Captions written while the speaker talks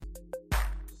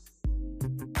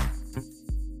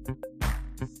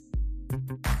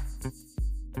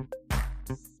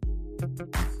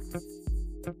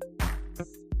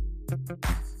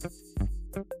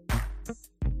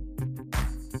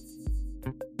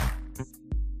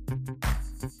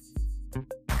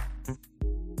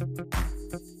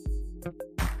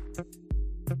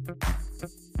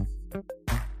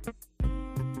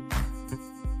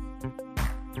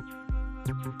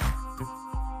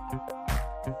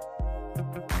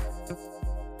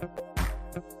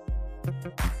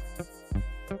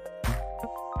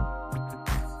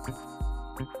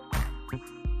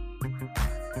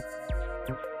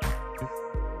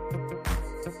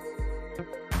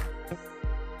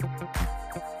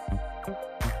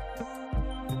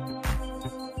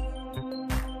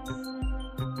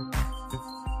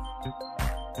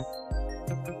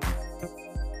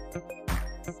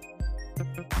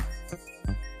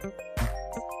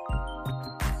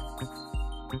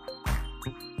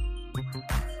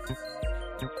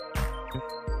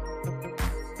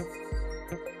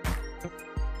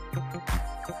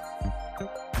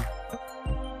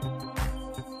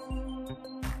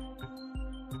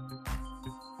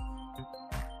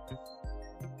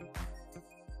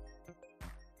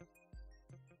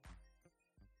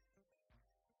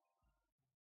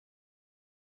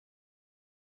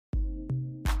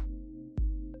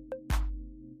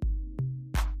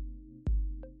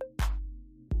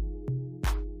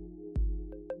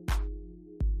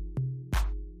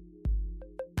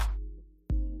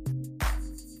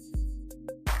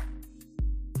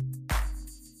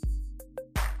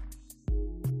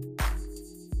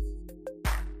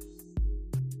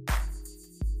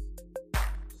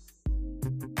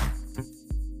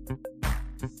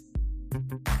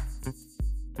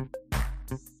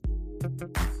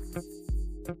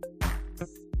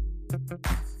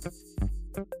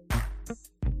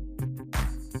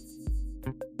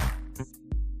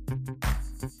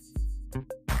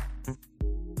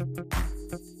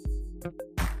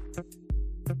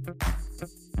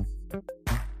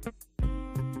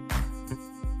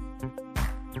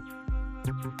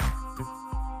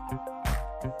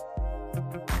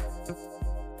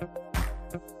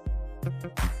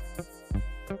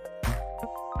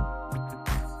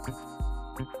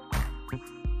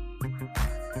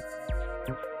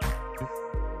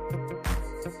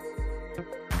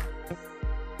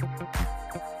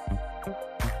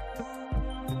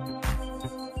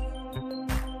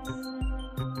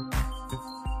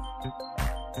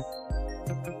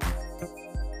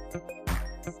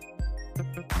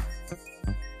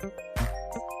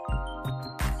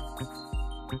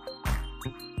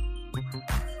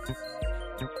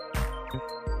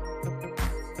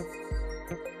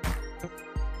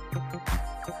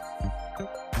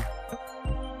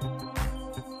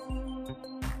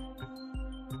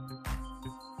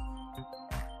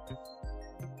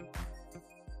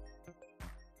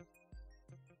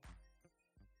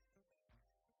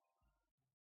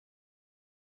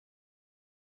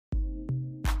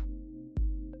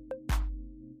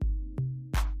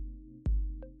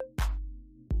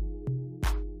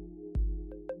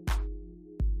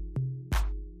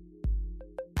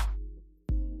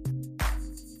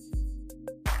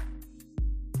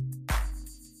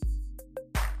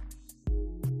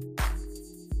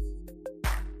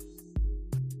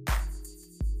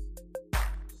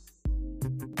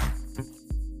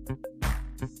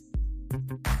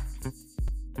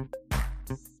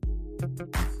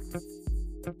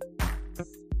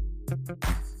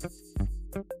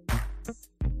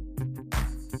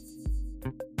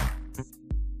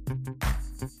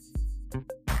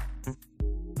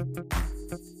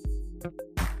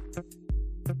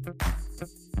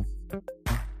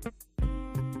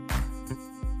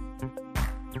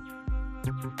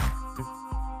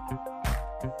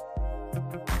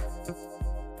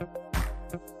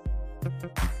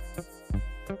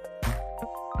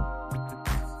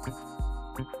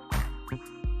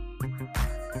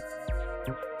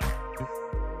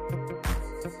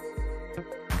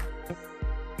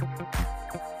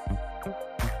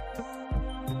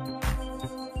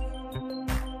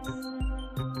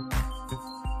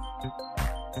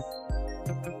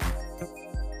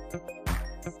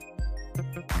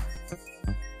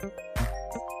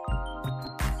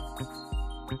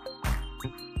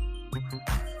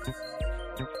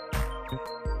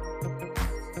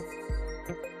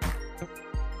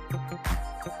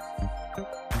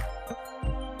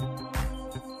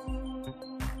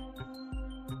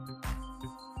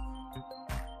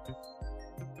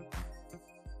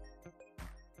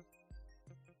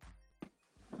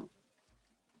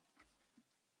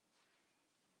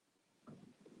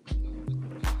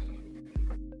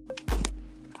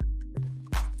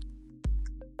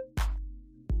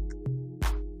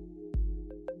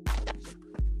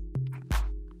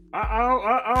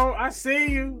I see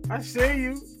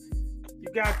you. You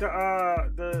got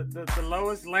the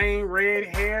Lois Lane red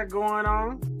hair going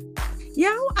on.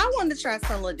 Yeah, I wanted to try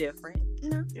something a little different. You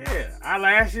know? Yeah,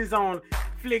 eyelashes on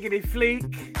flickety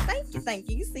fleek. Thank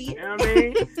you. You see it. You know what I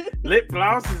mean? Lip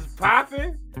gloss is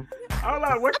popping. Hold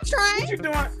on. What you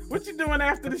doing? What you doing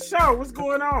after the show? What's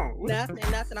going on? Nothing.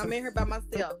 I'm in here by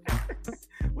myself.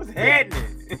 What's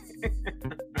happening?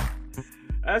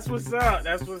 That's what's up.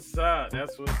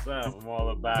 I'm all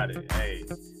about it. Hey,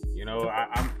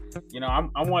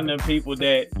 I'm one of them people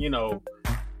that,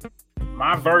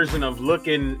 my version of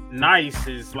looking nice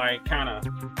is like kind of,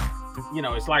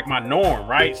 it's like my norm,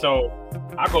 right? So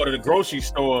I go to the grocery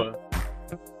store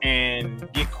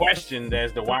and get questioned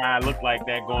as to why I look like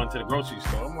that going to the grocery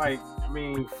store. I'm like,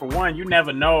 for one, you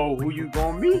never know who you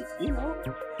gonna meet,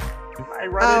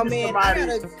 Oh man, I got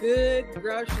a good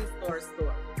grocery store.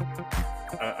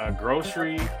 A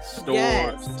grocery store.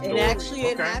 Yes, story. And actually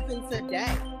it happened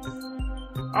today.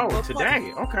 Oh,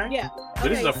 today? Okay. Yeah. So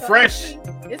this is a fresh.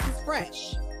 This is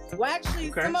fresh. Well,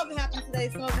 actually, some of it happened today,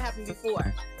 some of it happened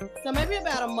before. So maybe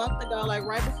about a month ago, like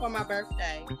right before my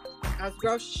birthday, I was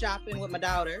grocery shopping with my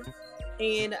daughter,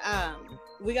 and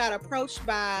we got approached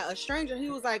by a stranger. He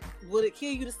was like, "Would it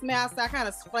kill you to smell?" So I kind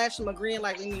of flashed him a grin,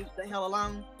 like, "Leave me the hell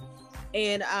alone."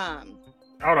 And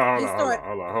hold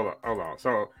on.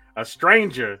 So a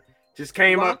stranger just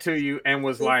came up to you and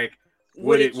was like,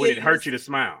 "Would it hurt you to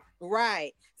smile?"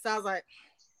 Right. So I was like,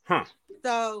 "Huh."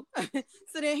 So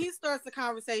then he starts the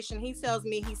conversation. He tells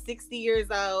me he's 60 years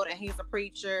old and he's a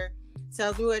preacher.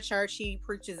 Tells me what church he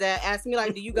preaches at. Asks me,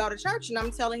 like, do you go to church? And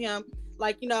I'm telling him,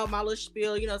 like, my little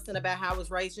spiel, saying about how I was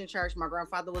raised in church. My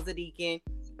grandfather was a deacon.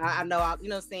 I know,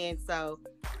 saying, so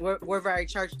we're very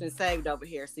churched and saved over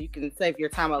here. So you can save your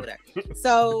time over there.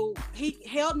 So he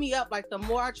held me up. Like, the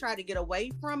more I tried to get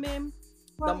away from him,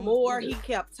 the more he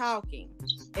kept talking.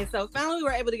 And so finally we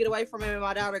were able to get away from him, and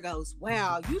my daughter goes,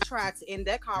 "Wow, you tried to end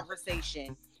that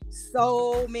conversation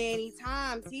so many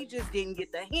times. He just didn't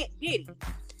get the hint, did he?"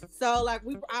 So like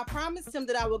I promised him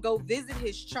that I would go visit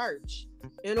his church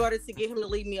in order to get him to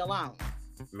leave me alone.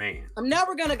 Man. I'm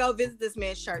never gonna go visit this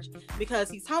man's church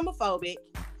because he's homophobic.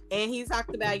 And he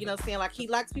talked about, saying like he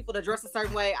likes people to dress a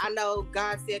certain way. I know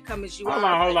God said, "Come as you are."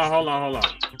 Hold on.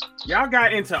 Y'all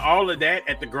got into all of that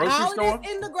at the grocery store?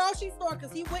 In the grocery store,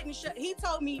 because he wouldn't. He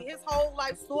told me his whole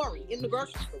life story in the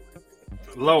grocery store.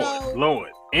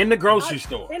 Lord, in the grocery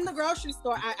store. In the grocery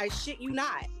store, I shit you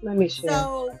not. Let me share.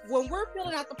 So when we're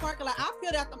peeling out the parking lot, I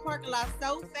peeled out the parking lot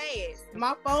so fast.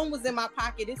 My phone was in my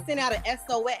pocket. It sent out an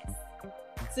SOS.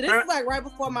 So this is like right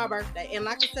before my birthday. And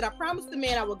like I said, I promised the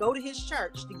man I would go to his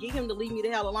church to get him to leave me the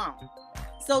hell alone.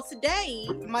 So today,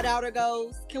 my daughter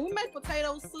goes, "Can we make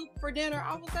potato soup for dinner?"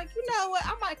 I was like, you know what?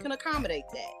 I might can accommodate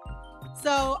that.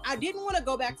 So I didn't want to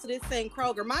go back to this same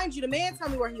Kroger. Mind you, the man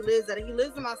told me where he lives at. He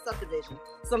lives in my subdivision.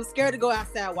 So I'm scared to go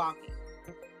outside walking.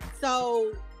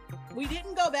 So we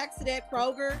didn't go back to that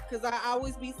Kroger because I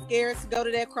always be scared to go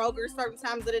to that Kroger certain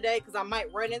times of the day because I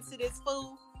might run into this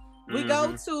food. We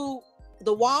go to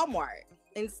the Walmart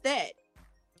instead.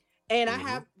 And I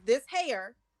have this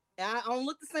hair. I don't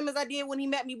look the same as I did when he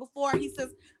met me before. He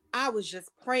says, "I was just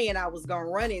praying I was going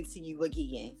to run into you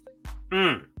again."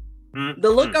 The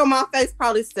look on my face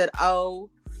probably said, "Oh,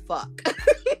 fuck."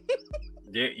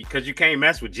 Yeah, because you can't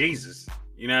mess with Jesus.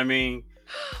 You know what I mean?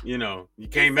 You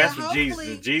can't mess with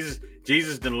Jesus.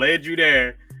 Jesus done led you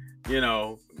there.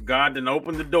 God done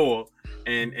opened the door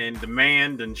and the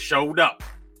man done showed up.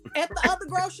 At the other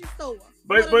grocery store.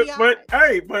 But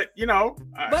hey, but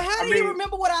how do you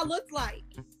remember what I looked like?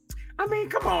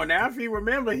 Come on now. If he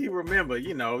remember, he remember.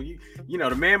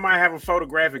 The man might have a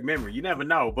photographic memory. You never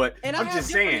know. But and I'm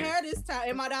just saying. Hair this time,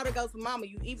 and my daughter goes, "Mama,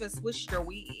 you even switched your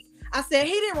wig." I said,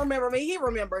 "He didn't remember me. He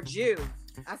remembered you."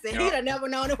 I said, "He'd have never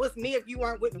known it was me if you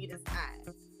weren't with me this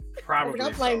time." Probably.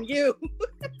 I blame you.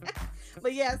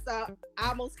 But yeah, so I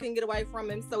almost couldn't get away from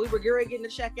him. So we were getting in the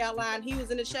checkout line. He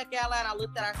was in the checkout line. I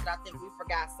looked at her, I said, "I think we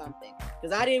forgot something."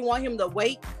 Because I didn't want him to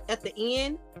wait at the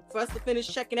end for us to finish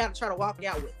checking out and try to walk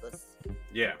out with us.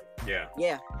 Yeah.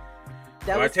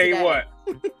 Well, I tell you what,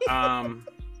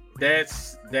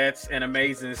 that's an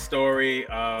amazing story.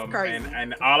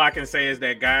 And all I can say is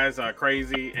that guys are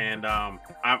crazy. And I'm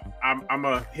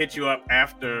gonna hit you up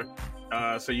after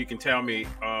so you can tell me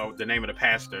the name of the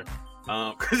pastor.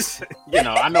 Because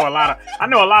I know a lot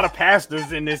of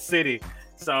pastors in this city,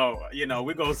 so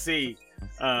we're gonna see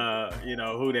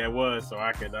who that was, so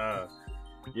I could I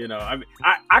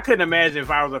couldn't imagine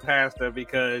if I was a pastor,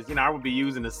 because I would be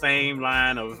using the same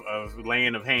line of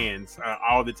laying of hands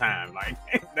all the time. Like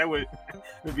that would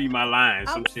be my line.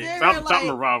 Something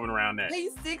revolving around that.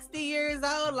 He's 60 years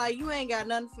old. Like, you ain't got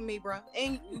nothing for me, bro.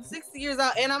 And you 60 years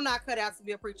old, and I'm not cut out to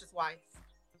be a preacher's wife.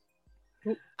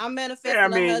 I'm manifesting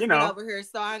a husband over here,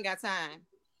 so I ain't got time.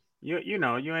 You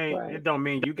ain't. Right. It don't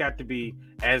mean you got to be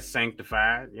as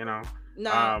sanctified. No.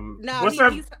 What's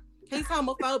up? He's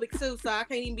homophobic too, so I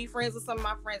can't even be friends with some of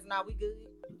my friends. Now we good.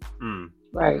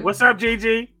 Right. What's up,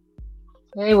 Gigi?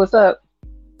 Hey, what's up?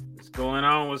 What's going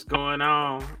on? What's going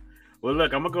on? Well,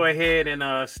 look, I'm gonna go ahead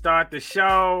and start the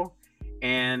show.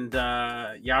 And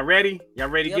y'all ready? Y'all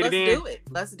ready to get it in?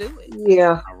 Let's do it.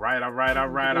 Yeah. All right. All right,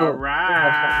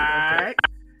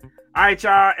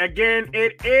 y'all. Again,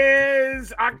 it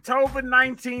is October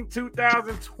 19th,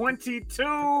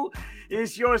 2022.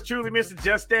 It's yours truly, Mr.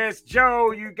 Just Ask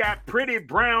Joe. You got pretty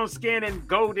brown skin and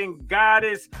golden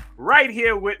goddess right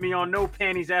here with me on No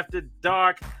Panties After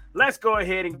Dark. Let's go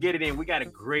ahead and get it in. We got a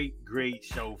great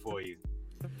show for you.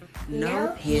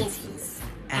 No Panties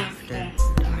After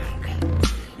Dark.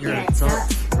 Your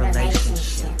adult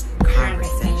relationship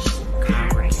conversation.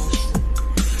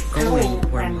 Going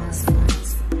where most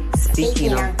ones.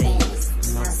 Speaking on things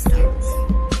most don't.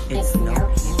 It's No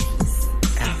Panties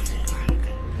After Dark.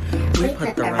 We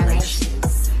put the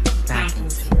relations back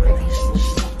into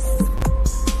relationships.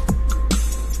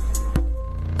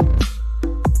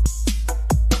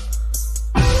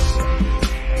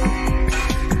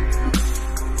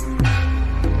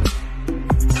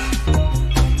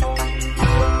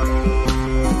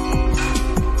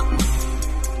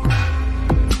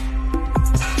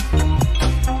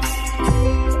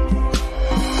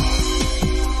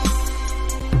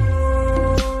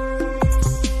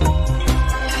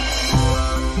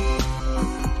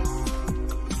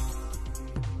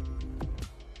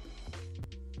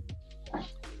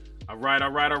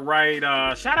 All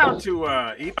right. Shout out to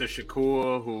Ether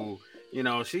Shakur, who,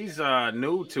 she's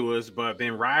new to us, but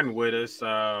been riding with us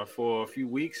for a few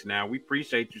weeks now. We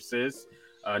appreciate you, sis.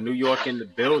 New York in the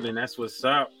building. That's what's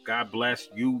up. God bless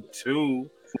you too.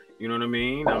 You know what I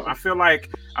mean? I feel like,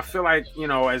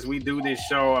 as we do this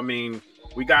show, I mean,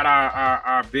 we got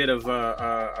our bit of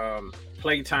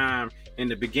playtime in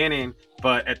the beginning,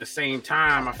 but at the same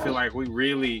time, I feel like we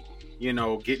really,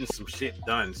 getting some shit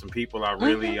done. Some people are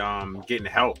really getting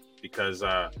help because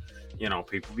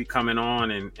people be coming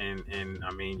on and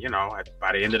I mean,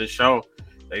 by the end of the show,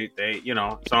 they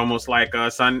it's almost like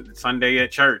Sunday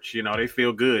at church. They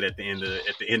feel good at the end of it.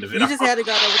 You just had to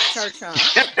go there with church, huh?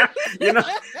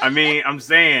 I mean, I'm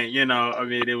saying,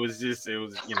 it was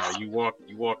you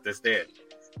walked us there.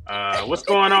 What's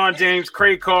going on, James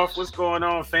Craycoff? What's going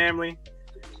on, family?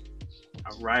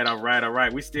 All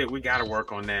right. We got to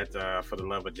work on that for the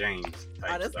love of James.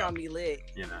 That's gonna be lit.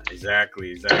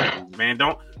 Exactly. Man,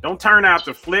 don't turn out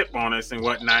to flip on us and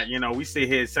whatnot. We sit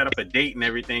here, set up a date and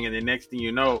everything, and the next thing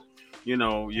you know,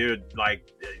 you're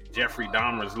like Jeffrey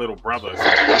Dahmer's little brother.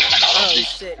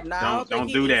 Shit! No,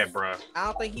 don't do that, bro. I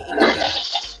don't think he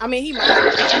is. I mean, he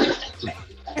might.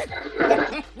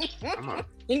 Come on.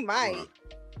 He might.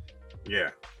 Yeah.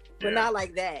 But not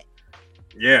like that.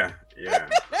 Yeah.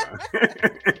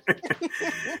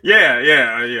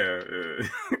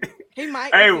 He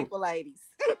might be people, ladies.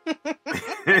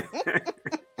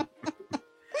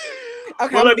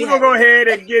 Okay, well, look, we're gonna go ahead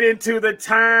and get into the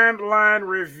timeline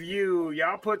review.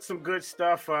 Y'all put some good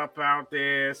stuff up out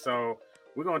there, so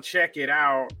we're gonna check it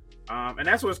out. And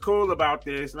that's what's cool about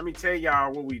this. Let me tell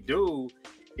y'all what we do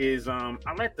is I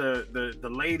let the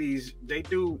ladies, they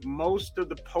do most of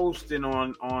the posting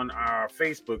on our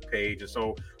Facebook page. And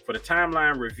so for the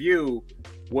timeline review,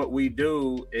 what we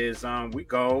do is we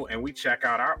go and we check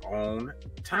out our own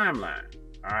timeline.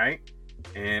 All right.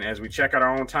 And as we check out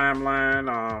our own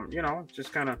timeline,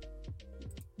 just kind of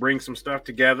bring some stuff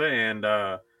together and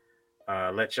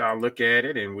let y'all look at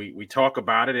it, and we talk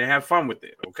about it and have fun with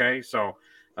it. Okay. So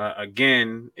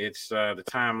again, it's the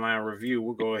timeline review.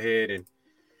 We'll go ahead and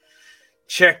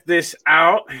check this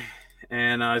out.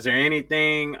 And is there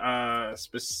anything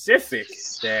specific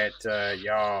that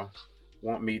y'all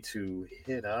want me to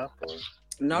hit up? Or...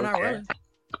 No, not really.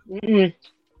 Mm-hmm.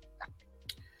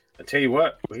 I tell you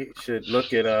what, we should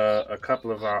look at a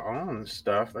couple of our own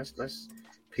stuff. Let's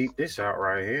peep this out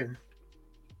right here.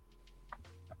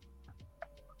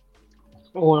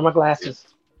 Oh, one of my glasses.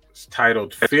 It's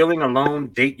titled "Feeling Alone,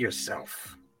 Date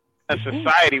Yourself." A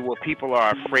society where people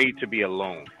are afraid to be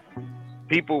alone.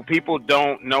 People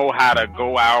don't know how to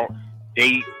go out,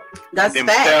 date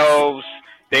themselves.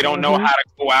 They don't know how to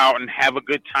go out and have a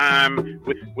good time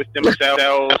with themselves,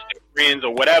 their friends,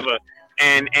 or whatever.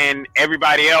 And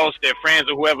everybody else, their friends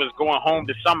or whoever's going home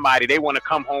to somebody, they want to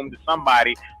come home to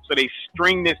somebody. So they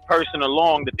string this person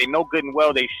along that they know good and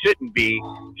well they shouldn't be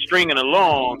stringing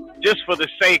along just for the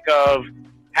sake of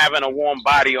having a warm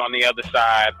body on the other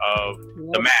side of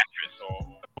the mattress. Or...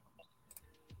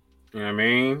 You know what I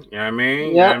mean? Yeah,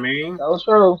 You know what I mean? that was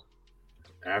true.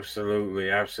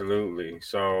 Absolutely.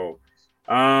 So,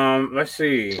 Let's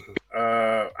see.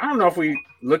 I don't know if we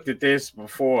looked at this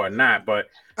before or not, but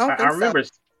I remember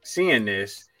seeing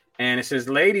this, and it says,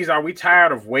 "Ladies, are we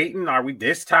tired of waiting? Are we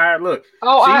this tired?" Look.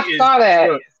 Oh, I saw that.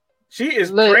 Look, she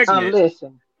is pregnant,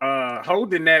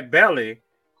 holding that belly,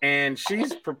 and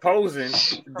she's proposing.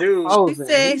 Dude, he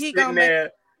said he gonna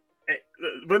there.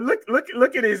 But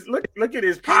look at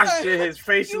his posture, his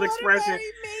facial expression.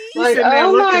 Like,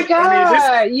 oh my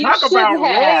God! You talk about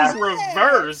roles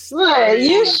reversed. Look,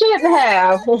 you should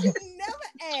have. You never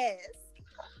ask.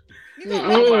 You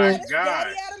oh my God!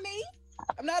 Daddy out of me?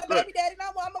 I'm not a baby daddy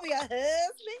no more. I'm gonna be a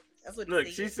husband. That's what. Look,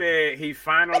 she said he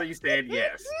finally said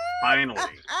yes. Finally.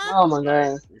 Oh my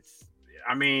God!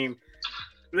 I mean,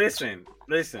 listen.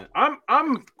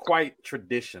 I'm quite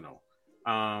traditional.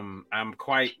 I'm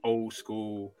quite old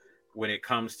school when it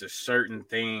comes to certain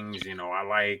things. You know, I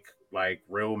like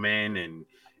real men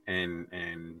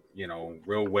and you know,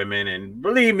 real women. And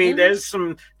believe me, there's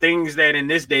some things that in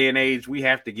this day and age we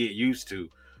have to get used to.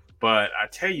 But I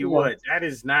tell you what, that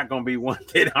is not going to be one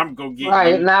that I'm going to get.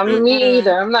 Right. Now, me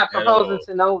either. I'm not proposing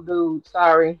to no dude.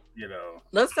 Sorry. You know.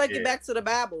 Let's take it back to the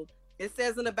Bible. It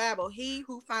says in the Bible, he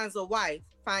who finds a wife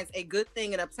finds a good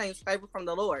thing and obtains favor from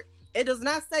the Lord. It does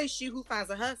not say she who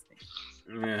finds a husband.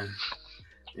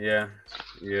 Yeah.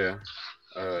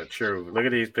 True. Look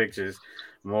at these pictures.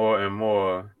 More and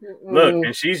more. Look,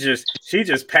 and she's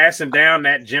just passing down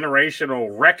that generational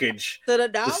wreckage to the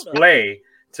daughter. Display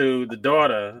to the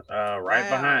daughter right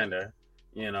behind her.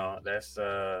 You know, that's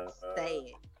sad.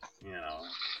 You know.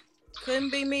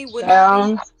 Couldn't be me with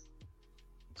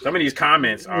some of these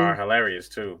comments are hilarious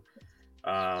too.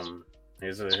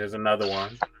 Here's another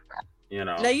one. You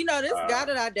know. Now you know this guy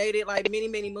that I dated like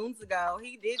many moons ago.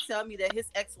 He did tell me that his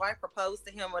ex-wife proposed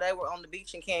to him when they were on the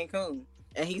beach in Cancun,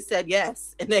 and he said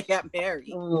yes, and they got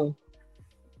married.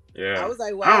 Yeah. I was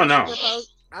like, "Wow." I don't know.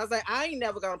 I was like, "I ain't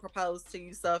never gonna propose to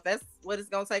you, so if that's what it's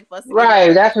gonna take for us."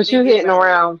 Right. That's what you hitting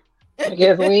around. I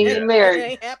guess we ain't getting married. It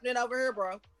ain't happening over here,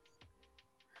 bro.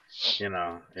 You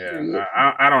know. Yeah.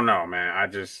 I don't know, man. I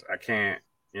can't.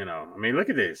 You know. I mean, look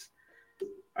at this.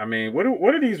 I mean, what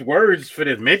are these words for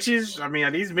the Mitches? I mean,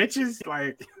 are these Mitches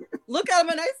like? Look at them,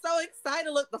 and they so excited.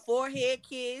 Look, the forehead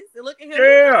kiss. Look at him.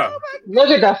 Yeah. Oh look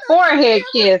at the forehead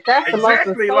kiss. That's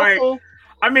exactly the most like.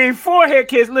 I mean, forehead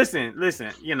kiss. Listen.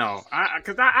 You know,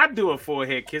 I do a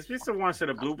forehead kiss. It's the once in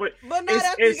the blue, but not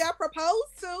after you got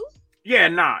proposed to. Yeah,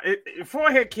 nah.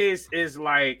 Forehead kiss is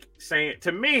like saying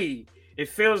to me. It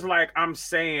feels like I'm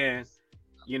saying,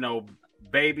 you know,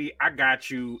 baby, I got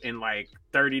you in like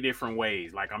 30 different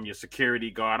ways. Like I'm your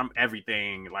security guard. I'm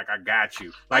everything. Like I got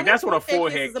you. Like that's what a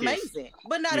forehead kiss is amazing.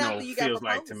 But not after you got feels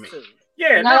proposed like to me. To.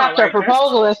 Yeah, not after a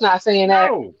proposal. It's not saying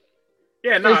that. No.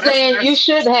 Yeah, no. It's saying you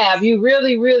should have. You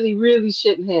really, really, really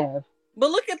shouldn't have. But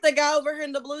look at the guy over here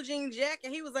in the blue jean jacket.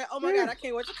 He was like, "Oh my God, I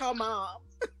can't wait to call mom."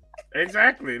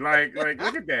 Exactly. Like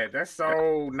look at that. That's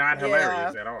so not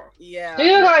hilarious at all. Yeah.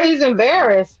 He looks like he's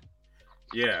embarrassed.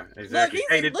 Yeah, exactly.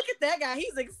 Look at that guy.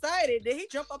 He's excited. Did he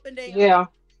jump up and down? Yeah.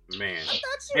 Man. I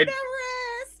thought you never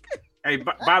asked. Hey,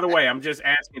 by the way, I'm just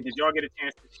asking, did y'all get a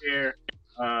chance to share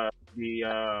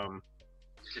the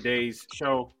today's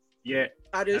show yet?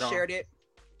 I just shared it.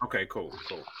 Okay, cool.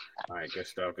 All right, good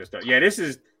stuff. Yeah, this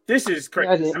is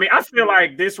crazy. I mean, I feel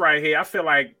like this right here. I feel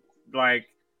like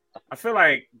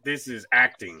this is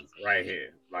acting right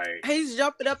here. Like he's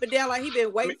jumping up and down like he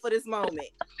been waiting for this moment.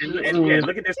 And yeah,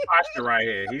 look at this posture right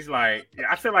here. He's like,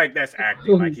 I feel like that's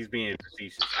acting, like he's being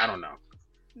facetious. I don't know.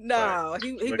 No,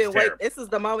 he been waiting. This is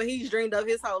the moment he's dreamed of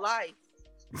his whole life.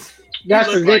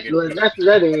 That's ridiculous. That's what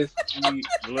that is. He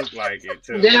looked like it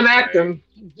too. Damn acting.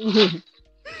 You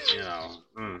know,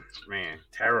 man,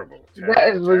 terrible.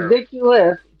 That is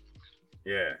ridiculous.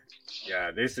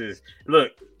 Yeah. This is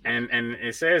and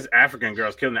it says African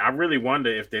girls killing it. I really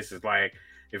wonder if this is like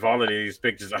if all of these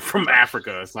pictures are from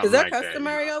Africa or something. Is that like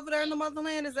customary over there in the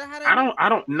motherland? Is that how they? I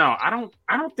don't know. I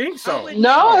don't think so.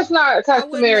 No, it's not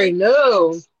customary.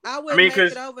 No. I wouldn't make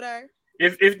it over there.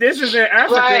 If this is in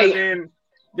Africa,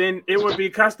 then it would be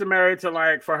customary to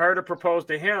like for her to propose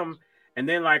to him and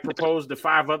then like propose to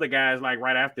 5 other guys like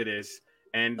right after this,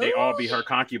 and they all be her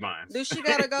concubines. Do she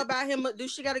gotta go buy him? Do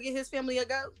she gotta get his family a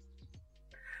goat?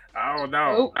 I don't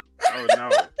know. Oh no.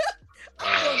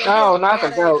 No, not the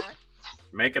goat.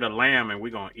 Make it a lamb and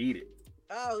we're gonna eat it.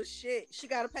 Oh shit! She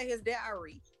gotta pay his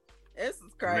dowry. This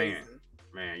is crazy.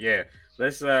 Man, yeah.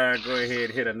 Let's go ahead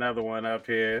and hit another one up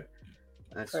here.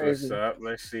 That's what's up.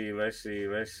 Let's see.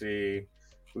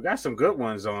 We got some good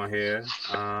ones on here.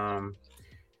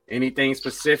 Anything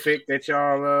specific that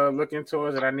y'all looking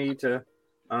towards that I need to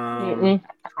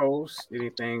post?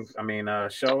 Anything? I mean,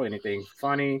 show anything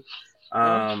funny?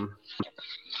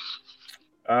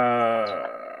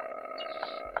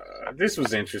 This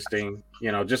was interesting.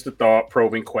 Just a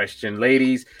thought-probing question.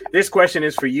 Ladies, this question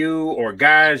is for you, or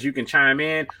guys, you can chime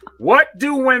in. What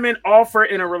do women offer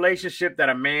in a relationship that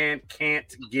a man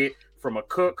can't get from a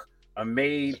cook, a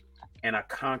maid, and a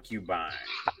concubine?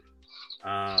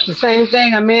 The same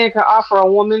thing a man can offer a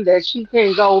woman that she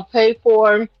can go pay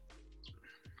for,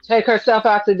 take herself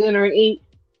out to dinner and eat,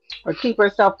 or keep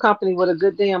herself company with a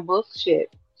good damn book. Shit.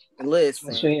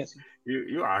 Listen.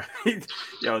 You are,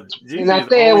 yo. Gigi and I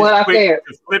said what I said.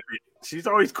 Flip it. She's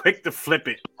always quick to flip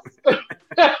it.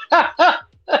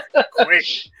 Quick.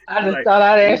 I just thought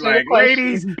I'd ask you a question.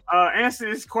 Ladies, answer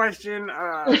this question,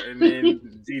 and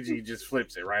then Gigi just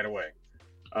flips it right away.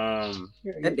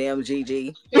 That damn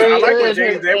Gigi. I like what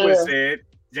James Edwards said.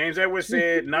 James Edwards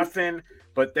said nothing.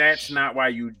 But that's not why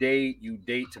you date. You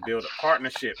date to build a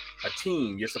partnership, a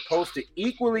team. You're supposed to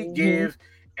equally give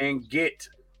and get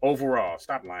overall.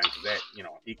 Stop lying, because that,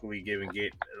 equally give and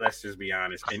get. Let's just be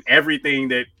honest. In everything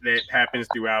that happens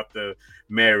throughout the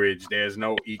marriage, there's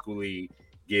no equally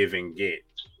give and get.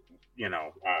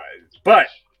 But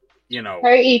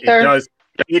hey, Ether.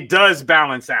 It does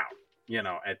balance out.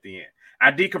 At the end,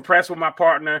 I decompress with my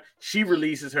partner. She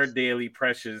releases her daily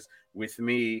pressures with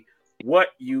me. What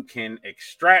you can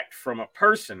extract from a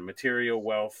person, material,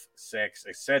 wealth, sex,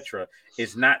 etc.,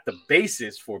 is not the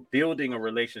basis for building a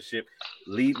relationship.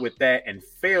 Lead with that, and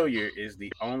failure is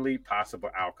the only possible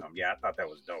outcome. Yeah, I thought that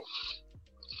was dope.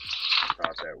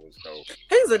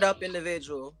 He's a dope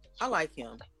individual. I like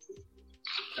him.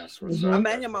 That's what's I up.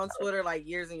 met him on Twitter like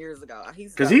years and years ago.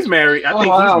 Because he's married. I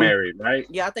think he's married, right?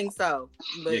 Yeah, I think so.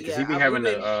 But because he be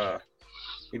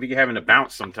having to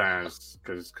bounce sometimes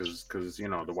because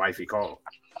the wife he called.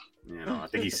 I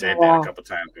think he said that a couple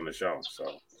times on the show.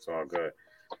 So it's all good.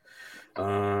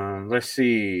 Let's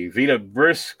see. Vita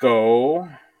Briscoe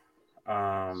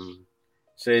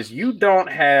says, you don't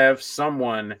have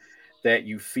someone that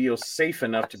you feel safe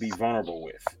enough to be vulnerable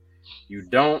with. You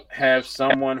don't have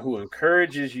someone who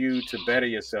encourages you to better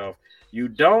yourself. You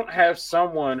don't have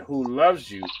someone who loves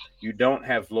you. You don't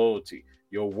have loyalty.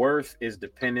 Your worth is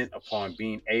dependent upon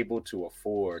being able to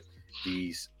afford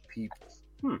these people.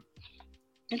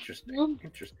 Interesting.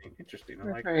 I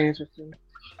like very interesting.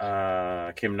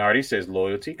 Kim Nardi says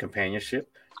loyalty, companionship,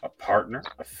 a partner,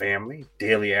 a family,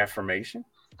 daily affirmation.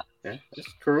 Yeah,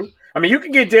 that's true. I mean, you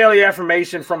can get daily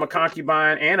affirmation from a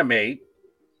concubine and a maid.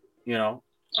 Even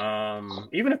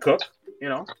a cook.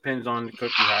 Depends on the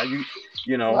cook you hire.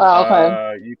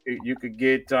 You could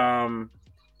get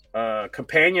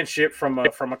companionship from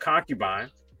a concubine.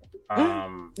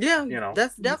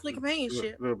 That's definitely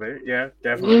companionship. A little bit, yeah,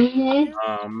 definitely.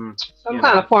 Some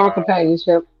kind of form of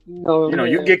companionship.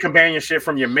 You get companionship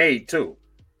from your maid too.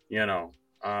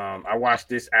 I watched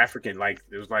this African,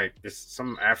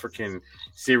 some African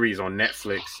series on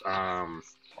Netflix,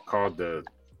 called the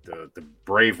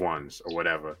Brave Ones or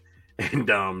whatever, and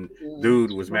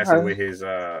dude was messing with his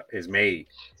maid,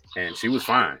 and she was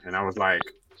fine, and I was like,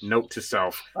 note to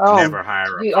self: never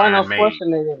hire a fine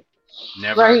maid.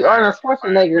 Never. Right, Arnold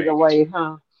Schwarzenegger the way,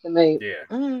 huh? The maid. Yeah.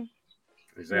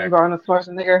 Exactly. Remember Arnold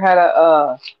Schwarzenegger had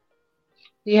a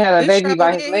baby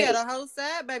by his maid. He had a whole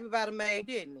side baby by the maid,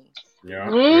 didn't he? Yeah.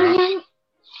 Yeah.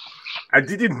 I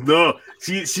didn't know.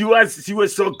 She was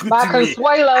so good by to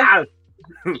Consuela.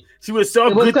 Me. She was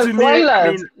so good to me.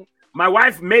 I mean, my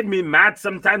wife made me mad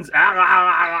sometimes.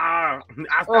 I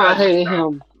hated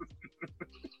him.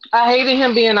 I hated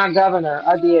him being our governor.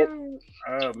 I did.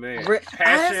 Oh man!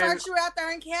 I heard you out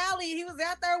there in Cali. He was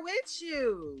out there with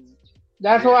you.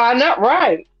 That's why I know.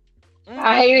 Right.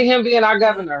 I hated him being our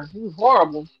governor. He was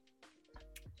horrible.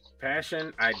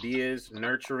 Passion, ideas,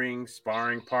 nurturing,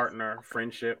 sparring partner,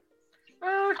 friendship.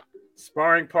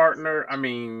 Sparring partner. I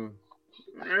mean,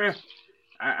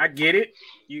 I get it.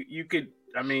 You could.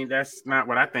 I mean, that's not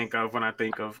what I think of when I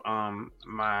think of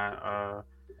my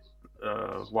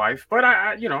wife, but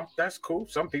I that's cool.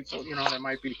 Some people, that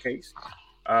might be the case.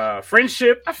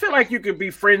 Friendship, I feel like you could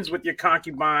be friends with your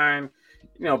concubine.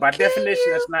 By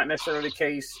definition, that's not necessarily the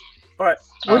case. But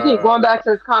we keep going back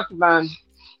to his concubine.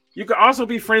 You could also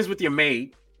be friends with your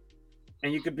maid,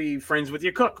 and you could be friends with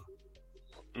your cook.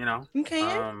 Okay.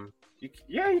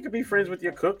 You could be friends with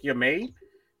your cook, your maid.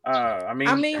 How do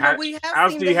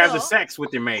you have the sex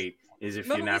with your maid? Is if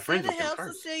you're not friends with them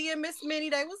first. Cecilia and Miss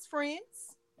Minnie, they was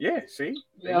friends. Yeah, see?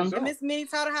 And Miss Minnie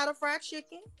taught her how to fry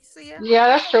chicken. See? Yeah,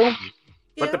 that's true.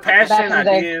 But the passion,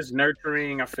 ideas,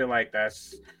 nurturing, I feel like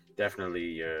that's definitely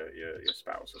your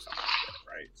spouse or something like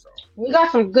that, right? So we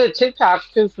got some good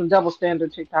TikToks too, some double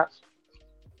standard TikToks.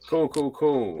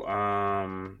 Cool.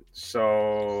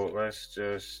 So let's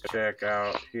just check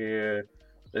out here.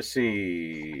 Let's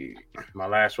see. My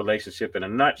last relationship in a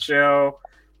nutshell.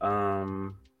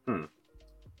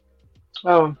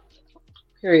 Oh,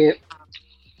 period.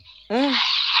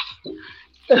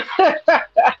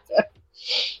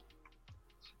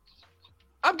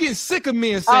 I'm getting sick of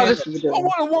men saying, I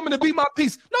want a woman to be my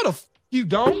peace. No, you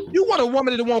don't. You want a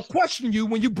woman that won't question you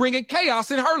when you bring in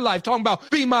chaos in her life, talking about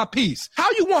be my peace. How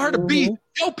you want her to be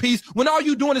your peace when all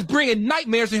you doing is bringing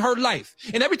nightmares in her life?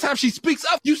 And every time she speaks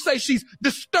up, you say she's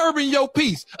disturbing your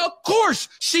peace. Of course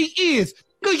she is.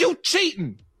 Because you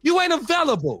cheating. You ain't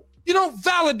available. You don't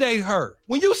validate her.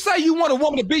 When you say you want a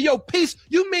woman to be your peace,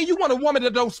 you mean you want a woman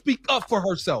that don't speak up for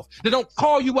herself, that don't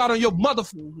call you out on your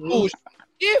motherfucking bullshit.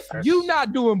 If you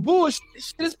not doing bullshit,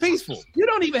 it's peaceful. You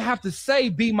don't even have to say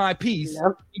be my peace.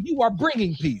 Yep. You are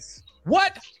bringing peace.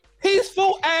 What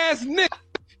peaceful ass nigga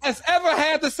has ever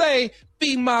had to say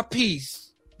be my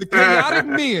peace? The chaotic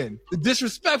men, the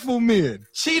disrespectful men,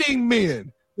 cheating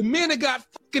men, the men that got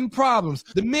fucking problems,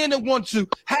 the men that want to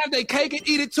have their cake and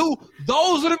eat it too,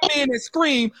 those are the men that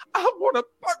scream, I want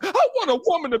a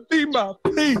woman to be my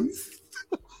peace.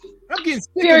 I'm getting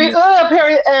sick period.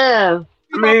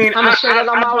 I mean, I'm gonna share that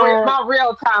on my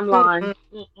real timeline.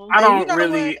 I don't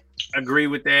really agree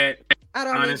with that,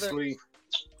 honestly.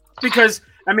 Because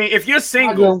I mean, if you're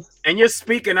single and you're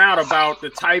speaking out about the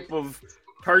type of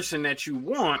person that you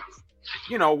want,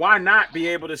 why not be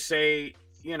able to say,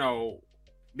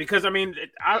 because I mean,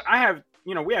 I have,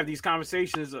 we have these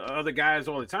conversations with other guys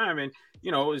all the time, and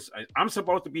I'm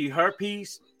supposed to be her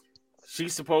piece.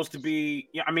 She's supposed to be,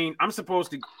 I'm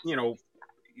supposed to,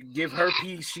 give her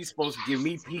peace. She's supposed to give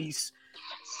me peace.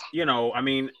 I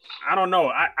don't know.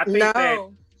 I think that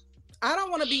I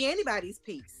don't want to be anybody's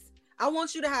peace. I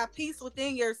want you to have peace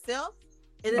within yourself,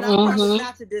 and then I want you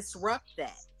not to disrupt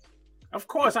that. Of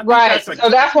course, I think so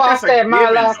that's why I said my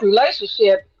last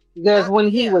relationship. Because when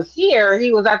he was here,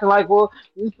 he was acting like, "Well,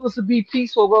 you're supposed to be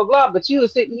peaceful, blah blah." But you were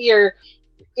sitting here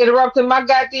interrupting my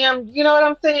goddamn. You know what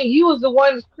I'm saying? You was the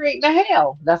one that's creating the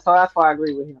hell. That's why I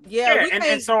agree with him. Yeah,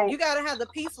 and so you got to have the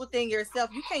peace within yourself.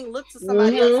 You can't look to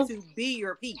somebody else to be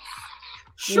your peace.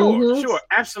 Sure,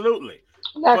 absolutely.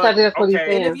 That's what he's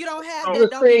saying. And if you don't have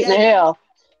that, don't creating the hell.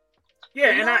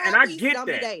 Yeah, and I get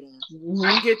that.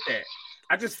 I get that.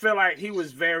 I just feel like he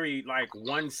was very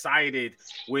one-sided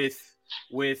with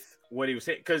what he was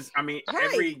saying, because I mean,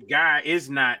 every guy is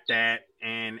not that,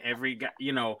 and every guy,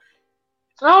 I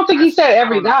don't think he said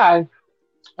every guy.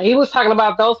 He was talking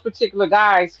about those particular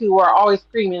guys who were always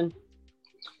screaming,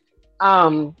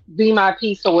 "Be my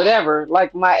peace" or whatever.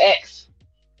 Like my ex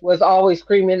was always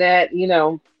screaming that, and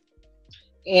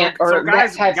or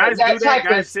guys that type,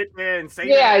 guys sit there and say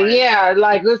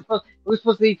like we're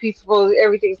supposed to be peaceful,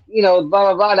 everything, blah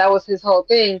blah blah. That was his whole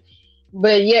thing.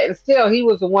 But yet, still, he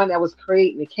was the one that was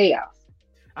creating the chaos.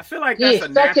 I feel like that's a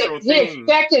natural thing. He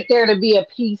expected there to be a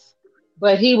peace,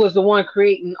 but he was the one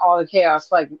creating all the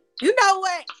chaos. Like, you know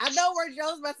what? I know where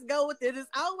Joe's about to go with it. It's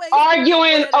always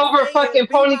arguing over fucking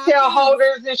ponytail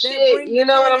holders and shit. You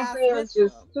know what I'm saying? It's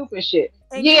just stupid shit.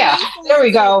 And there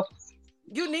we go.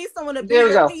 You need someone to be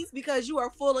your peace because you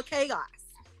are full of chaos.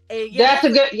 And that's a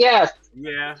good Yeah.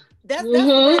 That's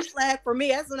a red flag for me.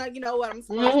 That's when I'm supposed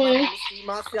to see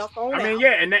myself on. I mean,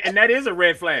 and that is a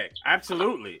red flag.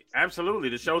 Absolutely.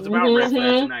 The show's about red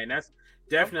flags tonight. And that's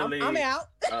definitely I'm out.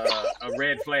 A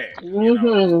red flag.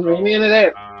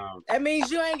 That means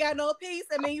you ain't got no peace.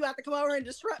 That means you have to come over and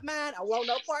disrupt mine. I want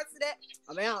no parts of that.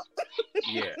 I'm out.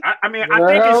 Yeah, I mean, I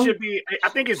think it should be. I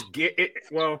think it's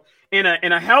in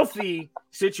a healthy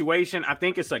situation. I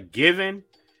think it's a given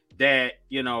that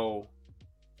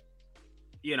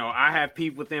I have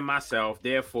peace within myself.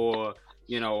 Therefore,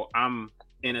 I'm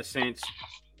in a sense.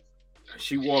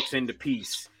 She walks into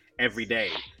peace every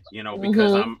day.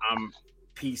 Because I'm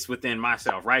peace within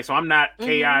myself, right? So I'm not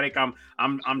chaotic. I'm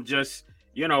just,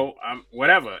 I'm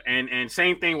whatever. And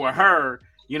same thing with her.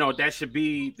 That should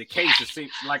be the case. It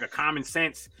seems like a common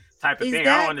sense type of thing.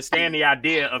 I don't understand the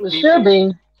idea of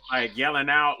people like yelling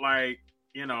out like,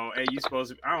 hey, you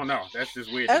supposed to. I don't know. That's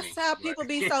just weird. That's how people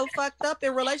be so fucked up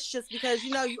in relationships because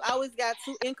you always got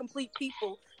two incomplete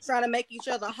people trying to make each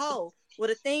other whole. Well,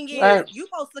 the thing is, you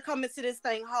supposed to come into this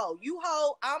thing whole. You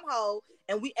whole, I'm whole,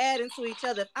 and we add into each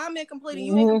other. If I'm incomplete and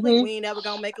you incomplete, we ain't never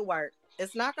gonna make it work.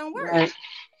 It's not gonna work. Right.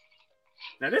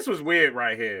 Now this was weird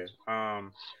right here.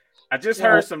 I just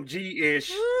heard some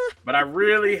G-ish, but I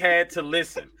really had to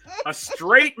listen. A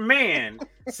straight man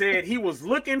said he was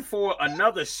looking for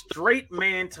another straight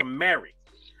man to marry.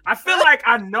 I feel like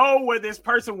I know where this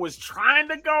person was trying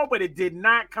to go, but it did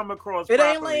not come across. It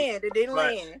ain't land. It didn't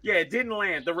land. Yeah, it didn't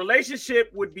land. The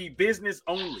relationship would be business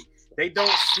only. They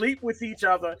don't sleep with each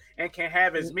other and can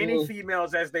have as many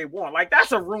females as they want. Like,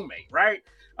 that's a roommate, right?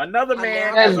 Another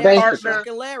man as a partner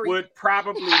would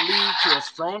probably lead to a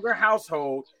stronger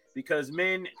household because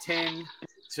men tend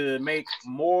to make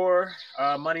more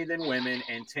money than women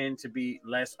and tend to be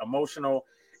less emotional.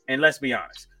 And let's be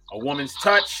honest, a woman's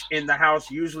touch in the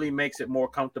house usually makes it more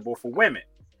comfortable for women.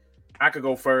 I could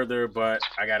go further, but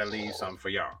I got to leave some for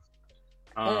y'all.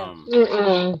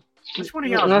 Which one of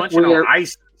y'all is munching on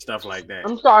ice and stuff like that?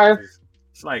 I'm sorry.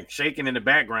 It's like shaking in the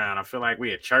background. I feel like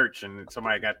we at church and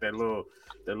somebody got that little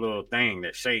thing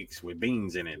that shakes with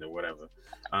beans in it or whatever.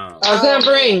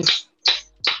 Tambourine.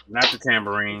 Not the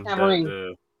tambourine.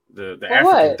 The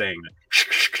African thing.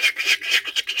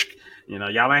 You know,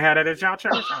 y'all ain't had it at y'all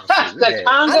church.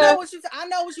 I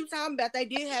know what you're talking about. They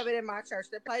did have it in my church.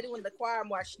 They played it when the choir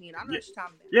marched in. I know what you're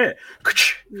talking about.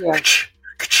 Yeah.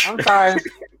 I'm sorry.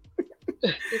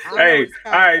 Hey,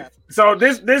 all right. So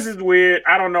this is weird.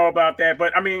 I don't know about that,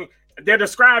 but I mean, they're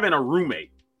describing a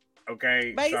roommate.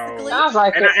 Okay, basically,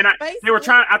 they were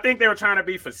trying. I think they were trying to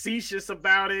be facetious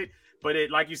about it, but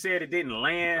it, like you said, it didn't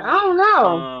land. I don't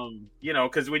know. You know,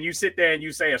 because when you sit there and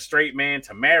you say a straight man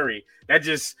to marry, that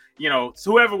just, you know,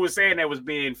 whoever was saying that was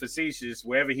being facetious,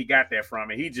 wherever he got that from,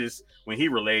 and he just, when he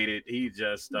related, he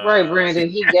just right, Brandon,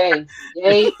 he gay,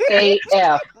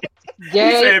 J-A-F,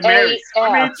 J-A-F.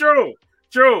 I mean, true.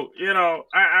 You know,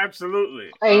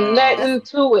 absolutely ain't nothing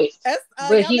to it.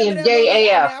 But he in gay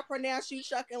AF. I pronounce you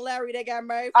Chuck and Larry. They got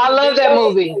married. I love that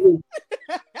movie.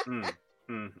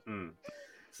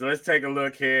 So let's take a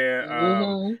look here.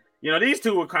 You know, these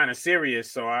two were kind of serious,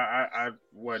 so I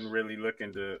wasn't really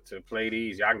looking to play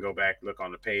these. Y'all can go back, look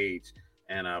on the page,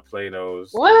 and play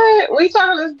those. What? We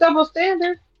talking this double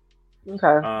standard?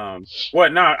 Okay.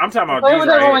 What? No, I'm talking about these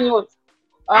right here.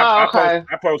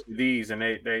 I posted these, and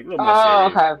they a little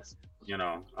more serious. Okay. You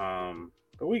know,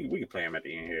 but we can play them at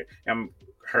the end here. I'm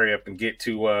hurry up and get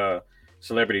to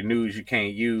celebrity news you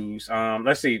can't use.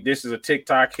 Let's see. This is a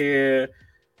TikTok here.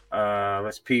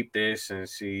 Let's peep this and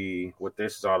see what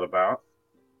this is all about.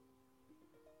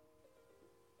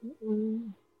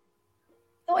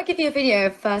 I thought I'd give you a video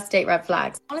of first date red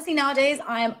flags. Honestly, nowadays,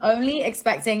 I am only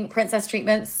expecting princess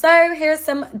treatment. So here's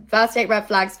some first date red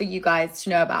flags for you guys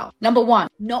to know about. Number 1,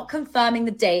 not confirming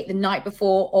the date the night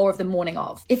before or of the morning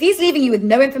of. If he's leaving you with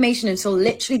no information until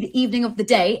literally the evening of the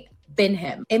date, bin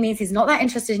him. It means he's not that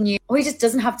interested in you, or he just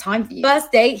doesn't have time for you.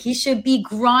 First date, he should be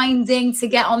grinding to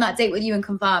get on that date with you and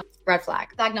confirm. Red flag.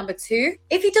 Flag number 2,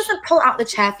 if he doesn't pull out the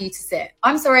chair for you to sit.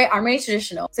 I'm sorry, I'm really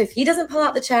traditional. So if he doesn't pull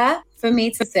out the chair for me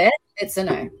to sit, it's a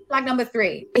no. Flag number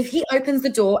 3, if he opens the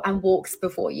door and walks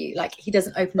before you, like he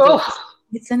doesn't open the door,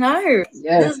 it's a no.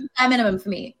 Yes. This is a minimum for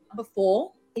me. Number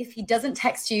 4, if he doesn't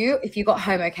text you if you got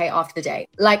home okay after the date.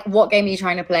 Like, what game are you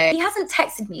trying to play? He hasn't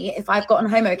texted me if I've gotten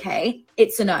home okay.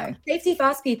 It's a no. Safety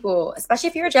first, people. Especially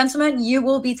if you're a gentleman, you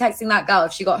will be texting that girl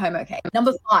if she got home okay.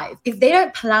 Number 5, if they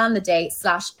don't plan the date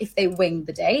 / if they wing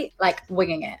the date, like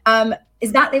winging it.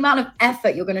 Is that the amount of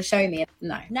effort you're going to show me?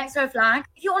 No. Next red flag,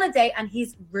 if you're on a date and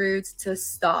he's rude to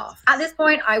staff. At this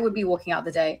point, I would be walking out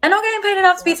the date. They're not getting paid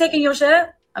enough to be taking your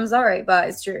shit. I'm sorry, but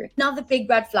it's true. Another big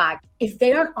red flag, if they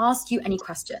don't ask you any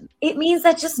question, it means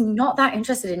they're just not that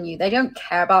interested in you. They don't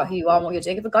care about who you are and what you're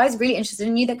doing. If a guy's really interested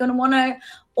in you, they're going to want to know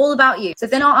all about you. So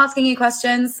if they're not asking you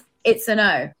questions, it's a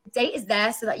no. Date is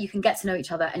there so that you can get to know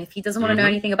each other. And if he doesn't want to know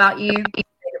anything about you, say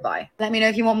goodbye. Let me know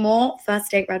if you want more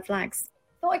first date red flags.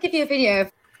 I thought I'd give you a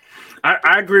video.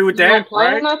 I agree with that. You don't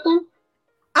play nothing?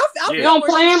 You don't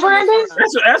play Brandon?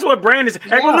 That's what Brandon's.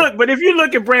 Yeah. Hey, look, but if you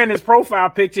look at Brandon's profile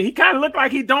picture, he kind of look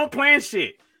like he don't plan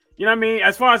shit. You know what I mean?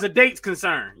 As far as the date's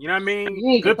concerned, you know what I mean? You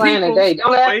need to plan a date.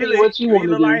 Don't ask me what you want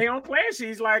to do. Like he don't plan shit.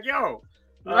 He's like, yo.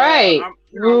 Right.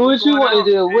 What you want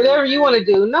to do? Whatever you want to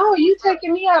do. No, you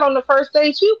taking me out on the first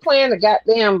date. You plan a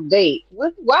goddamn date.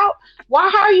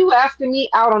 Why are you asking me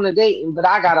out on a date, but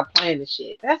I gotta plan the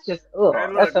shit? That's just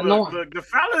that's annoying. Look, the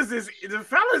fellas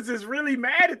is really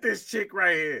mad at this chick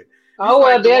right here. Oh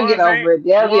well, like, they'll get over it.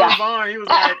 They'll be Vaughn, he was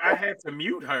like, I had to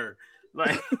mute her.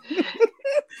 Like,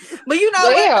 but you know,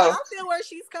 I feel where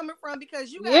she's coming from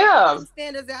because you got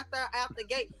standards out the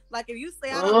gate. Like if you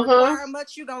say I don't require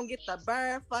much, you gonna get the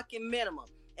bare fucking minimum.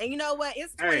 And you know what?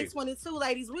 It's 2022,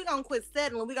 ladies. We gonna quit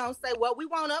settling. We gonna say what we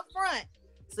want up front.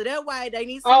 So that way they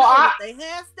need to know if they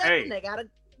have stuff, they gotta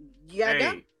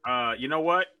go. You know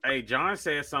what? Hey, John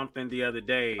said something the other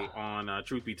day on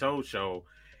Truth Be Told show,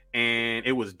 and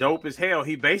it was dope as hell.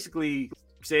 He basically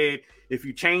said if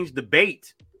you change the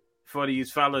bait for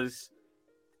these fellas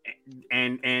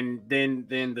and then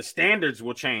the standards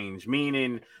will change.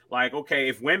 Meaning, like, okay,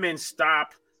 if women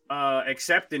stop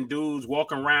accepting dudes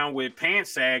walking around with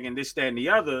pants sag and this, that, and the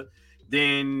other,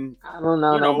 then I don't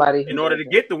know nobody. In order to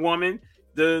get the woman,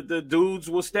 the dudes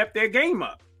will step their game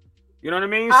up. You know what I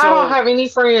mean? I don't have any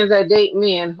friends that date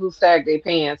men who sag their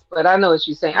pants, but I know what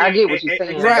you're saying. I get what you're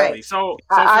saying. Exactly. So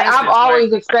I've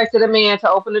always expected a man to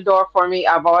open the door for me.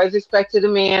 I've always expected a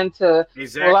man to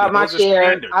pull out my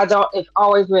chair. It's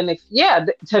always been,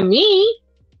 to me,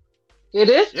 it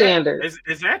is standard.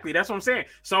 Exactly. That's what I'm saying.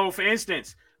 So, for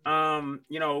instance,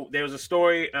 there was a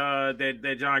story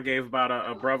that John gave about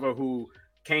a brother who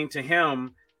came to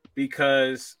him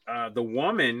because the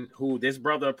woman who this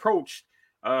brother approached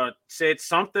said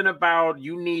something about,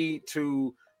 you need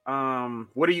to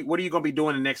what are you going to be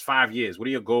doing in the next 5 years? What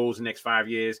are your goals in the next 5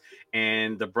 years?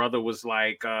 And the brother was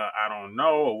like, I don't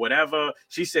know, or whatever.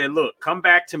 She said, look, come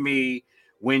back to me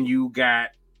when you got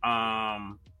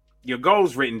your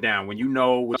goals written down, when you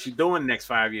know what you're doing in the next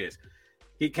 5 years.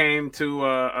 He came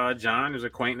to John, his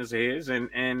acquaintance of his,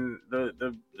 and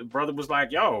the brother was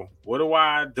like, yo, what do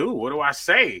I do? What do I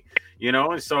say?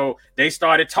 And so they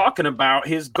started talking about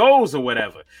his goals or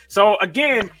whatever. So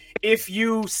again, if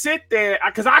you sit there,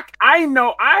 because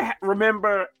I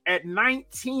remember at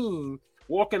 19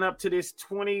 walking up to this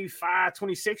 25,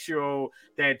 26-year-old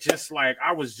that just like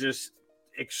I was just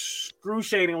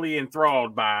excruciatingly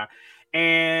enthralled by.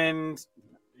 And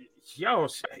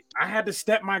I had to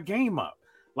step my game up.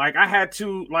 Like I had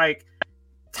to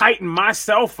tighten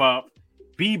myself up,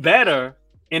 be better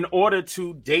in order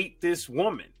to date this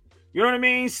woman. You know what I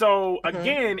mean? So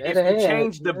again, if you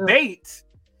change the bait,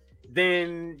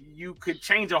 then you could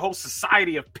change a whole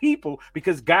society of people,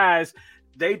 because guys,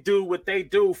 they do what they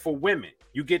do for women.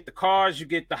 You get the cars, you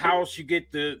get the house, you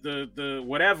get the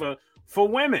whatever for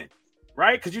women,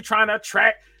 right? Because you're trying to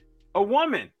attract a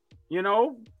woman.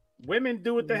 Women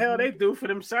do what the hell they do for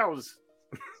themselves.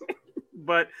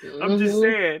 But I'm just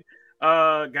saying,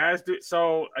 guys do.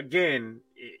 So again,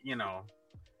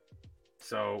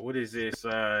 so what is this?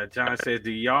 John says,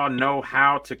 do y'all know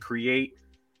how to create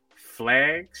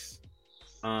flags?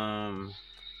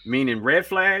 Meaning red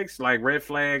flags, well,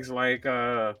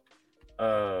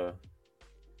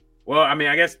 I mean,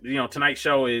 I guess, tonight's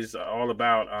show is all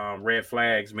about red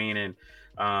flags, meaning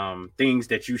things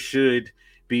that you should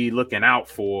be looking out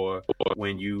for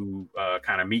when you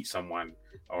kind of meet someone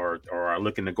or are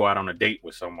looking to go out on a date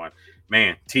with someone.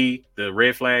 Man, T, the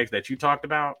red flags that you talked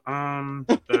about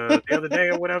the other day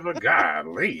or whatever,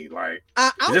 golly,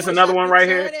 is this another one right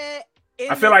here?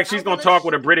 I feel like she's gonna talk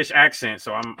with a British accent,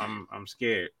 so I'm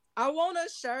scared. I want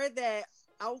to share that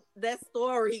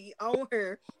story on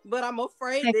her, but I'm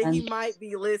afraid that he might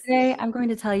be listening. Today, I'm going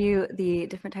to tell you the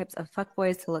different types of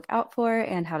fuckboys to look out for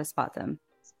and how to spot them.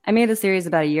 I made the series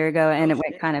about a year ago and it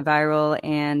went kind of viral,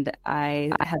 and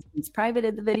I have since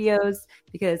privated the videos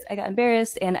because I got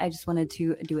embarrassed and I just wanted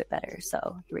to do it better.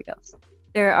 So here we go.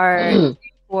 There are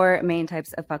 4 main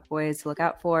types of fuckboys to look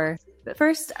out for. But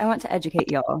first, I want to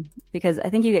educate y'all because I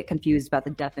think you get confused about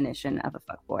the definition of a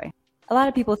fuckboy. A lot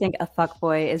of people think a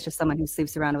fuckboy is just someone who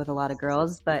sleeps around with a lot of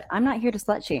girls, but I'm not here to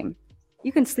slut shame.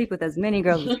 You can sleep with as many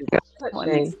girls as you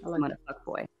want. Someone a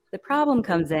fuckboy. The problem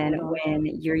comes in when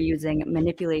you're using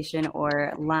manipulation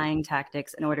or lying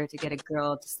tactics in order to get a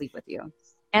girl to sleep with you.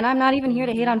 And I'm not even here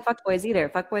to hate on fuckboys either.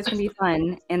 Fuckboys can be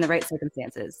fun in the right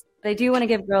circumstances. But I do want to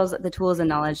give girls the tools and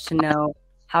knowledge to know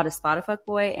how to spot a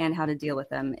fuckboy and how to deal with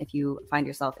them if you find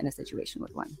yourself in a situation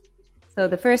with one. So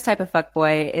the first type of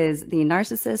fuckboy is the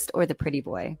narcissist or the pretty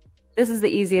boy. This is the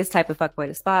easiest type of fuckboy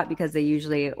to spot because they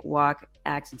usually walk,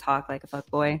 act, and talk like a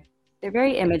fuckboy. They're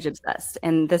very image obsessed,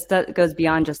 and this goes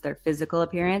beyond just their physical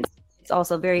appearance. It's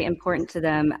also very important to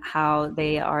them how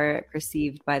they are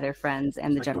perceived by their friends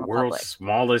and the general public.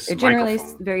 Smallest They're generally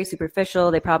microphone. Very superficial.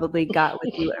 They probably got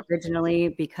with you originally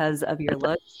because of your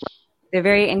looks. They're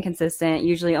very inconsistent,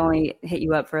 usually only hit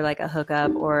you up for like a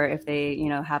hookup or if they,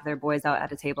 have their boys out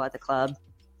at a table at the club.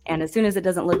 And as soon as it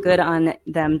doesn't look good on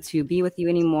them to be with you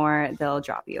anymore, they'll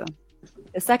drop you.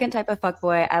 The second type of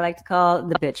fuckboy I like to call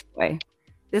the bitch boy.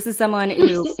 This is someone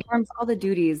who performs all the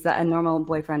duties that a normal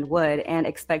boyfriend would and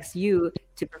expects you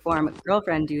to perform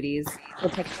girlfriend duties. He'll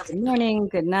text you good morning,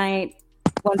 good night,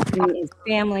 wants to meet his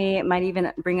family, might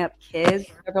even bring up kids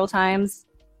several times.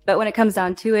 But when it comes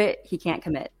down to it, he can't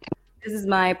commit. This is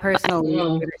my personal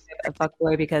favorite type of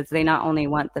fuckboy because they not only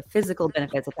want the physical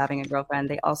benefits of having a girlfriend,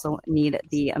 they also need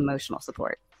the emotional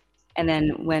support. And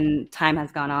then when time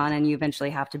has gone on and you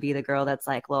eventually have to be the girl that's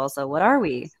like, well, so what are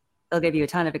we? They'll give you a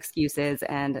ton of excuses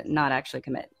and not actually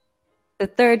commit. The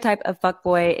third type of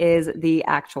fuckboy is the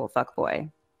actual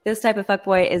fuckboy. This type of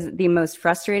fuckboy is the most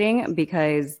frustrating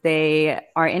because they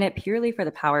are in it purely for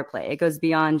the power play. It goes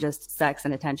beyond just sex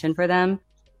and attention for them.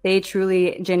 They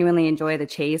truly, genuinely enjoy the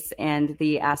chase and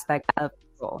the aspect of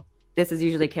control. This is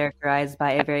usually characterized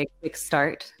by a very quick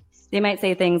start. They might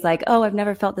say things like, oh, I've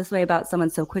never felt this way about someone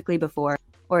so quickly before,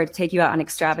 or take you out on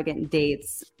extravagant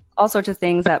dates, all sorts of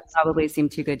things that probably seem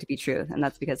too good to be true, and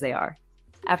that's because they are.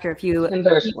 After a few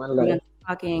minutes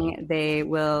talking, they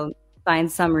will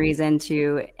find some reason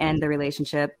to end the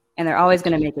relationship, and they're always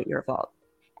going to make it your fault.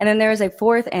 And then there is a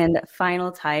fourth and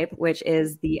final type, which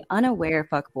is the unaware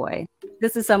fuckboy.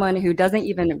 This is someone who doesn't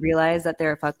even realize that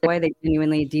they're a fuckboy. They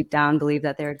genuinely deep down believe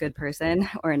that they're a good person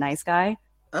or a nice guy,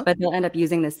 but they'll end up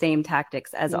using the same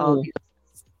tactics as all of you.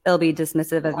 They'll be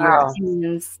dismissive of your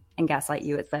opinions and gaslight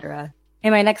you, etc.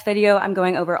 In my next video, I'm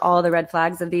going over all the red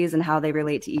flags of these and how they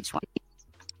relate to each one.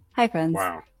 Hi, friends.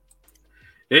 Wow.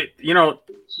 She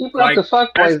broke the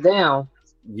fuckboys down.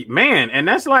 Man, and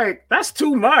that's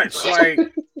too much. Like,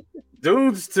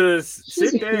 dudes to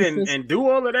sit there and do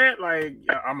all of that. Like,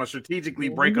 I'm gonna strategically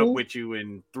break up with you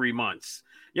in 3 months.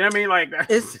 You know what I mean? Like,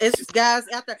 it's guys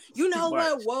out there. You know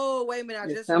what? Whoa, wait a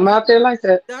minute! I'm out there like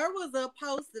that. There was a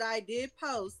post that I did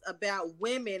post about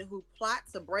women who plot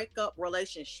to break up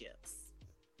relationships.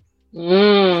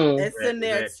 It's in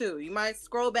there too. You might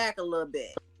scroll back a little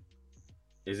bit.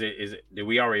 Is it? Did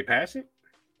we already pass it?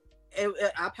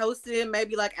 I posted it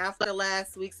maybe like after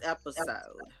last week's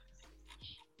episode.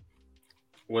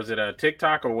 Was it a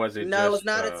TikTok or was it? No, it's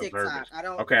not a TikTok. I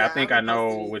don't. Okay, I think I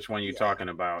know which one you're talking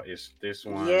about. It's this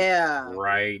one. Yeah.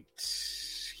 Right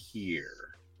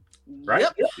here. Right?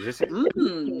 Yep. Is this it?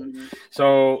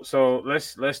 So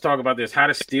let's talk about this. How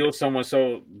to steal someone's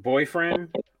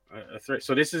boyfriend? A threat.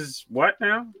 So this is what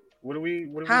now? What do we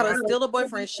how to steal a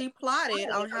boyfriend? She plotted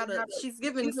on how to. She's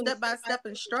giving step-by-step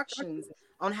instructions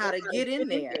on how to get in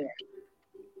there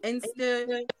and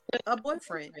steal a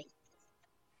boyfriend.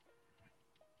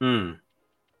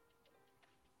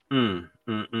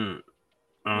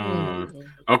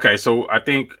 Okay, so I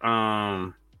think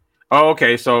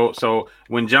okay, so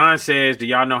when John says, do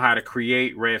y'all know how to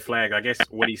create red flags? I guess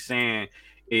what he's saying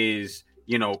is,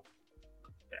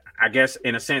 I guess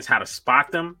in a sense how to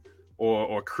spot them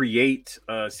or create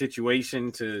a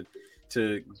situation to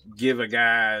give a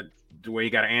guy where you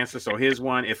got to answer. So here's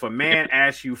one. If a man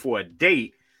asks you for a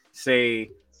date,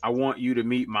 say, I want you to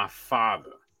meet my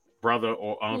father, brother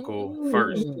or uncle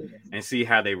first, and see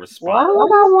how they respond. Why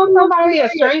would I want somebody, a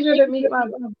stranger, to meet my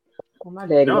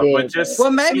daddy? No, but just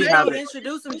maybe they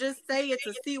introduce them. Just say it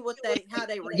to see how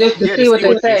they react. Just to see what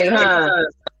they say, huh?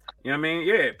 You know what I mean?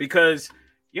 Yeah, because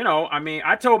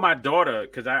I told my daughter,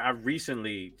 because I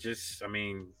recently just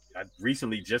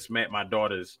met my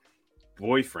daughter's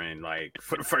boyfriend, like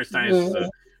for the first time. It's a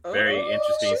very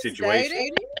interesting situation.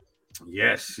 Dating?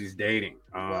 Yes, she's dating.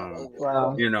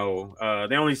 Wow.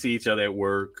 They only see each other at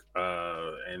work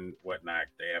and whatnot.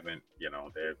 They haven't,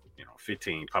 they're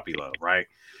 15, puppy love, right?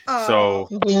 So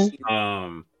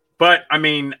but I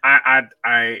mean,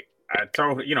 I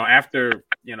told her, after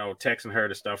texting her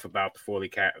the stuff about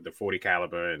the 40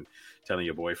 caliber and telling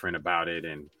your boyfriend about it,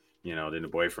 and then the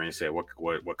boyfriend said,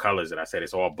 what color is it? I said,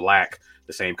 it's all black,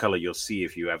 the same color you'll see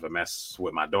if you ever mess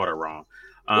with my daughter wrong.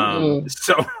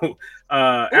 So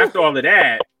after all of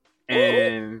that,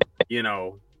 and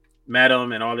met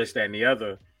him and all this, that, and the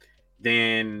other,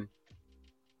 then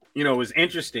it was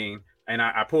interesting. And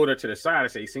I pulled her to the side. I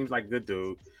said, he seems like a good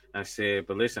dude. And I said,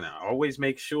 but listen, I always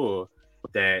make sure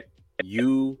that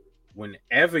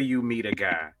whenever you meet a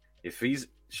guy, if he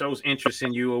shows interest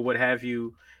in you or what have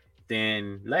you,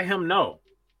 then let him know,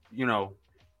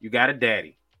 you got a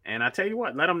daddy. And I tell you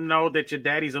what, let him know that your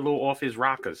daddy's a little off his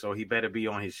rocker, so he better be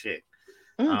on his shit.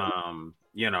 And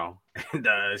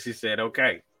she said,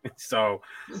 okay. So,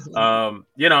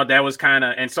 that was kind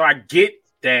of, and so I get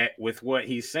that with what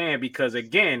he's saying, because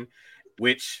again,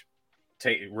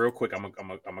 take it real quick, I'm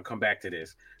gonna come back to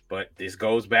this, but this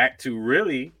goes back to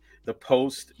really the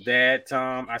post that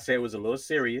I said was a little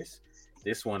serious.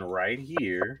 This one right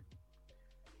here.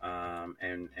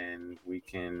 And we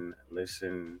can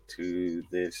listen to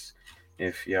this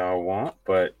if y'all want,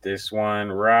 but this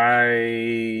one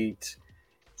right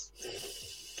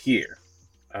here.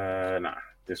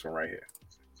 This one right here.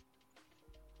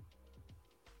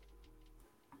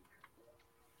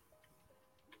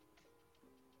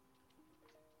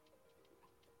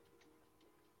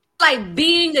 Like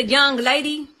being a young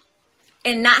lady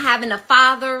and not having a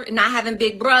father, not having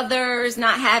big brothers,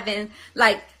 not having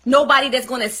nobody that's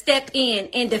going to step in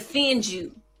and defend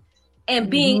you, and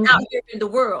being out here in the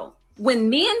world. When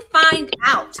men find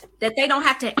out that they don't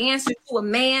have to answer to a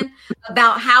man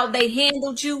about how they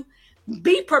handled you,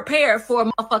 be prepared for a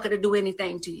motherfucker to do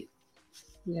anything to you.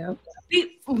 Yeah.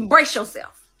 Brace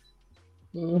yourself.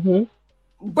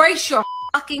 Brace your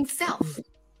fucking self.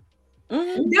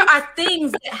 There are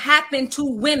things that happen to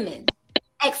women,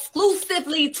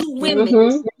 exclusively to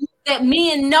women, that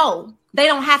men know they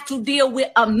don't have to deal with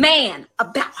a man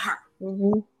about her.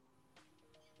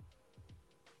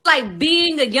 Like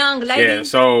being a young lady. Yeah,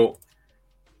 so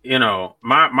you know,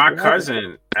 my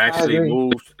cousin actually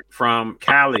moved from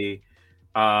Cali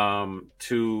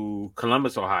to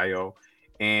Columbus, Ohio,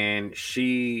 and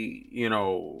she, you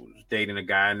know, dating a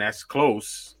guy, and that's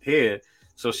close here.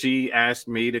 So she asked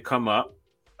me to come up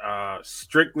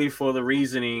strictly for the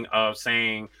reasoning of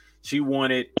saying she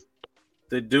wanted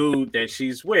the dude that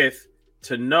she's with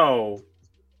to know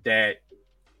that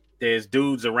there's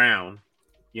dudes around,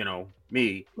 you know,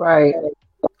 me. Right.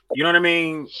 You know what I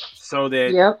mean? So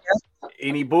that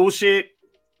any bullshit,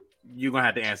 you're going to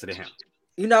have to answer to him.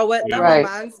 You know what? That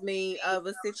reminds me of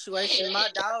a situation. My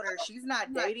daughter, she's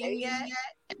not dating yet,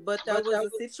 but there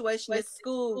was a situation at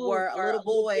school where a little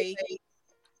boy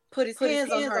put his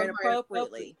hands on her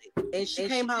inappropriately. And she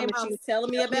came home and she was telling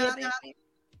me about it.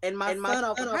 And my son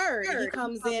overheard, and he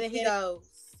comes in and he goes,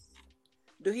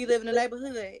 "Do he live in the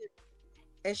neighborhood?"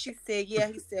 And she said, "Yeah."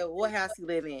 He said, "Well, what house he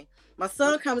live in?" My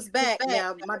son comes back.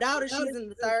 Now, my daughter, she was in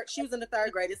the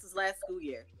third grade. This is last school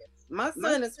year. My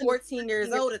son is 14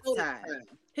 years old at the time.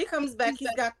 He comes back,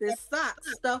 he's got this sock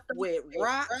stuffed with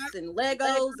rocks and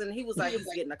Legos, and he was like, he's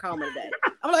getting a coma today.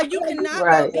 I'm like, you cannot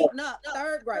go beating up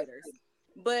third graders.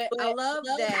 But I love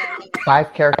that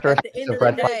 5 characteristics at the end of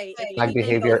red flag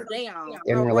behavior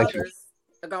in relationships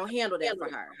are gonna handle that for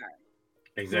her.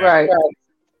 Exactly. Right.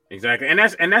 Exactly. And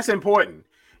that's important,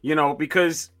 you know,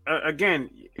 because again,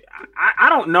 I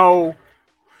don't know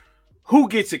who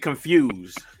gets it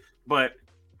confused, but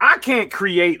I can't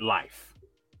create life.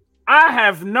 I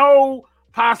have no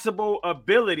possible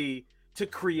ability to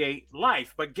create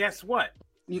life. But guess what?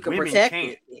 You can protect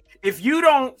it. If you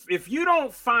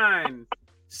don't find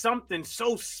something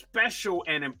so special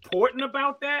and important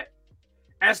about that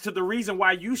as to the reason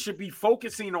why you should be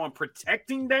focusing on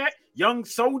protecting that young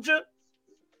soldier,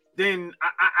 then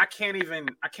I can't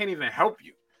even help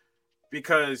you,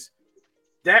 because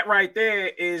that right there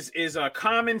is a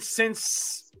common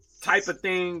sense type of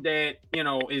thing that, you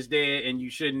know, is there, and you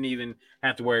shouldn't even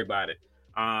have to worry about it.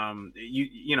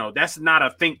 You know, that's not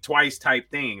a think twice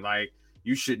type thing. Like,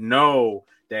 you should know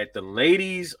that the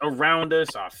ladies around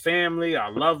us, our family,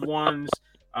 our loved ones,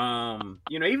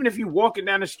 you know, even if you walking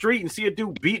down the street and see a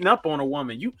dude beating up on a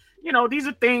woman, you know, these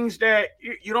are things that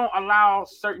you don't allow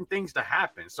certain things to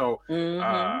happen. So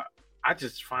I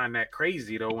just find that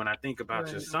crazy though when I think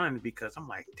about your son, because I'm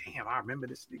like, damn, I remember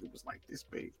this nigga was like this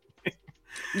big.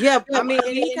 Yeah, I mean,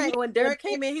 and when Derek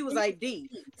came in, he was like, "D,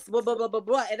 blah blah blah blah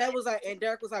blah," and that was like, and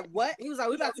Derek was like, "What?" He was like,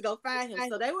 "We about to go find him."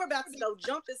 So they were about to go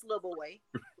jump this little boy,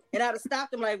 and I'd have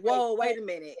stopped them like, "Whoa, wait a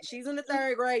minute! She's in the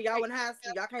third grade. Y'all in high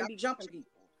school. Y'all can't be jumping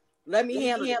people. Let me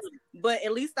handle it." But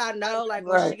at least I know, like,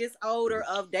 when she gets older,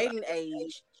 of dating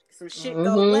age, some shit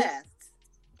go left.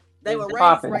 They were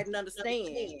raised right and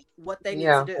understand what they need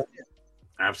to do.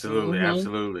 Absolutely,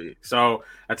 absolutely. So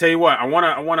I tell you what, I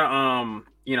wanna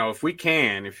you know, if we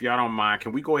can, if y'all don't mind,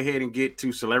 can we go ahead and get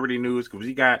to celebrity news? Because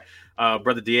we got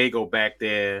brother Diego back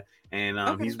there,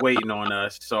 and he's waiting on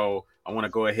us. So I want to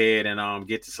go ahead and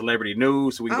get to celebrity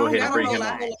news, so we can go ahead and bring him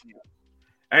on.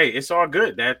 Hey, it's all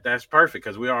good. That's perfect,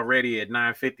 because we're already at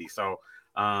 9:50. So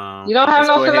you don't have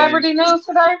no celebrity news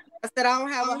today? I said I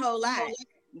don't have a whole lot,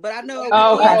 but I know what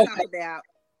we're going to talk about.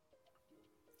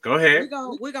 Go ahead.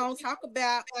 We're gonna talk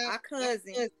about our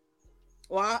cousin.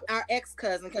 Well, our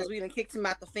ex-cousin, because we done kicked him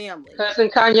out the family. Cousin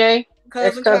Kanye.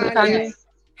 Cousin Kanye.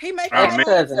 He made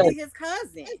his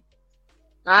cousin.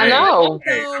 I know.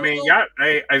 Hey, I mean, y'all.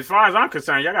 Hey, as far as I'm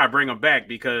concerned, y'all gotta bring him back,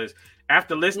 because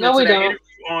after listening to that interview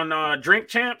on Drink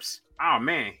Champs, oh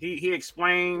man, he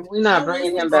explained. We're not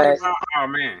bringing him back. Oh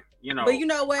man, you know. But you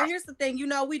know what? Here's the thing. You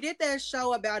know, we did that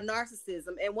show about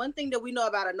narcissism, and one thing that we know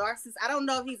about a narcissist, I don't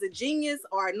know if he's a genius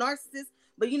or a narcissist.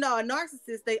 But you know, a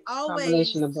narcissist, they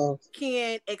always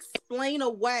can explain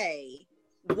away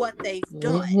what they've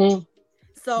done.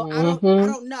 So I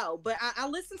don't know. But I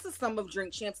listened to some of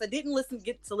Drink Champs. I didn't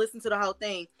get to listen to the whole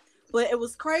thing, but it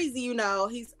was crazy. You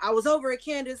know, I was over at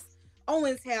Candace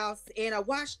Owens' house, and I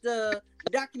watched the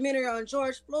documentary on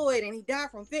George Floyd, and he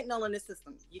died from fentanyl in the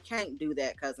system. You can't do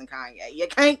that, cousin Kanye. You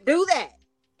can't do that.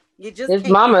 You just his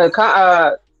mama,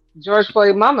 George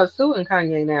Floyd mama, suing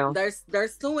Kanye now. They're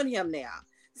suing him now.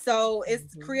 So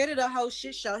it's created a whole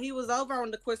shit show. He was over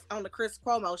on the Chris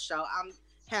Cuomo show.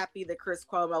 happy that Chris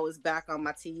Cuomo is back on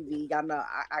my TV. I know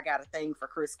I got a thing for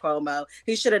Chris Cuomo.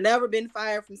 He should have never been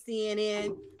fired from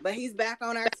CNN, but he's back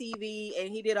on our TV, and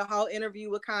he did a whole interview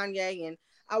with Kanye, and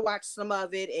I watched some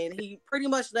of it, and he pretty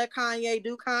much let Kanye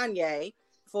do Kanye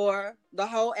for the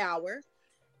whole hour.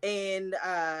 And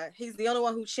he's the only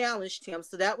one who challenged him,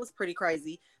 so that was pretty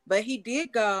crazy. But he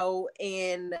did go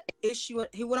and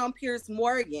he went on Piers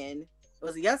Morgan,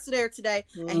 was it yesterday or today,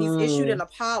 and he's issued an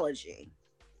apology.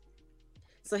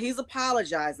 So he's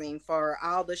apologizing for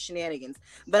all the shenanigans.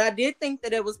 But I did think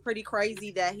that it was pretty crazy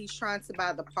that he's trying to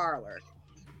buy the Parler.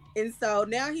 And so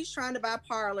now he's trying to buy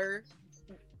Parler,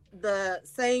 the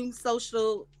same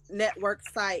social network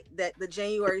site that the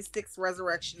January 6th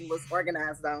resurrection was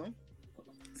organized on.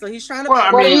 So he's trying to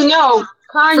buy. Well, you know,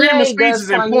 Kanye does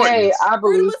Kanye, I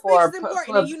believe, for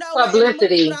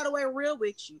publicity. Out of way real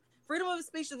with you. Freedom of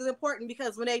speech is important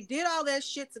because when they did all that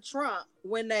shit to Trump,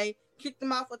 when they kicked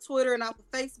him off of Twitter and off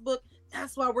of Facebook,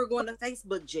 that's why we're going to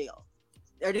Facebook jail.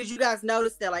 Or did you guys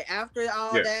notice that, like, after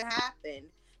all that happened,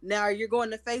 now you're going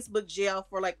to Facebook jail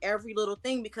for like every little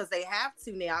thing because they have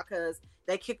to now because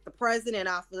they kicked the president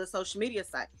off of the social media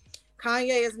site.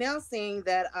 Kanye is now saying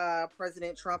that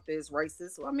President Trump is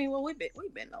racist. Well, I mean, we've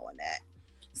been knowing that.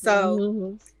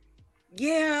 So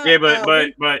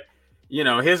but you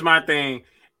know, here's my thing.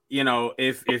 You know,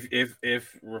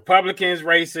 if Republicans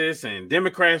racist and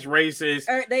Democrats racist,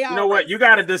 you know what? You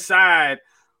got to decide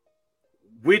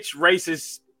which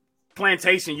racist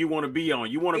plantation you want to be on.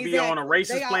 You want to be on a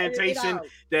racist plantation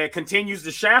that continues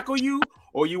to shackle you,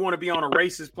 or you want to be on a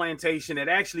racist plantation that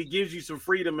actually gives you some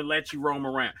freedom and lets you roam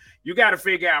around. You got to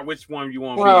figure out which one you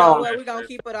want to be on. Well, we're going to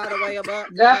keep it all the way above.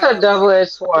 That's a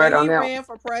double-edged sword on that. When he ran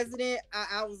for president,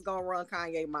 I was going to run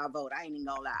Kanye my vote. I ain't even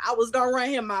going to lie. I was going to run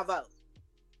him my vote.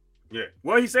 Yeah.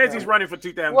 Well, he says he's running for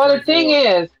 2024. Well, the thing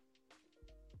is,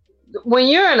 when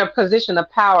you're in a position of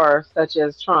power, such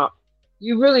as Trump,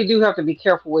 you really do have to be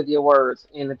careful with your words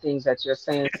and the things that you're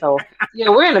saying. So, yeah,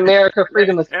 we're in America,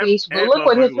 freedom of speech. But look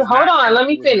what his hold on, let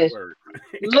me finish.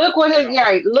 Look what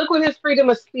his freedom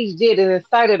of speech did. It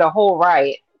incited a whole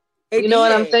riot. You know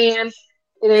what I'm saying?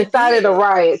 It incited a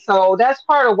riot. So that's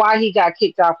part of why he got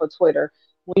kicked off of Twitter.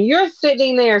 When you're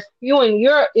sitting there spewing,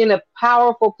 you're in a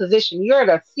powerful position. You're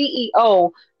the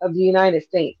CEO of the United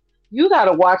States. You got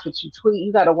to watch what you tweet.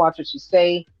 You got to watch what you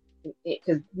say,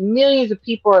 because millions of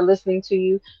people are listening to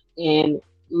you. And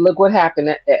look what happened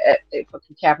at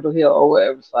fucking Capitol Hill or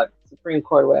whatever, it's like Supreme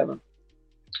Court or whatever.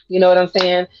 You know what I'm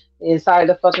saying? Inside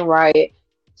the fucking riot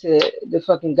to the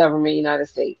fucking government of the United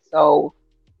States. So,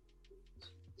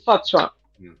 fuck Trump.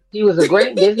 He was a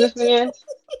great businessman.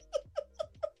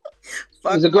 He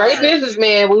was a great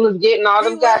businessman. We was getting all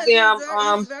them goddamn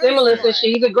stimulus and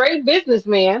shit. He's a great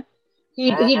businessman. He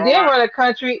did run a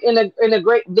country in a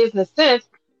great business sense,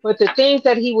 but the things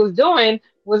that he was doing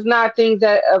was not things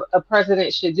that a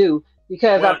president should do.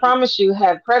 Because I promise you,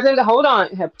 had President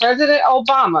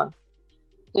Obama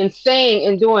been saying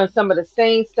and doing some of the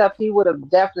same stuff, he would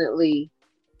have definitely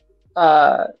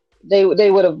they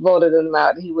would have voted him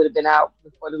out. He would have been out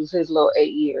before it was his little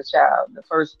 8-year child. The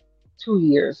first 2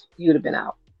 years, he would have been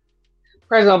out.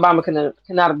 President Obama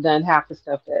cannot have done half the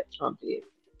stuff that Trump did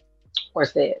or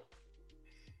said.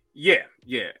 Yeah,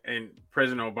 and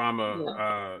President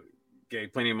Obama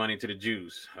gave plenty of money to the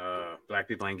Jews. Black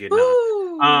people ain't getting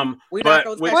none.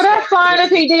 That's fine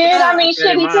if he did. I mean,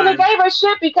 shit, he could have gave us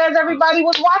shit because everybody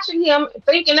was watching him,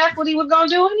 thinking that's what he was gonna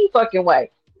do any fucking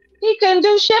way. He couldn't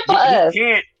do shit for us.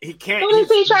 He can't. What if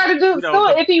he tried to do?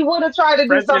 If he would have tried to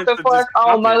do something for us,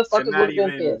 all motherfuckers would have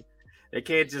been pissed. They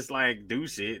can't just like do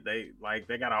shit. They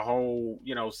got a whole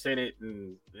Senate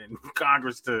and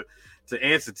Congress to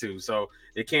answer to. So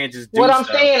they can't just do what I'm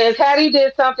saying is, had he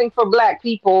did something for black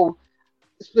people,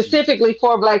 specifically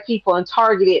for black people and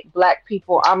targeted black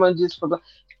people, how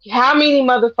many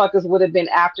motherfuckers would have been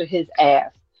after his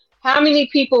ass? How many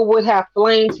people would have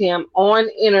flamed him on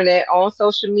internet, on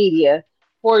social media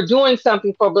for doing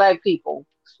something for black people,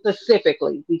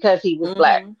 specifically because he was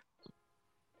black?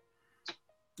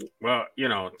 Well,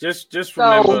 just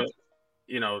remember,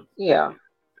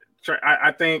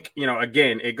 I think,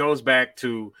 again, it goes back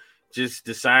to just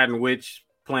deciding which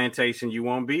plantation you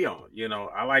won't be on.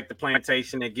 I like the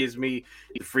plantation that gives me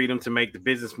the freedom to make the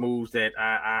business moves that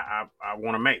I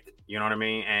want to make. You know what I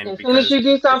mean? And as soon as you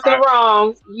do something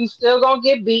wrong, you still gonna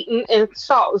get beaten, and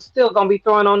salt is still gonna be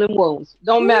thrown on them wounds.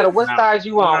 Don't matter what side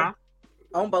you on.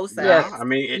 On both sides. Yes. I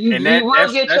mean, you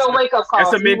will get your wake up call.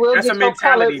 That's a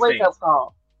mentality thing.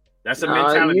 That's a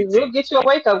mentality. You will get your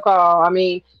wake up call. I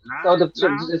mean, to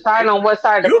decide on what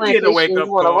side of the plantation you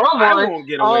want to roam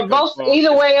on.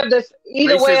 Either way on the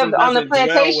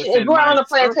plantation. If we're on the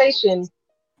plantation,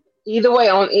 Either way,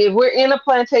 if we're in a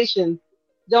plantation,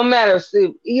 don't matter.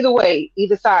 So either way,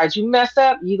 either side, you mess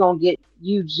up, you definitely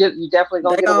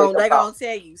gonna get away. They gonna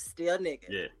tell you still nigga.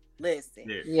 Yeah. Listen.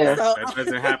 Yeah. So, that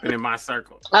doesn't happen in my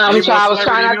circle. I was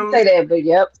trying not to say that, but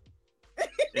yep.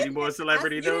 Any more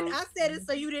celebrity news? I said it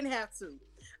so you didn't have to.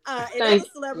 In other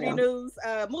celebrity news,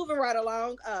 moving right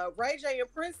along, Ray J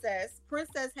and Princess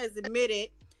has admitted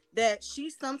that she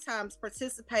sometimes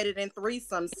participated in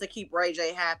threesomes to keep Ray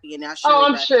J happy, and now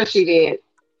I'm sure she did.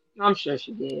 I'm sure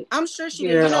she did.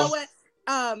 You know what?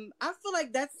 I feel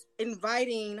like that's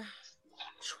inviting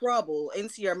trouble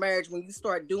into your marriage when you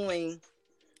start doing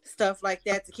stuff like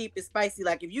that to keep it spicy.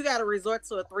 Like if you got to resort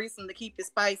to a threesome to keep it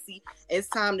spicy, it's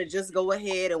time to just go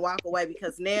ahead and walk away,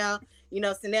 because now,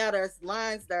 so now there's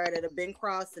lines there that have been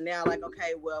crossed, and now like,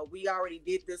 okay, well, we already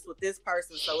did this with this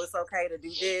person, so it's okay to do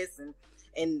this,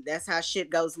 and that's how shit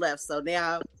goes left. So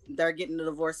now they're getting a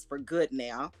divorce for good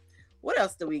now. What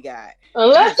else do we got?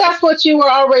 Unless that's what you were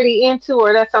already into,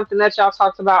 or that's something that y'all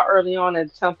talked about early on,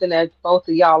 and something that both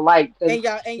of y'all like. And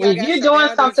when you're doing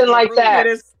something like that,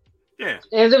 yeah.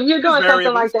 And if you're doing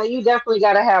something like that, you definitely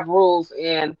got to have rules.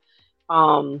 And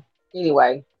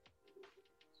anyway,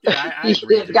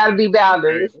 it's got to be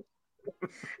boundaries.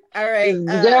 All right. You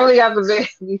definitely have to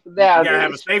be boundaries. You gotta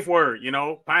have a safe word,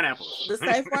 pineapples. The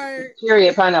safe word.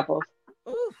 Period. Pineapples.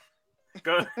 Ooh.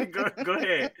 Go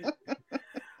ahead.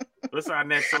 What's our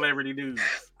next celebrity news?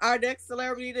 Our next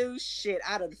celebrity news? Shit,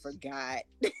 I done forgot.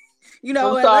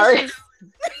 I'm sorry.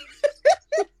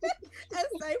 That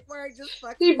safe word just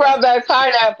fucked me up. He brought back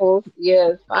pineapples.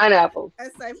 Yes, pineapples.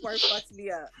 That safe word fucks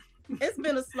me up. It's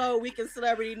been a slow week in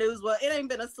celebrity news. Well, it ain't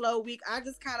been a slow week. I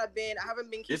just kind of I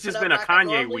haven't been keeping It's just up been a like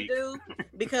Kanye week.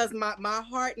 Because my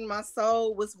heart and my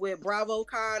soul was with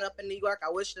BravoCon up in New York. I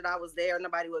wish that I was there.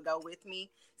 Nobody would go with me.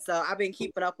 So I've been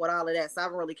keeping up with all of that. So I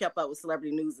haven't really kept up with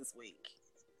celebrity news this week.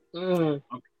 Well,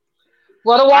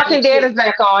 The Walking Dead is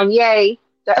back on. Yay.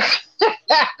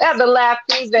 The last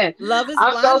season. Love is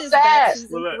I'm Blind so is sad. back,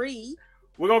 season 3.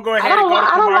 We're going to go ahead and go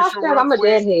to commercial real I'm a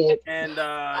quick. deadhead. And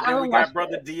then we got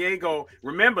Brother Diego.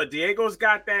 Remember, Diego's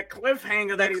got that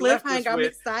cliffhanger that he left us I'm with.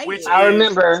 excited. Which I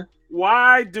remember.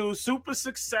 Why do super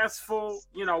successful,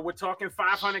 we're talking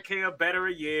 $500K or better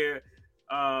a year,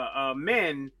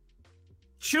 men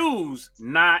choose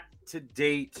not to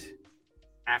date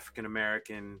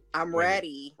African-American I'm women,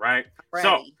 ready. Right? Ready.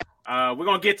 So we're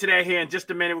going to get to that here in just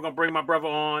a minute. We're going to bring my brother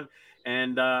on.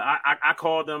 And I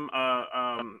called him,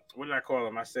 what did I call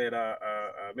him? I said,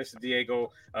 Mr.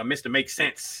 Diego, Mr. Make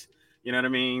Sense. You know what I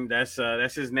mean? That's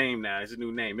his name now. It's his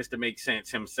new name. Mr. Make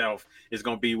Sense himself is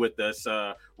going to be with us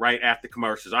right after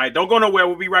commercials. All right, don't go nowhere.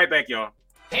 We'll be right back, y'all.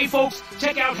 Hey folks,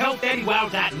 check out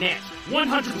HealthDaddyWow.net.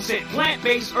 100%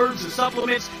 plant-based herbs and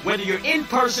supplements. Whether you're in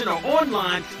person or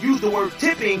online, use the word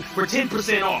tipping for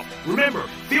 10% off. Remember,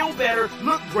 feel better,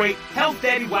 look great,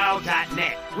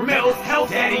 HealthDaddyWow.net. Remember,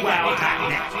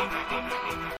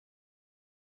 HealthDaddyWow.net.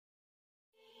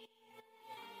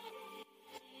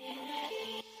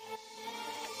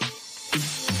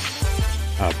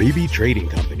 Habibi Trading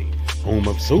Company, home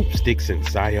of soap, sticks, and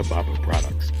Saya Baba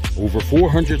products. Over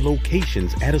 400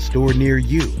 locations at a store near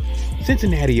you.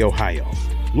 Cincinnati, Ohio,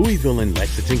 Louisville and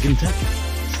Lexington, Kentucky,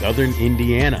 Southern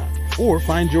Indiana, or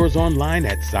find yours online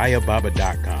at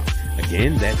sayababa.com.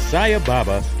 Again, that's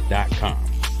sayababa.com.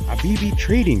 Habibi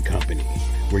Trading Company,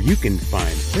 where you can find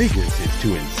fragrances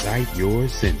to incite your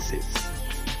senses.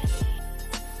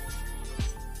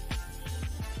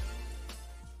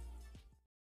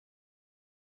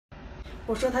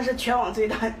 我说他是全网最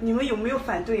大，你们有没有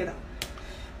反对的？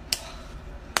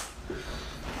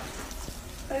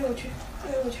哎呦我去，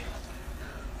哎呦我去，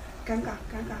尴尬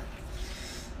尴尬。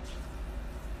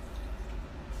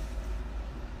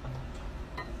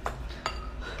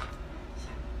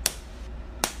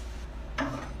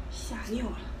吓尿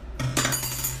了。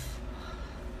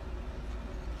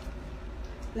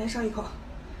来上一口，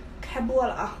开播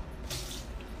了啊！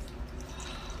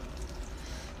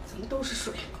怎么都是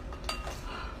水？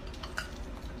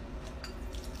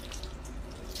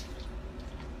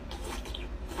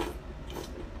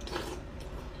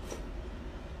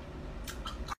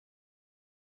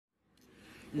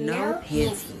 No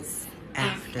panties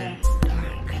after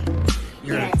dark.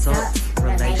 Your adult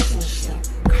relationship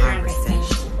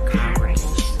conversation.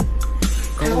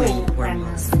 Going where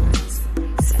most ones.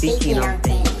 Speaking on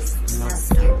things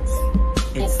most don't.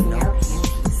 It's no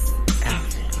panties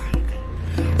after dark.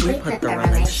 We put the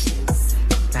relations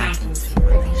back into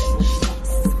relationships.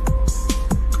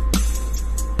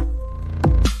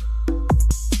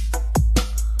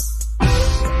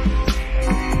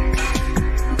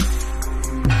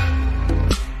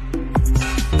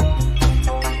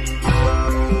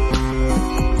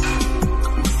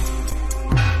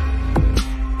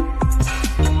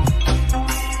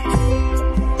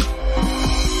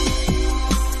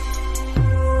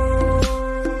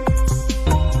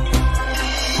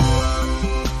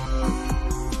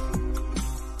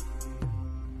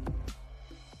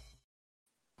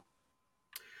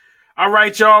 All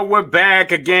right, y'all, we're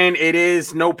back again. It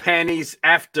is No Panties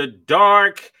After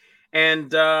Dark.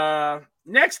 And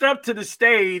next up to the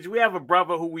stage, we have a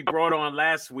brother who we brought on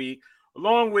last week,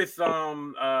 along with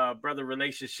brother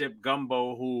Relationship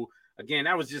Gumbo, who, again,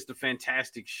 that was just a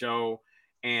fantastic show.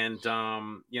 And,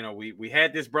 we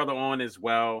had this brother on as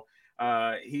well.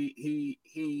 He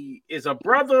is a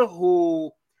brother who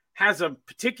has a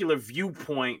particular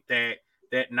viewpoint that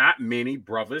not many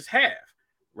brothers have.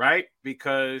 Right,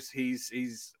 because he's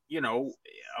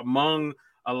among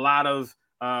a lot of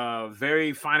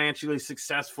very financially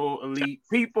successful elite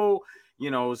people.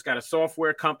 He's got a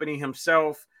software company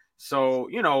himself, so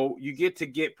you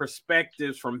get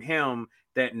perspectives from him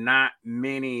that not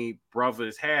many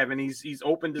brothers have, and he's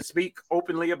open to speak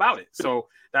openly about it. So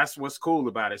that's what's cool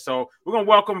about it. So we're gonna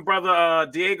welcome brother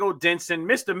Diego Denson,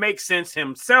 Mr. Make Sense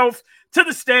himself, to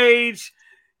the stage.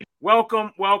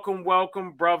 Welcome,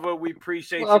 brother. We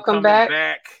appreciate you coming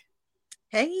back.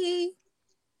 Hey.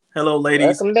 Hello,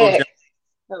 ladies. Welcome back.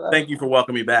 Thank you for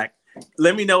welcoming me back.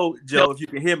 Let me know, Joe, if you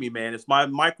can hear me, man. Is my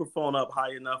microphone up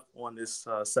high enough on this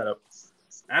setup?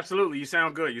 Absolutely. You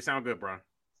sound good. Bro.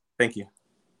 Thank you.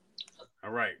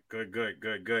 All right.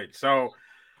 Good. So,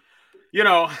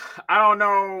 I don't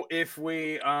know if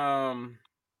we,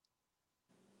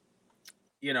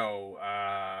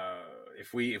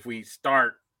 if we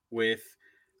start with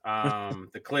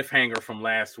the cliffhanger from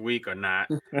last week or not,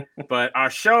 but our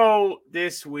show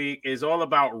this week is all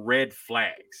about red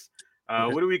flags.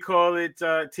 What do we call it,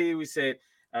 T? We said,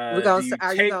 do you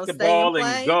take the ball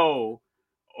and go,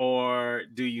 or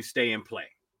do you stay and play?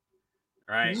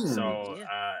 Right. So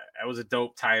that was a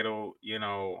dope title.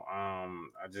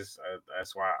 That's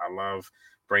why I love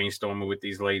brainstorming with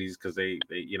these ladies, because they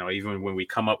even when we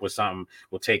come up with something,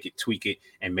 we'll take it, tweak it,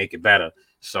 and make it better.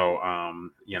 So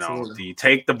Absolutely. Do you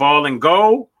take the ball and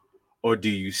go, or do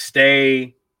you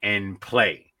stay and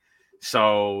play?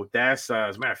 So that's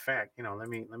as a matter of fact, let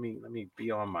me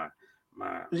be on my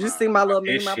Did you see my little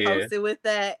meme I posted with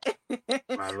that?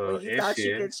 My little when you thought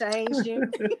you could change you.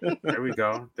 There we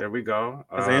go.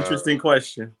 That's an interesting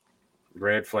question.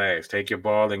 Red flags. Take your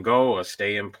ball and go, or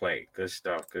stay and play. Good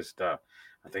stuff.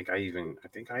 I think I even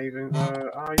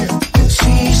oh yeah.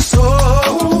 She's so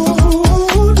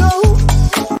dope.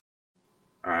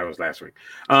 All right, it was last week.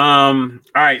 All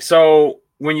right, so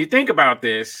when you think about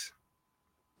this,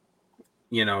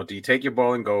 do you take your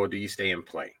ball and go, or do you stay and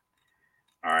play?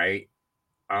 All right.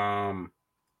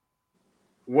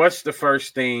 What's the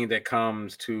first thing that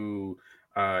comes to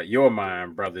your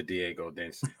mind, brother Diego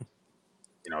Denson?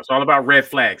 It's all about red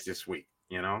flags this week,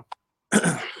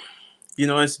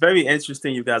 It's very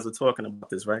interesting you guys are talking about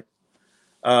this, right?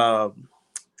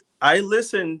 I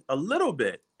listened a little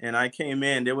bit, and I came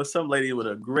in. There was some lady with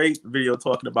a great video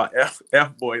talking about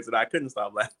F boys, and I couldn't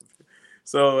stop laughing.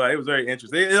 So it was very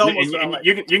interesting. It almost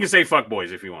you can say fuck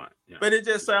boys if you want, but it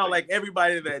just sounded like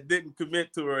everybody that didn't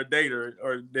commit to her or date her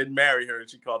or didn't marry her, and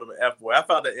she called them an F boy. I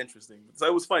found that interesting. So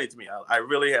it was funny to me. I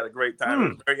really had a great time. It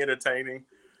was very entertaining.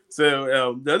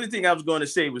 So the other thing I was going to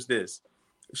say was this: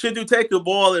 should you take the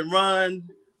ball and run?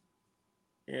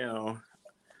 Or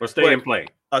stay and play.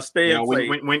 Stay and play.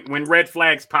 When red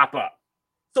flags pop up.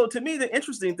 So to me, the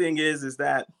interesting thing is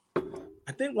that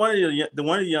I think one of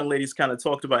the young ladies kind of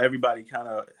talked about everybody kind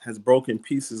of has broken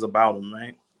pieces about them,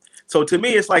 right? So to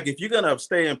me, it's like if you're gonna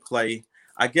stay and play,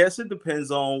 I guess it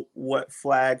depends on what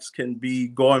flags can be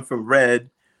going from red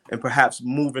and perhaps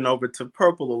moving over to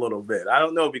purple a little bit. I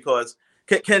don't know, because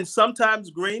can sometimes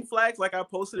green flags, like I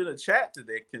posted in the chat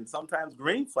today, can sometimes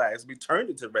green flags be turned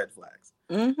into red flags?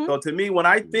 Mm-hmm. So to me, when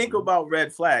I think about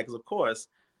red flags, of course,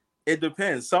 it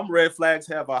depends. Some red flags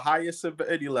have a higher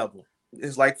severity level.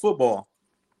 It's like football.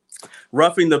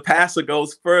 Roughing the passer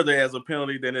goes further as a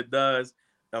penalty than it does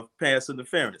of pass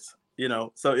interference.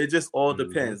 So it just all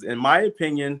depends. In my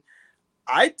opinion,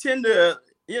 I tend to,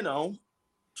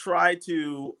 try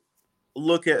to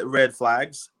look at red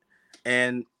flags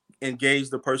and engage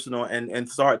the person and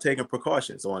start taking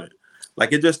precautions on it.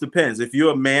 Like, it just depends. If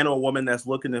you're a man or a woman that's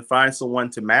looking to find someone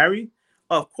to marry,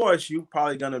 of course, you're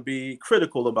probably going to be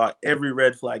critical about every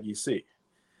red flag you see.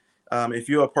 If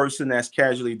you're a person that's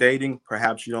casually dating,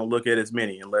 perhaps you don't look at as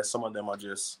many, unless some of them are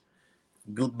just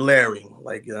blaring,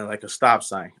 like a stop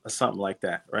sign or something like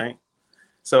that, right?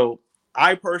 So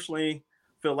I personally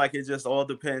feel like it just all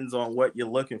depends on what you're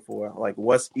looking for, like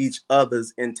what's each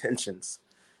other's intentions.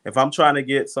 If I'm trying to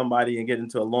get somebody and get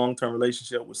into a long-term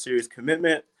relationship with serious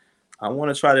commitment, I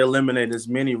want to try to eliminate as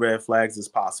many red flags as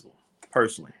possible,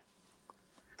 personally.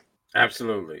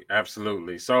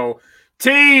 Absolutely. So,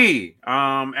 T,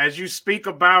 as you speak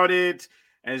about it,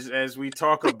 as we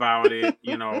talk about it,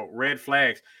 red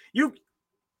flags.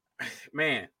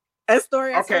 man. That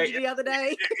story I told you the other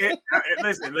day.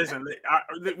 Listen.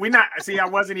 We not see. I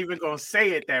wasn't even gonna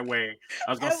say it that way.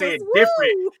 I was gonna say it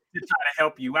different to try to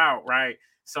help you out, right?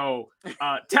 So,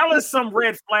 tell us some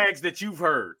red flags that you've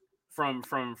heard from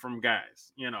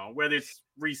guys. You know, whether it's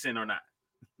recent or not.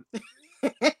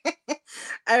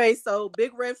 All right. So,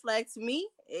 big red flag to me.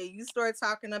 You start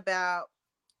talking about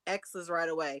exes right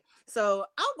away. So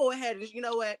I'll go ahead and, you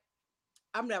know what?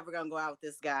 I'm never gonna go out with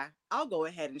this guy. I'll go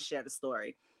ahead and share the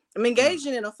story. I'm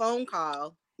engaging in a phone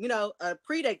call, you know, a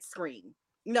pre-date screen,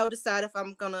 you know, decide if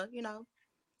I'm gonna, you know,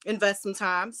 invest some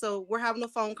time. So we're having a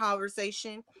phone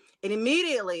conversation, and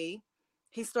immediately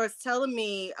he starts telling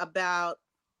me about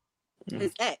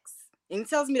his ex, and he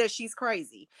tells me that she's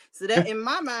crazy. So that in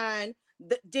my mind,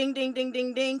 ding, ding, ding,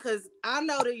 ding, ding, because I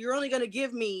know that you're only gonna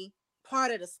give me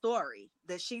part of the story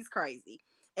that she's crazy.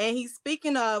 And he's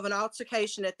speaking of an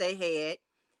altercation that they had,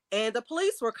 and the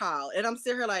police were called, and I'm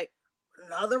sitting here like,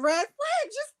 another red flag.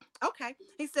 Just okay.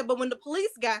 He said, but when the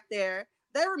police got there,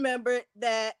 they remembered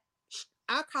that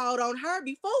I called on her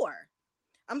before.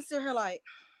 I'm sitting here like,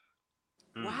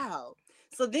 wow.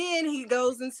 So then he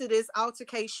goes into this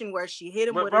altercation where she hit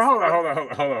him with. But hold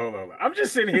on. I'm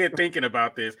just sitting here thinking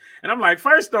about this, and I'm like,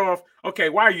 first off, okay,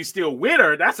 why are you still with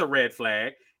her? That's a red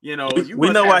flag. You know, we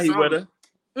know why he with her.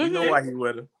 We know why he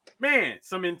with her. Man,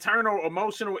 some internal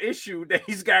emotional issue that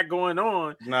he's got going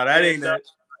on. No, that ain't that.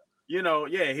 You know,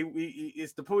 yeah, he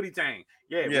it's the pootie tang.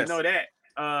 Yeah, yes. We know that.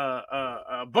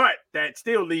 But that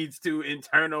still leads to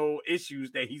internal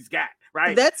issues that he's got,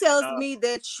 right? That tells me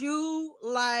that you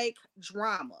like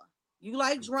drama. You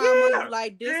like drama, you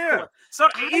like discord. Yeah. So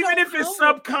even if it's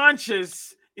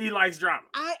subconscious, he likes drama.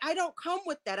 I don't come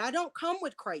with that. I don't come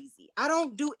with crazy. I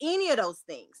don't do any of those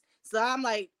things. So I'm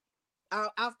like,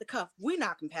 off the cuff, we're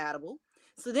not compatible.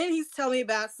 So then he's telling me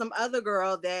about some other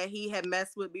girl that he had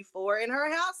messed with before, and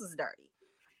her house is dirty.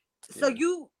 So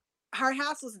her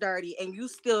house was dirty, and you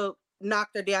still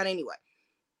knocked her down anyway.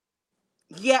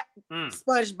 Yeah,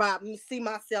 SpongeBob, see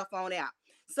myself on out.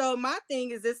 So my thing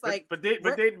is this, like, but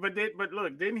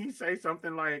look, didn't he say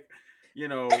something like, you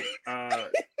know,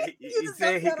 he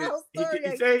said he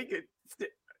could,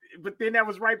 but then that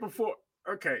was right before.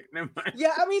 Okay, never mind.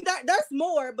 Yeah, I mean that's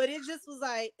more, but it just was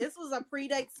like, this was a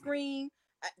pre-date screen.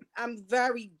 I'm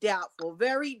very doubtful.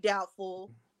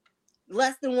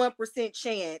 Less than 1%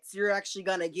 chance you're actually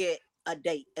gonna get a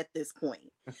date at this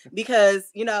point, because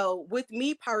you know, with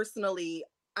me personally,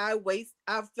 I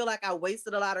feel like I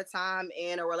wasted a lot of time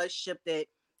in a relationship that,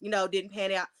 you know, didn't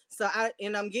pan out. So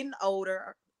I'm getting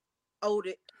older.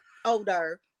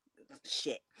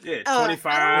 Shit. Yeah,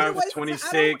 25,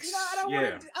 26. I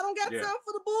don't got time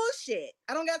for the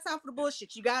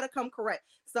bullshit. You got to come correct.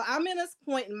 So I'm in this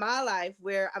point in my life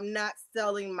where I'm not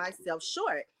selling myself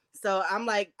short. So I'm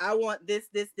like, I want this,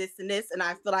 and this, and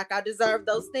I feel like I deserve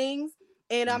those things.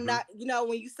 And I'm not, you know,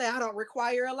 when you say I don't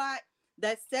require a lot,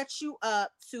 that sets you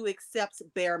up to accept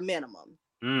bare minimum.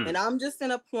 And I'm just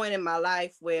in a point in my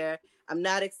life where I'm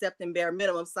not accepting bare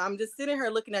minimum. So I'm just sitting here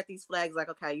looking at these flags like,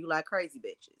 okay, you like crazy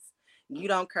bitches. You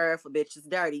don't care if a bitch is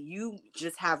dirty. You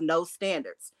just have no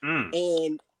standards.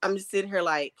 And I'm just sitting here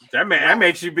like, that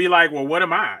makes you be like, well, what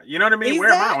am I? You know what I mean? Exactly.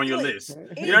 Where am I on your list?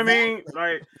 You know what I mean?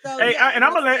 Like, so, hey, and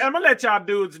I'm gonna let y'all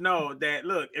dudes know that,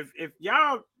 look, if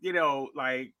y'all, you know,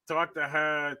 like, talk to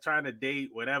her, trying to date,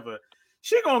 whatever,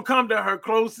 she gonna come to her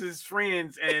closest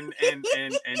friends and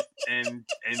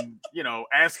you know,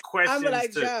 ask questions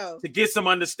like, to get some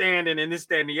understanding and this,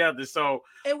 that, and the other. So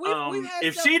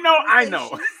if she know, I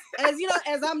know. As you know,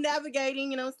 as I'm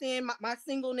navigating, you know what I'm saying, my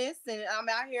singleness, and I'm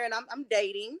out here and I'm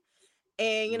dating,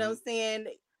 and you know what I'm saying,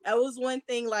 that was one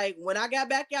thing. Like, when I got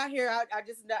back out here,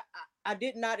 I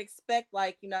did not expect,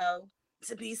 like, you know,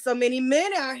 to be so many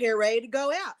men out here ready to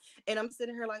go out. And I'm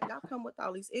sitting here like, y'all come with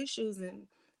all these issues, and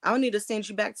I don't need to send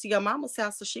you back to your mama's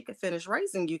house so she can finish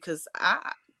raising you, because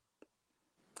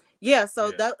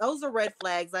those are red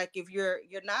flags. Like, if you're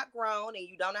not grown and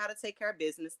you don't know how to take care of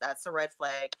business, that's a red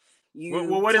flag.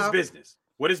 What is business?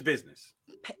 What is business?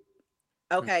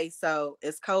 Okay, so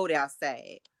it's cold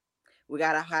outside. We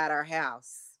gotta hide our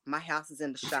house. My house is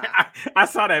in the shop. I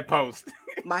saw that post.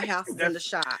 My house is in the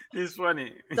shop. It's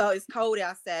funny. So it's cold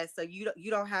outside. So you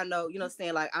don't have no, you know what I'm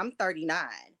saying? Like, I'm 39.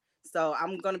 So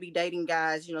I'm going to be dating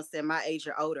guys, you know, saying my age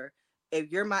or older.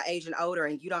 If you're my age and older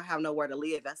and you don't have nowhere to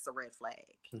live, that's a red flag.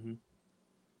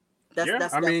 That's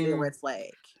definitely a red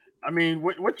flag. I mean,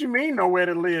 what you mean nowhere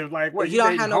to live? Like, what, you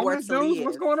don't have nowhere to live?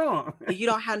 What's going on? You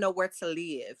don't have nowhere to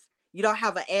live. You don't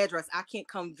have an address. I can't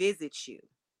come visit you.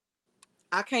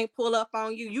 I can't pull up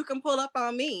on you. You can pull up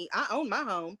on me. I own my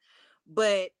home,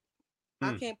 but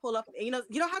I can't pull up. You know,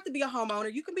 you don't have to be a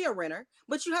homeowner. You can be a renter,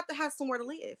 but you have to have somewhere to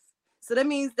live. So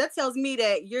that tells me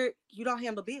that you don't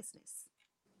handle business.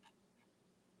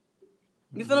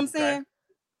 You feel what I'm saying?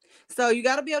 So you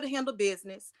got to be able to handle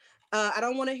business. I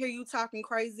don't want to hear you talking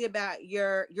crazy about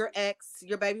your ex,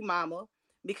 your baby mama,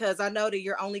 because I know that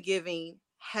you're only giving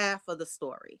half of the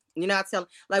story. You're not telling,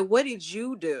 like, what did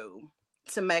you do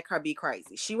to make her be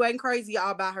crazy? She wasn't crazy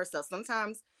all by herself.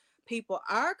 Sometimes people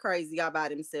are crazy all by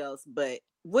themselves, but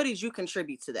what did you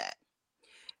contribute to that?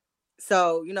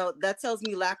 So, you know, that tells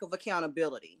me lack of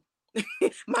accountability.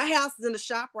 My house is in the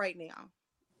shop right now.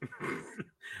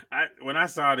 When I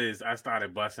saw this, I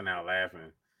started busting out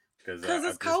laughing because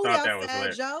it's cold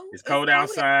outside, Joe. It's cold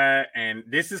outside, and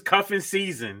this is cuffing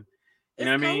season. You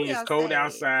know what I mean? It's cold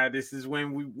outside. This is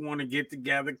when we want to get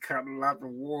together, cuddle up,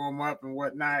 and warm up and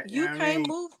whatnot. You can't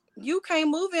move. You can't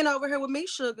move in over here with me,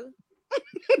 sugar.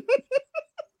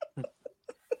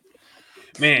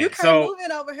 Man, you can't move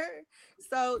in over here.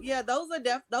 So yeah, those are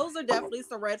definitely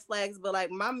some red flags. But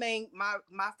like my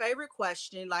favorite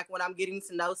question, like when I'm getting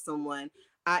to know someone,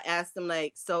 I ask them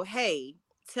like, so hey,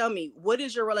 tell me, what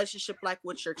is your relationship like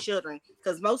with your children?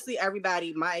 Because mostly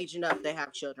everybody my age and up, they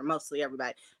have children. Mostly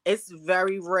everybody. It's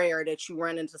very rare that you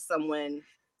run into someone,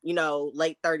 you know,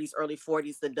 late 30s, early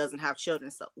 40s that doesn't have children.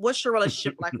 So what's your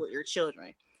relationship like with your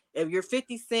children? If you're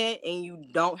 50 Cent and you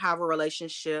don't have a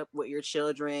relationship with your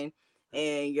children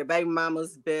and your baby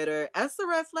mama's bitter, that's a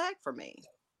red flag for me.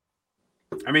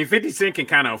 I mean, 50 Cent can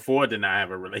kind of afford to not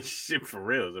have a relationship for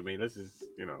reals. I mean, this is,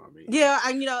 you know, I mean. Yeah,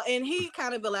 and, you know, and he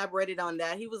kind of elaborated on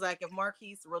that. He was like, if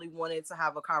Marquise really wanted to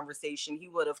have a conversation, he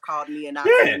would have called me and not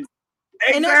exactly.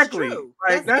 And that's true.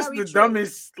 Like, that's the true.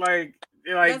 Dumbest, like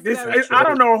this. I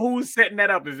don't know who's setting that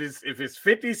up. If it's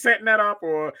 50 setting that up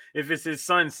or if it's his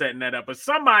son setting that up. But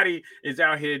somebody is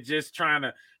out here just trying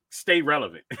to stay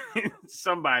relevant.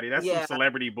 Somebody. That's some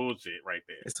celebrity bullshit right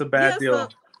there. It's a bad deal. So,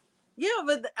 yeah,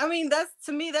 but I mean,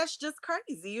 to me, that's just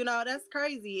crazy. You know, that's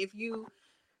crazy. If you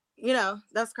know,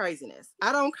 that's craziness.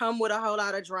 I don't come with a whole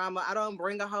lot of drama. I don't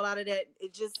bring a whole lot of that.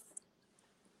 It just,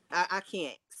 I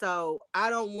can't. So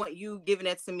I don't want you giving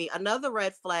that to me. Another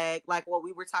red flag, like what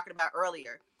we were talking about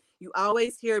earlier, you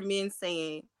always hear men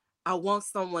saying, I want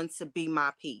someone to be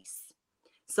my peace.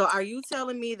 So are you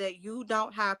telling me that you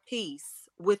don't have peace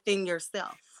within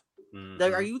yourself?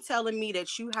 Mm-hmm. Are you telling me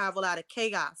that you have a lot of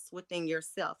chaos within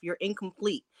yourself? You're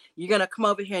incomplete. You're going to come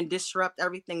over here and disrupt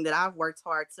everything that I've worked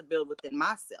hard to build within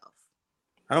myself.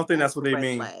 I don't think that's what they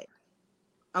mean. Flag.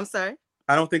 I'm sorry?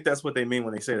 I don't think that's what they mean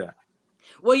when they say that.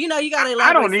 Well, you know, you got to elaborate.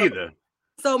 I don't either.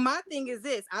 So my thing is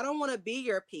this. I don't want to be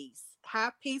your peace.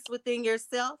 Have peace within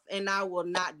yourself, and I will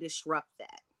not disrupt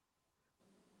that.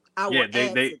 I will add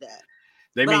to that.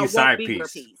 They mean side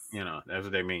piece. You know, that's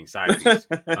what they mean, side piece.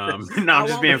 No, I'm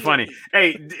just being funny.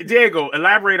 Hey, Diego,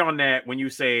 elaborate on that when you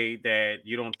say that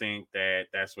you don't think that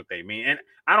that's what they mean. And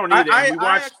I don't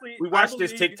either. We watched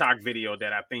this TikTok video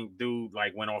that I think dude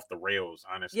like went off the rails,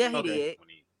 honestly. Yeah, he did. When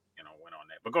he, went on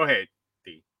that. But go ahead,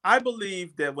 D. I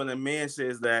believe that when a man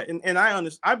says that, and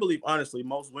I believe honestly,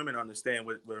 most women understand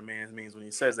what a man means when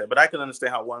he says that. But I can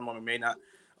understand how one woman may not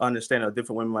understand, or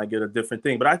different women might get a different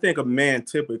thing. But I think a man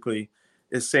typically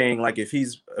is saying, like, if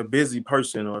he's a busy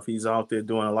person or if he's out there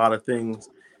doing a lot of things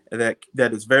that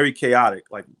is very chaotic,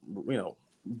 like, you know,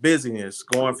 busyness,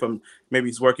 going from maybe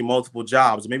he's working multiple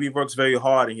jobs, maybe he works very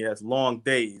hard and he has long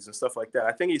days and stuff like that.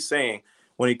 I think he's saying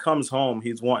when he comes home,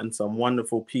 he's wanting some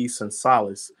wonderful peace and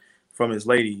solace from his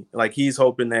lady. Like, he's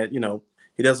hoping that, you know,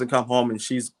 he doesn't come home and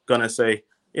she's going to say,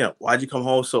 you know, why'd you come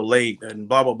home so late and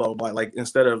blah, blah, blah, blah. Like,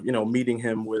 instead of, you know, meeting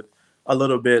him with a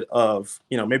little bit of,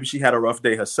 you know, maybe she had a rough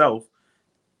day herself.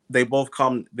 They both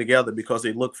come together because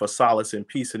they look for solace and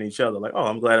peace in each other. Like, oh,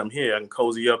 I'm glad I'm here. I can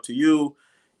cozy up to you.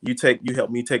 You help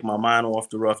me take my mind off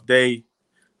the rough day.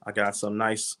 I got some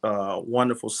nice,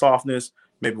 wonderful softness.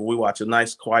 Maybe we watch a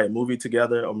nice, quiet movie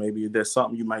together, or maybe there's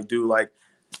something you might do, like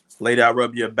later I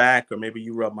rub your back, or maybe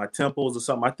you rub my temples or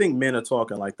something. I think men are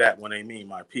talking like that when they mean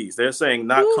my peace. They're saying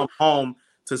not come home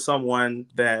to someone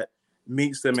that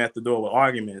meets them at the door with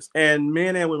arguments. And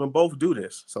men and women both do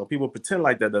this. So people pretend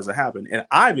like that doesn't happen. And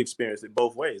I've experienced it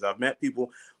both ways. I've met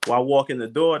people while walking the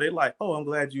door. They're like, oh, I'm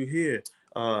glad you're here.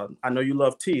 I know you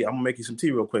love tea. I'm gonna make you some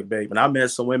tea real quick, babe. And I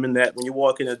met some women that when you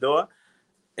walk in the door,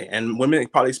 and women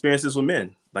probably experience this with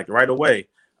men, like right away.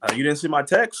 You didn't see my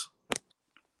text?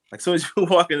 Like, as soon as you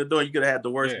walk in the door, you could have had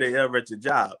the worst day ever at your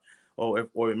job, or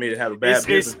it made it have a bad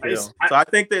business deal. So I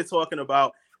think they're talking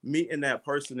about meeting that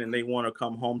person and they want to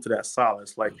come home to that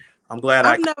solace. Like, I'm glad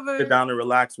I can sit down and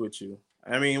relax with you.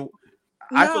 I mean,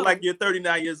 I feel like you're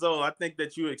 39 years old. I think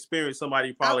that you experienced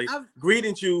somebody probably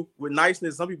greeting you with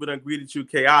niceness. Some people done greeted you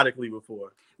chaotically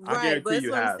before. Right, but that's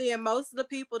what I'm saying. Most of the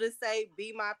people that say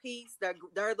 "be my peace,"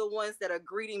 they're the ones that are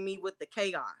greeting me with the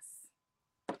chaos.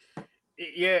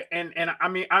 Yeah, and I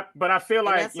mean, I feel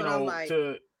like, you know, like,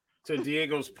 to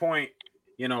Diego's point,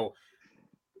 you know,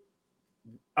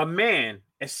 a man,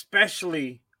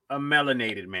 especially a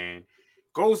melanated man,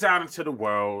 goes out into the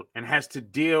world and has to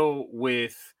deal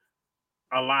with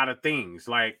a lot of things.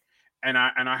 Like, and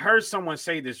I heard someone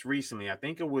say this recently. I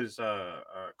think it was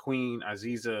Queen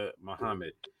Aziza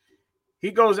Muhammad.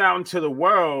 He goes out into the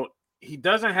world. He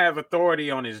doesn't have authority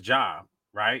on his job,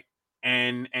 right?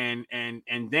 And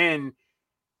then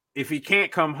if he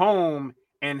can't come home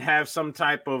and have some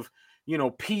type of, you know,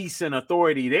 peace and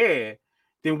authority there,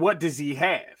 then what does he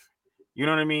have? You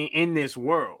know what I mean? In this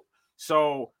world.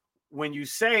 So when you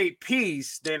say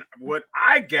peace, then what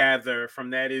I gather from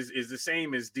that is the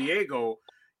same as Diego.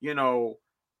 You know,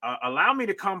 allow me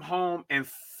to come home and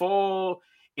fall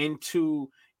into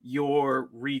your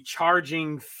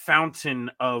recharging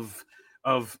fountain of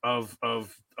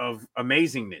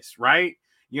amazingness, right?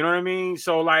 You know what I mean?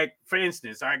 So, like, for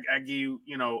instance, I give you,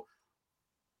 you know,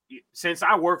 since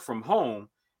I work from home,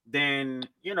 then,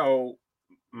 you know,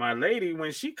 my lady,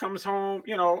 when she comes home,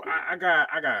 you know, I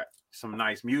got some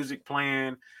nice music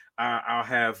playing. I'll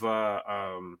have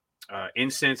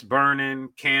incense burning,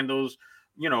 candles,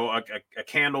 you know, a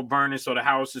candle burning, so the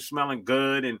house is smelling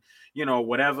good, and, you know,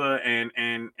 whatever.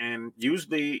 And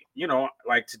usually, you know,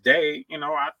 like today, you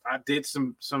know, I did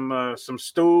some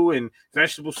stew and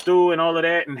vegetable stew and all of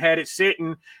that, and had it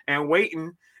sitting and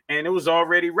waiting, and it was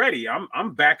already ready.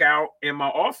 I'm back out in my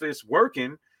office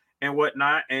working and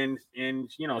whatnot, and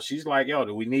you know, she's like, "Yo,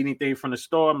 do we need anything from the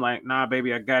store?" I'm like, "Nah,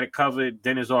 baby, I got it covered.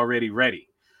 Dinner's already ready."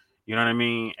 You know what I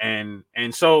mean?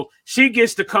 And so she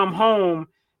gets to come home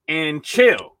and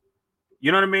chill.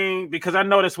 You know what I mean? Because I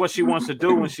know that's what she wants to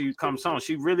do when she comes home.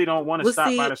 She really don't want to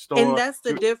stop by the store. And that's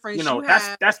the difference. You know,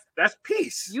 that's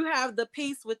peace. You have the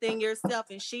peace within yourself,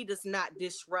 and she does not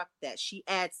disrupt that. She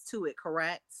adds to it,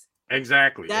 correct?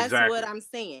 Exactly. That's what I'm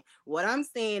saying. What I'm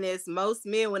saying is most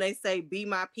men, when they say "be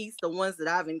my peace," the ones that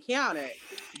I've encountered,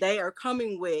 they are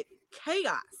coming with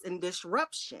chaos and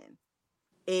disruption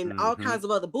and all kinds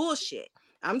of other bullshit.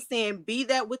 I'm saying be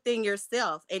that within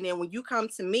yourself, and then when you come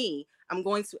to me, I'm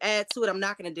going to add to it. I'm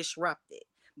not going to disrupt it.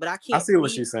 But I can't. I see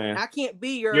what she's saying. I can't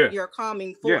be your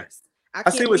calming force. I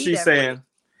see what she's saying,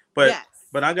 but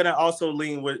I'm gonna also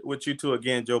lean with you two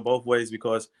again, Joe, both ways,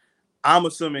 because I'm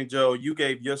assuming, Joe, you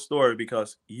gave your story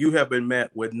because you have been met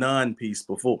with non-peace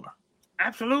before.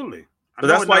 Absolutely. So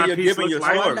that's why you're giving your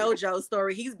story. I know Joe's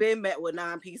story. He's been met with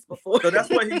non-peace before. So that's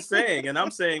what he's saying. And I'm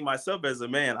saying myself as a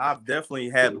man, I've definitely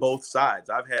had both sides.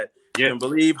 I've had, you can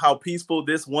believe how peaceful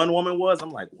this one woman was.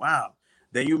 I'm like, wow.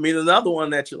 Then you meet another one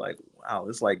that you're like, wow,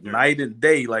 it's like night and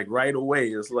day, like right away.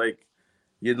 It's like,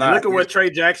 you're not. Look at what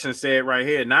Trey Jackson said right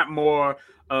here. Not more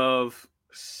of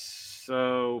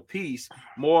peace,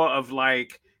 more of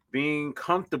like being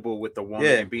comfortable with the woman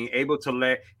and being able to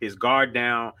let his guard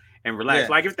down and relax.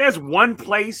 Like if there's one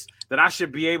place that I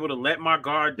should be able to let my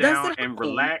guard down and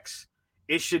relax,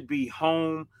 it should be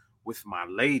home with my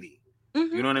lady.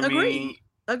 You know what I mean?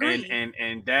 Agreed.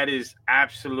 And that is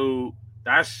absolute.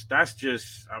 That's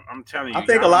just. I'm telling you. I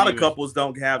think a lot of couples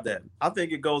don't have that. I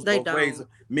think it goes both ways,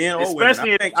 men or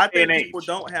women. I think people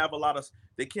don't have a lot of.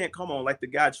 They can't come on like the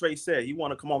guy Trey said. He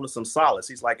want to come on to some solace.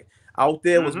 He's like, out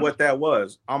there was what that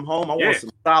was. I'm home. I want some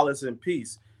solace and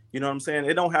peace. You know what I'm saying?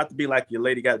 It don't have to be like your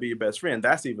lady got to be your best friend.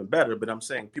 That's even better. But I'm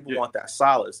saying people want that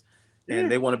solace,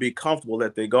 and they want to be comfortable,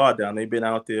 let their guard down. They've been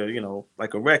out there, you know,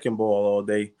 like a wrecking ball all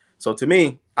day. So to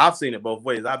me, I've seen it both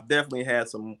ways. I've definitely had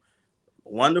some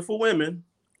wonderful women,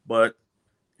 but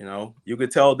you know, you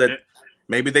could tell that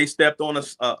maybe they stepped on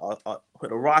a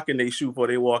rock in their shoe before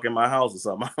they walk in my house or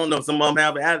something. I don't know. Some of them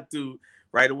have an attitude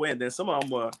right away, and then some of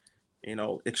them were, you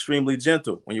know, extremely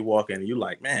gentle when you walk in. And you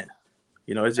like, man,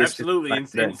 you know, it's just absolutely.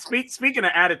 And speaking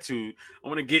of attitude, I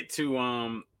want to get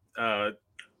to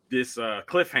this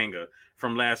cliffhanger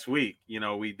from last week. You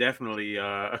know, we definitely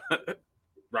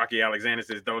Rocky Alexander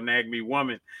says, "Don't nag me,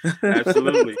 woman."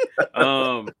 Absolutely.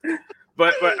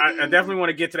 But I definitely want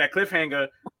to get to that cliffhanger.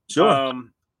 Sure.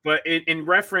 But in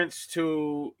reference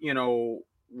to, you know,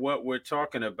 what we're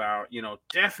talking about, you know,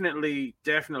 definitely.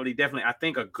 I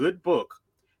think a good book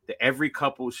that every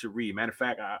couple should read. Matter of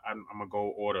fact, I'm gonna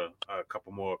go order a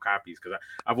couple more copies because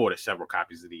I've ordered several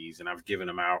copies of these and I've given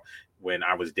them out when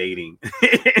I was dating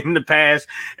in the past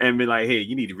and been like, hey,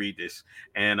 you need to read this.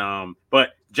 And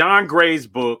but John Gray's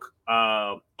book,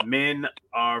 Men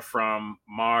Are From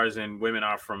Mars and Women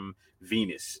Are From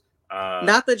Venus.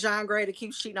 Not the John Gray that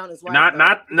keeps cheating on his wife.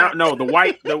 No,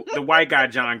 the white guy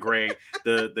John Gray,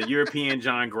 the European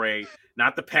John Gray,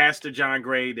 not the pastor John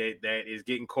Gray that is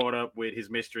getting caught up with his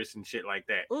mistress and shit like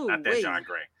that. Ooh, not that John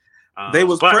Gray. They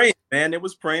was praying, man. They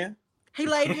was praying. He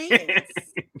laid hands.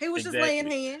 He was just laying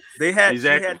hands. She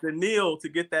had to kneel to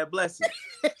get that blessing.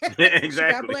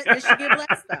 Exactly. Did she get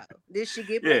blessed though? Did she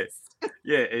get blessed?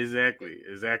 Yeah, exactly.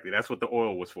 That's what the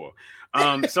oil was for.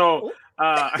 So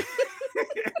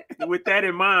with that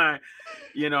in mind,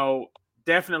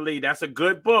 definitely that's a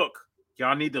good book.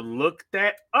 Y'all need to look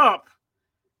that up.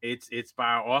 It's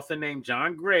by an author named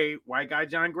John Gray, white guy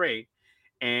John Gray.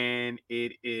 And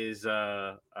it is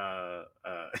not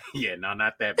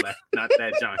that black, not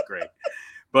that John Gray,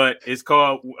 but it's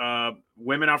called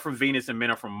Women Are From Venus and Men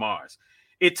Are From Mars.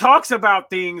 It talks about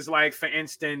things like, for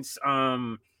instance,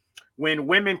 when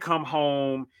women come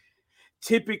home,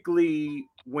 typically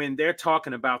when they're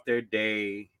talking about their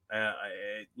day,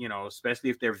 especially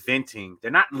if they're venting,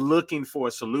 they're not looking for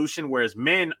a solution, whereas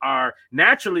men are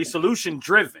naturally solution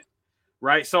driven,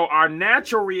 right? So our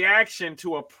natural reaction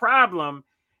to a problem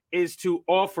is to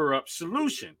offer up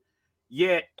solution.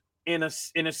 Yet in a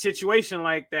situation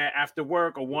like that, after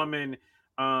work, a woman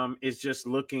is just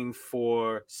looking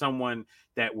for someone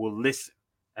that will listen,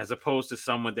 as opposed to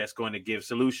someone that's going to give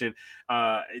solution.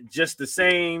 Just the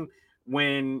same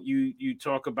when you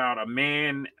talk about a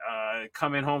man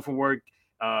coming home from work,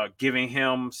 giving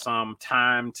him some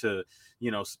time to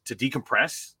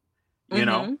decompress.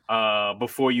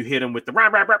 Before you hit him with the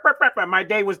my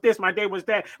day was this, my day was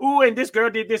that. Ooh, and this girl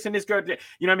did this and this girl did.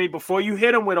 You know what I mean? Before you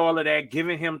hit him with all of that,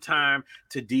 giving him time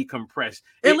to decompress.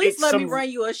 At least let me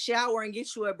run you a shower and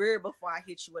get you a beer before I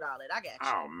hit you with all that. I got you.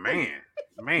 Oh man.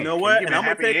 You know what? And I'm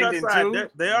gonna take her side.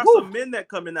 There are some men that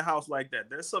come in the house like that.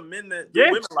 There's some men that do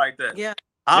women like that. Yeah.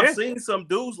 I've seen some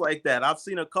dudes like that. I've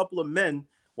seen a couple of men.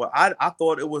 Well, I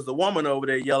thought it was the woman over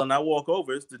there yelling. I walk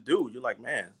over, it's the dude. You're like,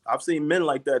 man, I've seen men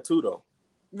like that too, though.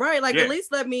 Right, like at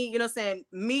least let me,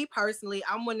 me personally,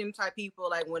 I'm one of them type people,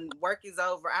 like when work is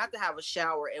over, I have to have a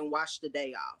shower and wash the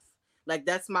day off. Like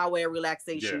that's my way of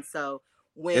relaxation. Yeah. So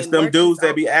when it's them dudes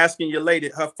that be asking your lady,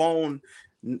 her phone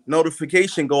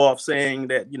notification go off saying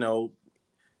that,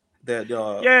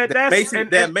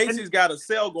 that Macy's got a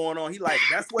sale going on. He like,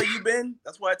 that's where you been?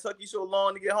 That's why it took you so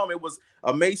long to get home. It was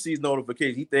a Macy's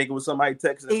notification. He think it was somebody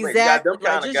texting. Exactly.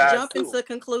 Like, just jump into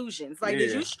conclusions. Like,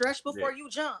 did you stretch before you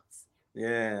jumped?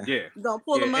 Yeah. You don't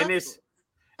pull them up. And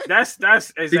that's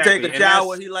exactly. He take a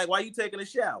shower. He like, why you taking a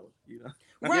shower?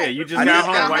 Right. Yeah, you just got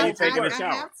home. Why you taking a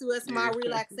shower? I have to. It's my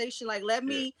relaxation. Like, let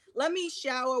me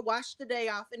shower, wash the day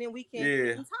off, and then we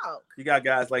can talk. You got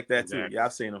guys like that too. Yeah,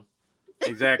 I've seen them.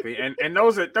 Exactly, and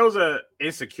those are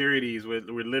insecurities. We're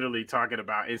literally talking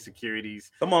about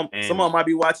insecurities. Someone might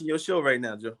be watching your show right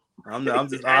now, Joe. I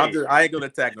ain't gonna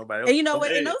attack nobody. And you know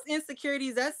what? And those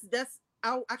insecurities, that's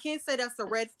I can't say that's a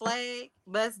red flag,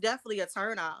 but it's definitely a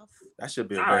turn off. That should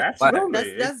be a red flag.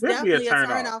 That's definitely a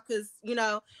turn off because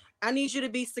I need you to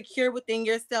be secure within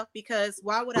yourself, because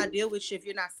why would I deal with you if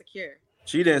you're not secure?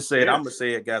 She didn't say it. I'm gonna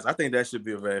say it, guys. I think that should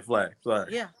be a red flag.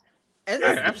 Sorry. Yeah.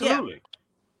 Absolutely. Yeah.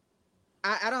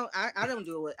 I don't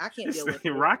deal with. I can't deal with.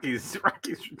 Rocky's.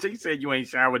 She said you ain't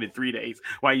showered in 3 days.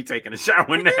 Why are you taking a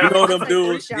shower now? You know them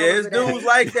dudes. Yeah, it's dudes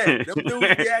like that. Them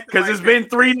dudes because it's been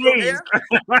 3 days.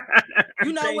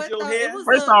 You know what?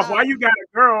 First off, why you got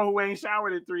a girl who ain't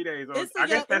showered in 3 days?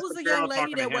 It was a young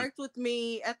lady that worked with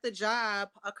me at the job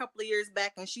a couple of years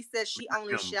back, and she said she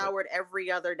only showered every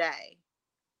other day.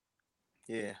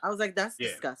 Yeah, I was like, that's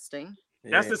disgusting.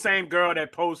 That's the same girl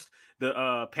that posts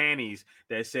the panties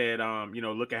that said,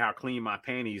 look at how clean my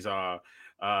panties are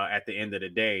at the end of the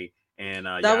day. And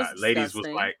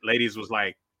ladies was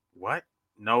like, what?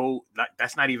 No,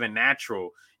 that's not even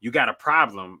natural. You got a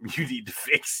problem you need to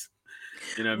fix.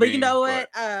 You know what I mean? You know what?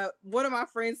 One of my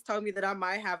friends told me that I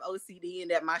might have OCD and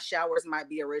that my showers might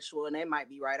be a ritual, and they might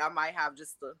be right. I might have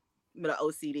just the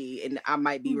OCD and I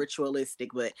might be ritualistic,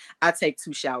 but I take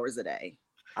 2 showers a day.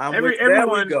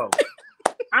 Everyone go.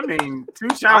 I mean, 2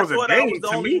 showers a day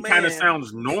to me kind of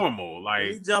sounds normal. Like,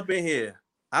 let me jump in here.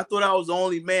 I thought I was the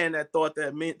only man that thought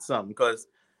that meant something, because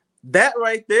that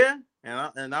right there,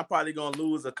 and I'm probably gonna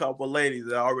lose a couple of ladies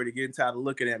that are already getting tired of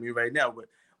looking at me right now. But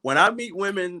when I meet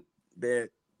women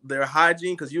that their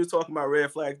hygiene, because you were talking about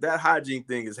red flags, that hygiene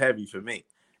thing is heavy for me.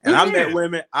 And I met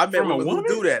women who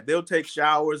do that. They'll take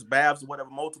showers, baths, or whatever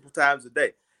multiple times a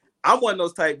day. I'm one of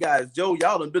those type guys. Joe,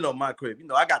 y'all done been on my crib.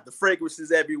 I got the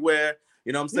fragrances everywhere.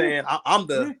 You know what I'm saying?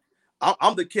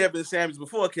 I'm the Kevin Samuels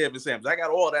before Kevin Samuels. I got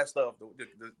all that stuff,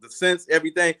 the scents,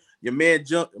 everything. Your man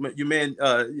John,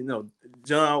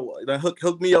 John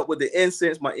hooked me up with the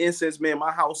incense. My incense man,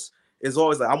 my house it's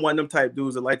always like I'm one of them type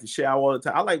dudes that like to shower all the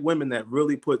time. I like women that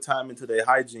really put time into their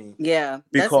hygiene. Yeah,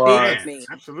 because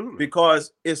absolutely,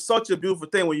 because it's such a beautiful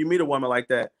thing when you meet a woman like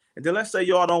that. And then let's say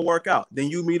y'all don't work out, then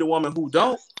you meet a woman who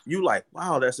don't. You like,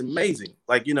 wow, that's amazing.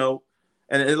 Like, you know,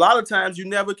 and a lot of times you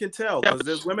never can tell because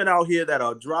there's women out here that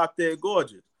are drop dead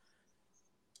gorgeous.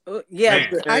 Yeah,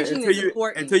 hygiene is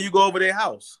important until you go over their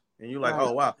house and you're like,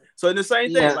 oh wow. So in the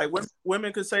same thing, like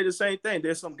women could say the same thing.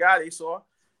 There's some guy they saw,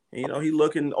 and, you know, he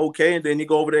looking okay, and then you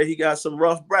go over there, he got some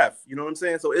rough breath. You know what I'm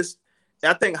saying? So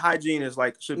I think hygiene is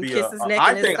like should be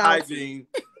hygiene.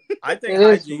 I think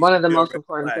hygiene is one of the most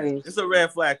important things. It's a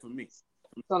red flag for me.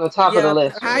 It's on the top of the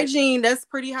list. Hygiene, that's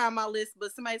pretty high on my list.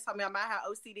 But somebody told me I might have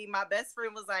OCD. My best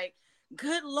friend was like,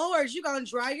 "Good Lord, you gonna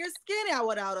dry your skin out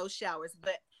with all those showers?"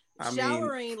 But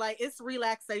showering, like, it's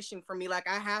relaxation for me. Like,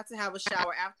 I have to have a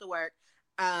shower after work.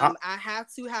 I have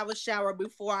to have a shower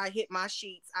before I hit my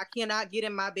sheets. I cannot get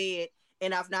in my bed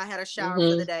and I've not had a shower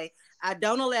for the day. I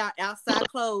don't allow outside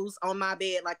clothes on my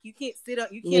bed. Like, you can't sit up.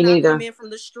 You cannot come in from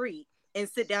the street and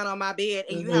sit down on my bed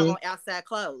and you have on outside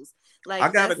clothes. Like,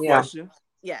 I got a question.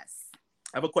 Yes.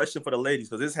 I have a question for the ladies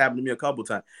because this happened to me a couple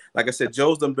times. Like I said,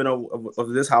 Joe's done been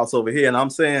over this house over here, and I'm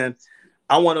saying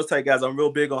I'm one of those type guys. I'm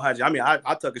real big on hygiene. I mean,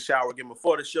 I took a shower again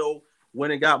before the show,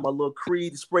 went and got my little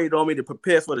Creed sprayed on me to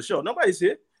prepare for the show. Nobody's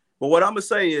here. But what I'm gonna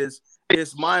say is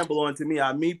it's mind blowing to me.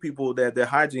 I meet people that their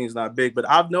hygiene is not big, but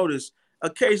I've noticed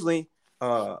occasionally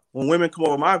when women come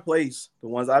over my place, the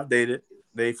ones I've dated,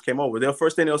 they came over. Their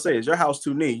first thing they'll say is, "Your house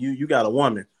too neat. You got a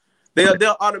woman."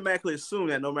 They'll automatically assume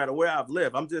that no matter where I've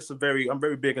lived, I'm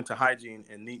very big into hygiene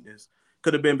and neatness.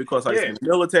 Could have been because I was in the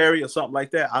military or something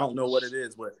like that. I don't know what it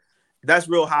is, but that's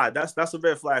real high. That's a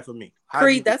red flag for me.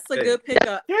 Creed, that's a good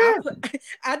pickup. Yeah.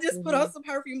 I just put on some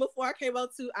perfume before I came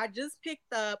out too. I just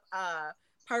picked up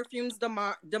Perfumes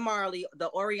de Marley, the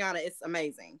Oriana. It's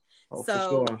amazing. Oh,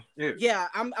 so yeah,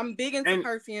 I'm big into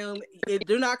perfume. It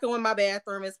do not go in my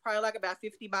bathroom. It's probably like about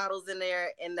 50 bottles in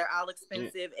there, and they're all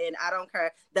expensive, and I don't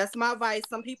care. That's my vice.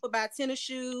 Some people buy tennis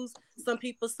shoes, some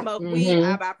people smoke weed.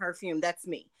 I buy perfume. That's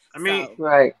me. I mean,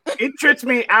 it trips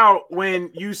me out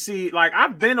when you see, like,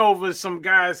 I've been over some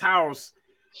guy's house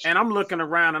and I'm looking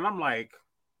around and I'm like,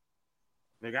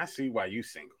 nigga, I see why you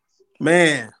single.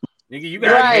 Man. Nigga, you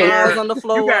got hair on the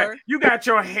floor. You got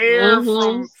your hair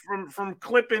from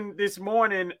clipping this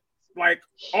morning, like,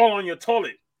 all on your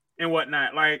toilet and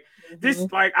whatnot. Like this,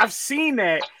 like, I've seen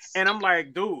that, and I'm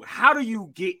like, dude, how do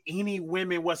you get any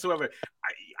women whatsoever?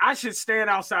 I should stand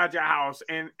outside your house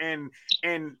and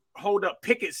hold up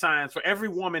picket signs for every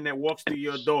woman that walks through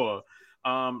your door.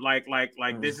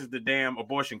 This is the damn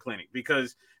abortion clinic,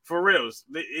 because for reals,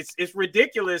 it's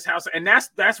ridiculous how, and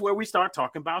that's where we start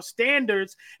talking about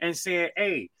standards and saying,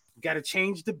 hey, you got to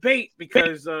change the bait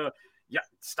because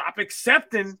stop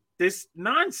accepting this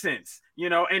nonsense, you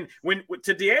know. And when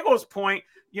to Diego's point,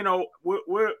 you know,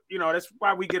 we're you know, that's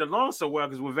why we get along so well,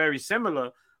 because we're very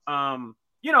similar.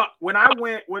 You know, when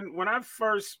I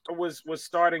first was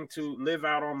starting to live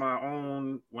out on my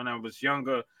own when I was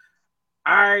younger,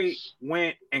 I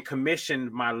went and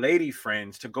commissioned my lady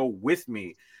friends to go with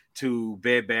me to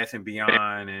Bed Bath &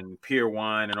 Beyond and Pier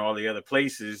 1 and all the other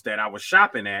places that I was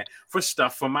shopping at for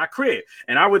stuff for my crib.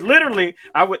 And I would literally,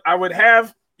 I would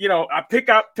have, you know, I pick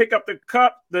up the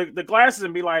cup, the glasses,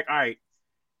 and be like, all right,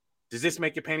 does this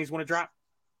make your panties want to drop?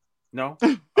 No?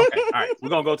 Okay. All right. We're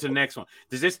going to go to the next one.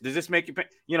 Does this make you,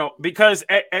 you know, because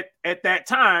at that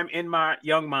time in my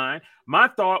young mind, my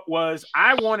thought was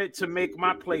I wanted to make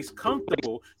my place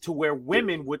comfortable to where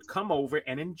women would come over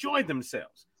and enjoy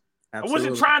themselves. Absolutely. I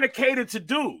wasn't trying to cater to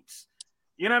dudes.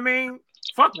 You know what I mean?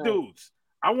 Fuck dudes.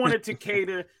 I wanted to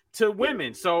cater to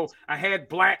women. So I had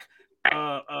black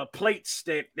plates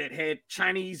that had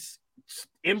Chinese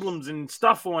emblems and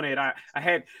stuff on it. I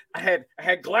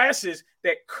had glasses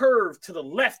that curved to the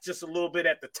left just a little bit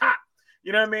at the top.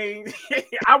 You know what I mean?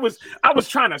 I was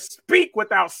trying to speak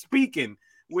without speaking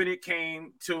when it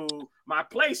came to my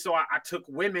place. So I took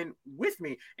women with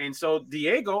me. And so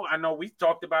Diego, I know we've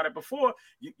talked about it before.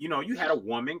 You know, you had a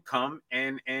woman come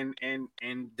and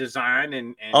design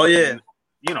and and,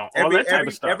 you know, all that type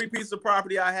of stuff. Every piece of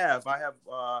property I have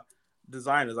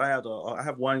designers. I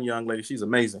have one young lady. She's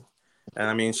amazing. And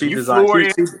I mean, she designed.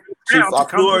 I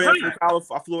flew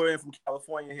her in from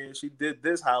California here. She did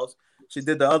this house. She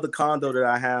did the other condo that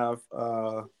I have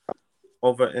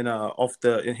over in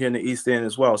here in the East End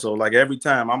as well. So like every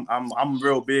time, I'm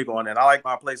real big on it. I like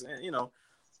my place, and you know,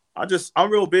 I'm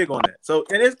real big on that. So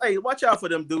and it's, hey, watch out for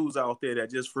them dudes out there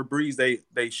that just Febreze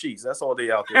they sheets. That's all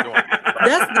they out there doing.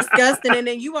 That's disgusting. And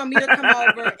then you want me to come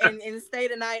over and stay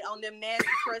the night on them nasty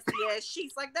crusty ass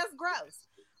sheets? Like, that's gross.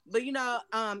 But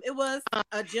it was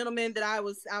a gentleman that I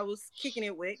was kicking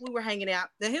it with. We were hanging out.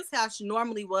 His house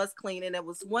normally was clean, and it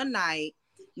was one night.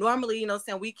 Normally,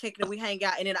 we kick it, we hang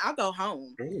out, and then I'll go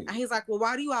home. Ooh. And he's like, "Well,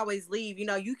 why do you always leave?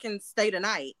 You can stay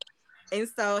tonight." And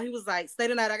so he was like, "Stay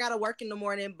tonight. I gotta work in the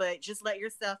morning, but just let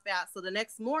yourself out." So the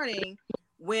next morning,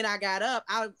 when I got up,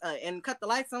 I and cut the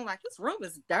lights on, like, this room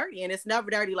is dirty, and it's never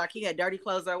dirty. Like he had dirty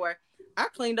clothes everywhere. I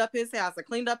cleaned up his house.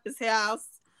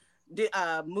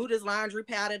 Moved his laundry,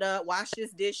 patted up, washed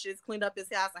his dishes, cleaned up his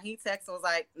house, and he texted and was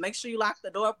like, "Make sure you lock the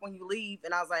door up when you leave."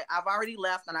 And I was like, "I've already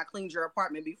left, and I cleaned your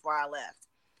apartment before I left."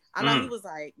 I know he was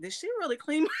like, "Did she really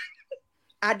clean?"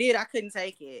 I did. I couldn't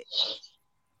take it.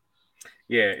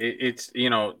 Yeah, it's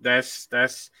that's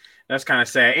kind of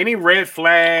sad. Any red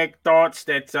flag thoughts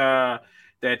that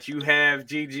you have,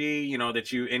 Gigi?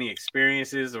 Any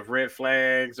experiences of red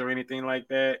flags or anything like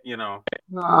that? No,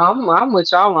 I'm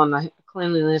with y'all on the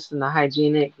cleanliness and the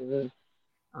hygienic.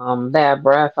 Bad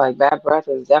breath. Like, bad breath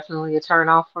is definitely a turn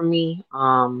off for me.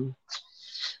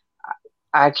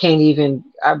 I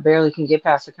barely can get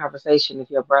past the conversation if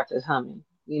your breath is humming.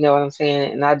 You know what I'm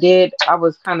saying? And I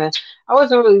was kind of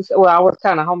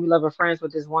homie lover friends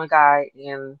with this one guy,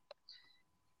 and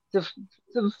the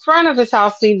front of his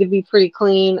house seemed to be pretty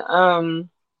clean. I'm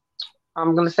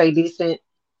going to say decent.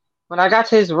 When I got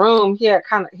to his room, he had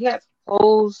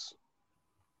clothes.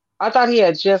 I thought he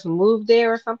had just moved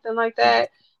there or something like that,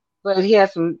 but he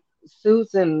had some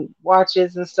suits and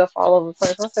watches and stuff all over the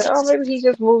place. I said, "Oh, maybe he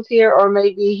just moved here, or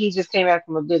maybe he just came back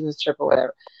from a business trip or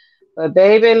whatever." But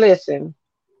baby, listen,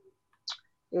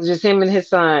 it was just him and his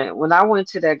son. When I went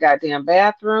to that goddamn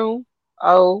bathroom,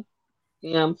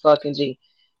 OMG,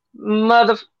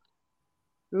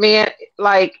 man,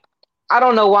 like, I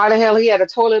don't know why the hell he had a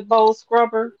toilet bowl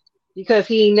scrubber, because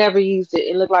he never used it.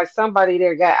 It looked like somebody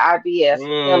there got IBS.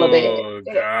 Oh,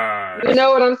 God. You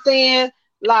know what I'm saying?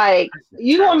 Like,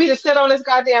 you want me to sit on this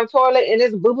goddamn toilet and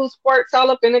this boo-boo squirts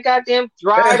all up in the goddamn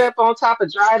dried up on top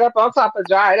of dried up on top of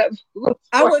dried up?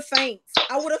 I would faint.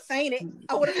 I would have fainted.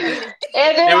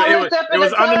 And then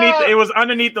it was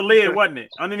underneath the lid, wasn't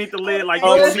it? Underneath the lid, like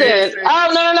no.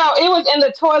 It was in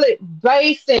the toilet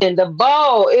basin, the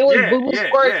bowl. It was boo-boo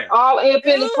squirts all up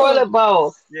in the toilet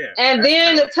bowl. Yeah. And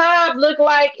then the tub looked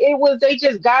like they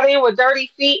just got in with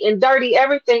dirty feet and dirty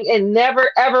everything, and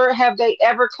never ever have they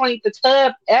ever cleaned the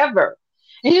tub ever.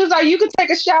 And he was like, "You can take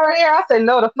a shower here." I said,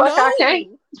 "No, the fuck I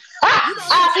can't."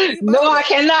 No, I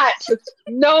cannot.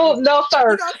 No,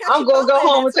 sir. I'm gonna go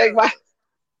home and take my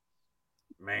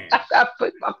man.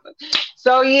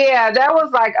 So yeah, that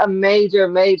was like a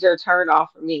major turn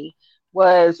off for me,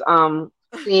 was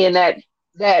seeing that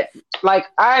like,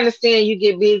 I understand you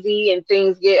get busy and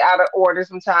things get out of order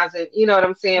sometimes, and you know what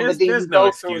I'm saying, but then you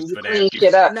go through and you clean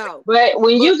shit up. No. But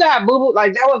when you got boo-boo,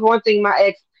 like, that was one thing my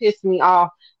ex pissed me off.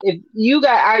 If you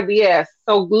got IBS,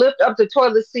 so lift up the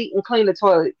toilet seat and clean the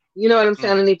toilet. You know what I'm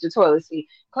saying? Underneath the toilet seat.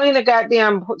 Clean the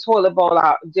goddamn toilet bowl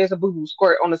out. There's a boo-boo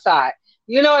squirt on the side.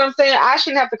 You know what I'm saying? I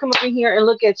shouldn't have to come up in here and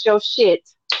look at your shit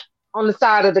on the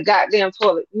side of the goddamn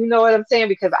toilet. You know what I'm saying?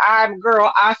 Because I'm a girl,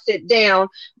 I sit down.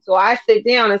 So I sit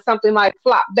down and something like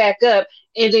flop back up,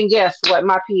 and then guess what?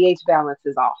 My pH balance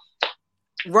is off.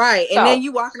 Right. And then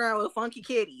you walking around with a funky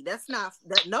kitty. That's not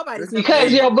that nobody's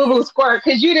because your boo-boo squirt,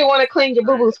 because you didn't want to clean your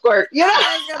boo-boo squirt. Yeah.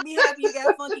 Nobody's gonna be happy you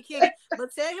got a funky kitty.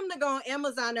 But tell him to go on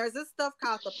Amazon. There's this stuff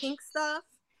called the pink stuff,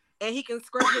 and he can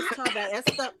scrub his tub out. That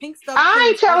stuff, pink stuff. I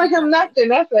ain't telling him nothing.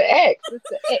 That's an X.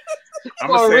 It's an X. I'm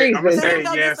gonna say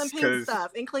yes, some pink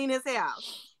stuff and clean his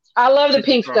house. I love the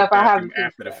pink stuff. I have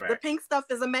the pink stuff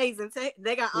is amazing.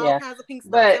 They got all kinds of pink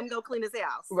stuff. Let him go clean his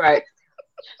house. Right.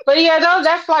 But yeah,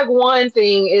 that's like one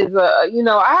thing is,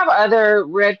 I have other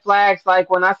red flags. Like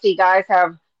when I see guys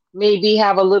have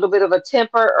a little bit of a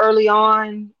temper early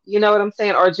on, you know what I'm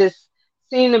saying? Or just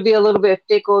seem to be a little bit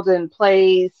fickle and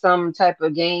play some type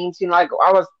of games. Like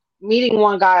I was meeting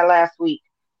one guy last week,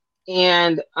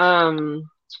 and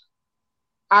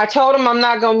I told him I'm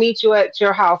not going to meet you at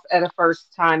your house at a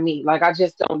first time meet. Like, I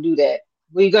just don't do that.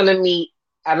 We're going to meet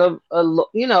at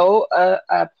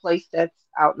a place that's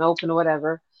out and open or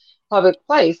whatever, public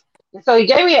place. And so he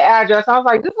gave me an address. I was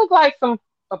like, this looks like some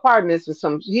apartments or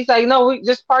something. He's like, no, we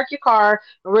just park your car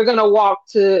and we're going to walk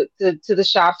to the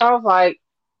shop. So I was like,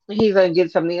 he's going to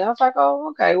get something. I was like,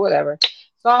 oh, okay, whatever.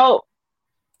 So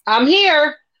I'm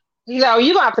here. He's like,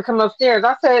 you have to come upstairs.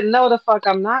 I said, no, the fuck,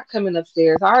 I'm not coming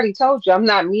upstairs. I already told you, I'm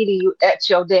not meeting you at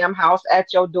your damn house,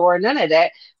 at your door, none of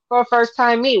that. For a first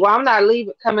time meet. Well, I'm not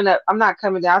coming up. I'm not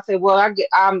coming down. I said, well,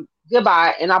 I'm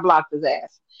goodbye. And I blocked his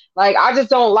ass. Like, I just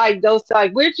don't like those.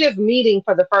 Like, we're just meeting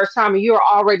for the first time and you're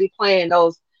already playing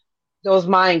those those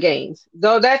mind games.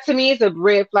 Though that to me is a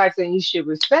red flag, and you should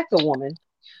respect a woman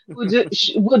who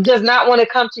does not want to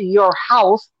come to your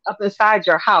house, up inside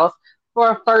your house,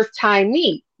 for a first time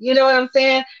meet. You know what I'm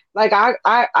saying? Like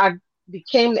I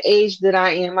became the age that I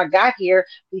am. I got here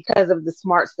because of the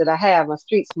smarts that I have, my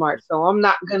street smarts. So I'm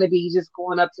not going to be just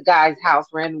going up to guys' house,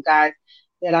 random guys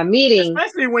that I'm meeting.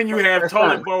 Especially when you have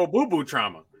toilet bowl boo-boo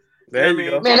trauma. There you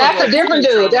go. Man, that's a different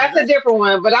dude. That's a different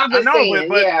one. But I'm just saying,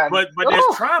 but there's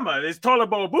trauma. There's toilet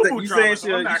bowl boo-boo trauma.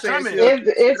 So I'm not coming.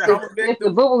 It's the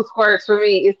boo-boo squirts for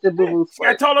me. It's the boo-boo squirts. She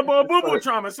got toilet bowl boo-boo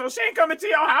trauma, so she ain't coming to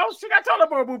your house. She got toilet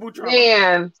bowl boo-boo trauma.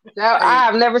 Man, I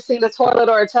have never seen a toilet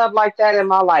or a tub like that in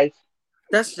my life.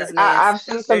 That's just I've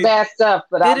seen some bad stuff,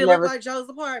 but I've never. Did it look like Joe's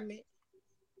apartment?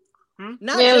 Not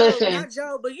Man, Joe, listen. not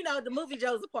Joe, but you know the movie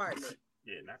Joe's Apartment.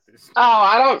 Yeah, not this. Oh,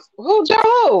 I don't. Who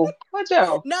Joe? What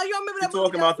Joe? No, you remember that movie?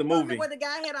 Talking about the movie where the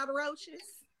guy had all the roaches.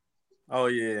 Oh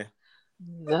yeah.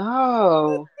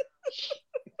 No.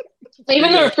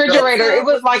 Even the refrigerator, it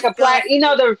was like a black. You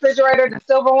know the refrigerator, the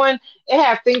silver one. It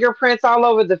had fingerprints all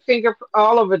over the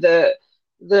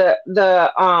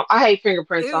I hate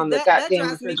fingerprints on the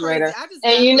goddamn refrigerator.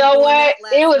 And you know what?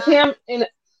 It was him and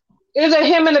it was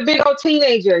him and a big old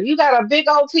teenager. You got a big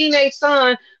old teenage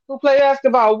son who play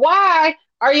basketball. Why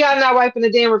are y'all not wiping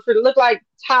the damn refrigerator? Look like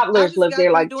toddlers live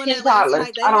there, like 10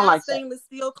 toddlers. I don't like that. Stainless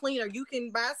steel cleaner. You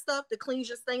can buy stuff to clean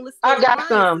your stainless steel. I got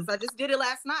some. I just did it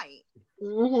last night.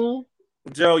 Mm-hmm.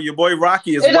 Joe, your boy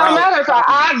Rocky is. It don't matter.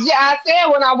 I said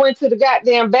when I went to the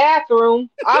goddamn bathroom.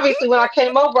 Obviously, when I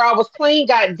came over, I was clean.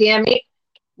 God damn it,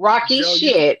 Rocky, Joe,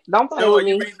 shit! Don't play with me.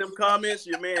 You read them comments.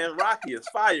 Your man Rocky is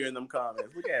fire in them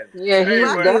comments. Look at it. Yeah,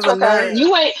 that's okay.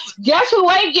 You ain't. Guess who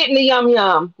ain't getting the yum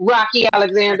yum? Rocky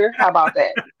Alexander. How about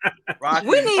that? Rocky,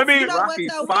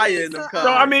 Rocky's fire in them comments.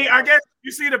 So I mean, I guess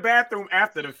you see the bathroom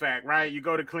after the fact, right? You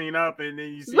go to clean up, and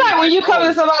then you see. Right when you come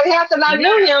to somebody's house and I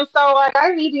knew him, so like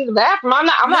I need to use the bathroom. I'm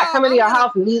not coming to your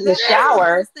house and needing a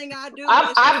shower.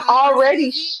 I'm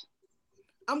already.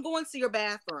 I'm going to your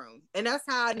bathroom, and that's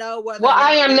how I know whether. Well,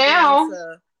 I am now.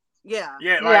 Yeah,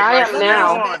 I am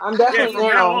now. I'm definitely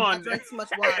now. I drink too much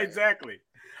water. Exactly.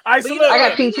 I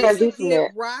got PTSD from that.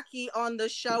 Rocky on the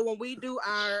show when we do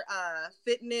our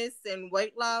fitness and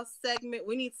weight loss segment.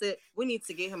 We need to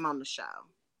get him on the show.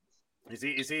 Is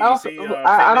he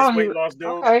I don't weight loss dude?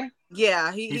 Okay.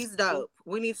 Yeah, he's dope.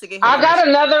 We need to get him. I got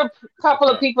another couple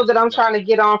of people that I'm trying to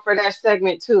get on for that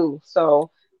segment too.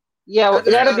 So yeah,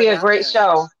 that'll be a great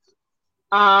show.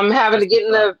 Having to get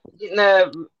in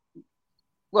the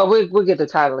well, we'll get the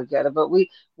title together, but we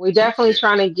definitely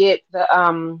trying to get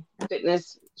the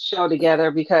fitness show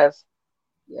together because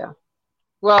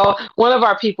well, one of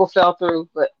our people fell through,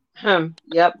 but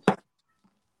yep.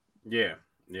 Yeah.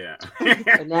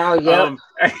 But now,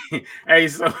 hey,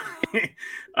 so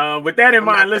with that in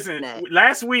mind, listen.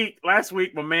 Last week,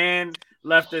 my man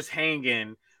left us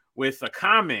hanging with a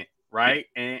comment, right?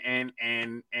 And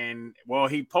well,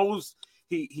 he posed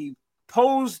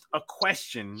a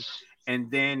question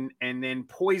and then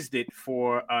poised it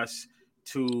for us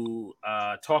to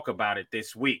talk about it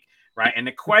this week, right? And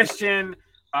the question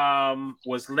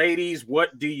was, ladies,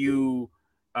 what do you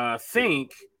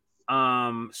think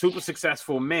super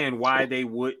successful men, why they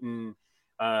wouldn't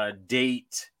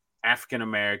date African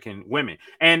American women?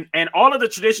 And all of the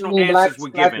traditional answers were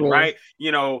given, right?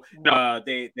 You know,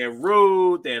 they're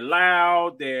rude, they're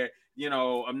loud, they're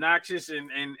obnoxious,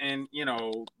 and you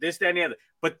know, this, that, and the other.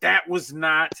 But that was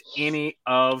not any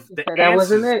of the answers. That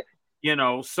wasn't it. You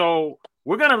know, so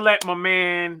we're gonna let my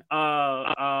man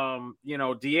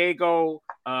Diego,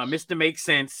 Mr. Make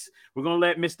Sense. We're gonna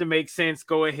let Mr. Make Sense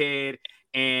go ahead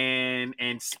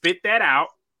and spit that out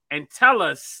and tell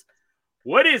us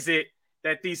what is it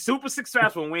that these super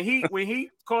successful, when he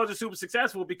calls it super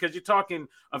successful, because you're talking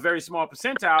a very small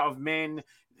percentile of men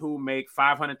who make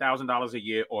 $500,000 a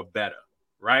year or better,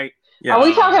 right? Yeah. Are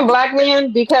we talking black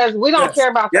men? Because we don't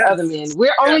care about the other men.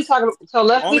 We're only talking. So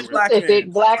let's be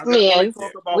specific. Black men.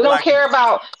 We don't care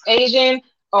about Asian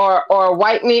or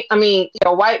white men. I mean,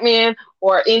 white men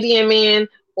or Indian men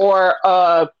or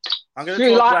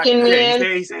Sri Lankan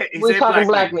men. We're talking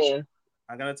black men.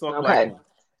 I'm gonna talk black men.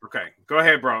 Okay, go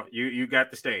ahead, bro. You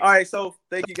got the stage. All right, so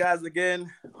thank you guys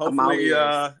again. Hopefully,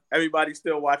 everybody's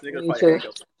still watching.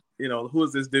 Who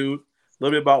is this dude? A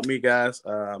little bit about me, guys.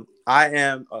 I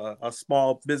am a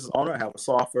small business owner. I have a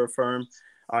software firm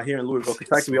here in Louisville,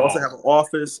 Kentucky. We also have an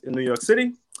office in New York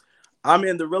City. I'm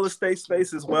in the real estate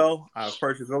space as well. I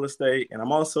purchase real estate, and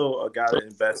I'm also a guy that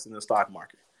invests in the stock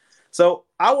market. So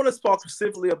I want to talk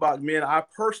specifically about men I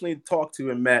personally talked to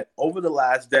and met over the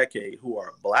last decade who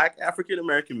are Black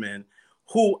African-American men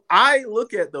who I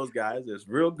look at those guys as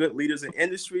real good leaders in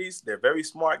industries. They're very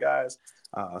smart guys.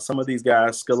 Some of these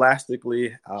guys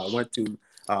scholastically went to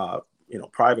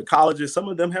private colleges. Some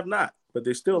of them have not, but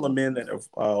they're still the men that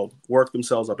have worked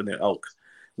themselves up in their ilk.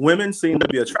 Women seem to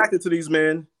be attracted to these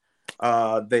men.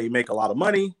 They make a lot of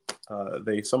money.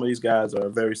 Some of these guys are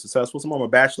very successful. Some of them are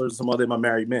bachelors. Some of them are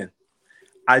married men.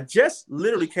 I just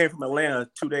literally came from Atlanta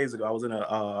 2 days ago. I was in an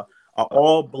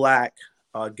all-black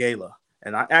gala,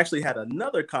 and I actually had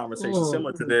another conversation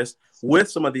similar to this with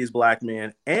some of these black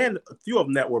men, and a few of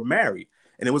them that were married.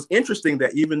 And it was interesting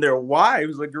that even their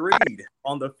wives agreed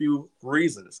on the few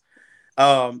reasons.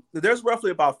 There's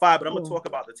roughly about 5, but I'm going to talk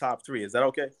about the top 3. Is that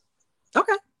okay?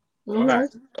 Okay. All right.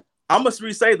 I must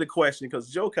re-say the question because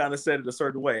Joe kind of said it a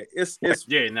certain way. It's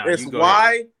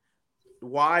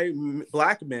why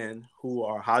black men who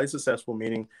are highly successful,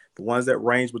 meaning the ones that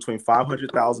range between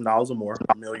 $500,000 or more,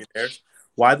 millionaires,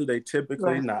 why do they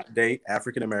typically not date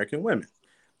African-American women?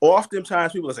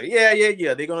 Oftentimes people say, yeah,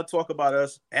 they're going to talk about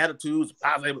us, attitudes,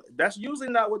 that's usually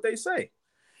not what they say.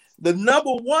 The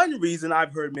number one reason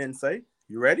I've heard men say,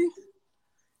 you ready?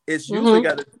 It's usually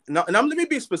got to, let me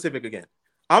be specific again.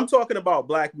 I'm talking about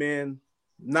black men,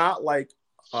 not like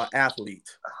an athlete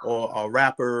or a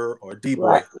rapper or D-boy.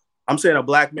 Right. I'm saying a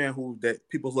black man that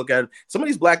people look at. Some of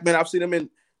these black men, I've seen them in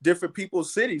different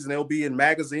people's cities, and they'll be in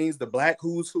magazines, the black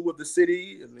who's who of the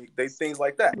city, and they things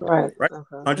like that. Right.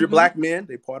 Okay. 100 black men,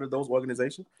 they part of those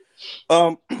organizations.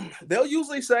 They'll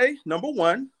usually say, number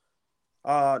one,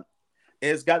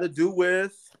 it's got to do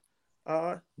with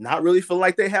not really feeling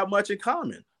like they have much in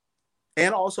common.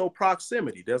 And also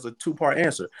proximity. There's a 2-part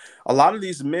answer. A lot of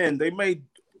these men, they may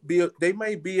be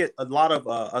at a lot of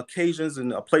occasions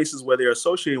and places where they're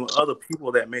associating with other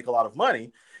people that make a lot of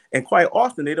money, and quite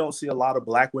often they don't see a lot of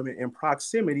black women in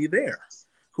proximity there,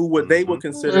 who they would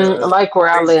consider like where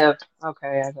I live.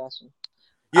 Okay, I got you.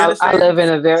 I live in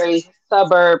a very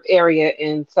suburb area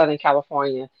in Southern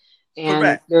California,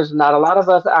 and there's not a lot of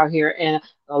us out here, and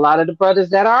a lot of the brothers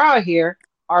that are out here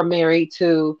are married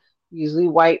to usually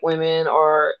white women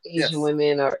or Asian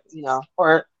women, or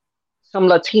or some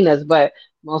Latinas, but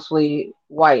mostly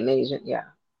white and Asian.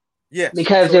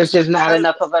 Because so there's just not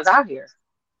enough of us out here.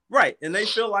 Right. And they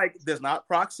feel like there's not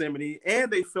proximity, and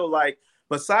they feel like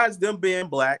besides them being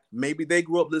black, maybe they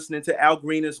grew up listening to Al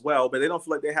Green as well, but they don't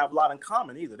feel like they have a lot in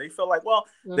common either. They feel like, well,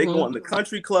 they go in the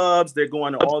country clubs, they're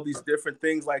going to all these different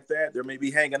things like that. They're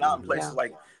maybe hanging out in places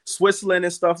like Switzerland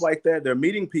and stuff like that. They're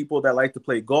meeting people that like to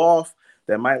play golf,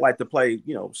 that might like to play,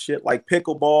 shit like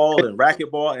pickleball and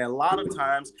racquetball. And a lot of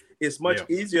times it's much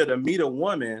easier to meet a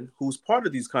woman who's part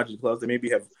of these country clubs. They maybe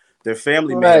have their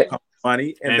family made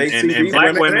money, and they see these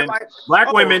black women.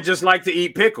 Black women just like to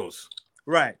eat pickles.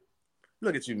 Right.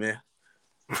 Look at you, man.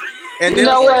 And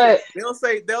they'll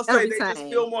say they just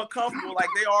feel more comfortable, like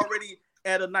they already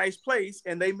at a nice place,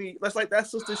 and they meet. That's like that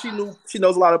sister. She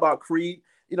knows a lot about Creed.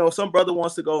 Some brother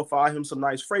wants to go and find him some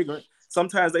nice fragrance.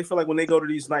 Sometimes they feel like when they go to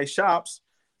these nice shops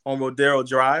on Rodeo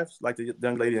Drive, like the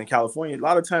young lady in California, a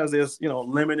lot of times there's,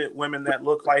 limited women that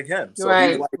look like him.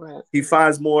 So he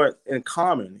finds more in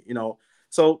common,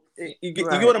 So you get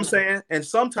what I'm saying? And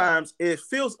sometimes it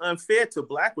feels unfair to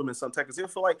black women sometimes, because they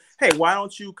feel like, hey, why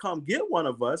don't you come get one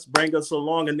of us, bring us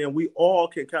along, and then we all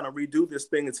can kind of redo this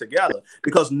thing together,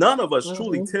 because none of us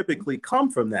truly typically come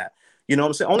from that. You know what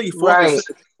I'm saying? Only 4%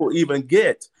 of people even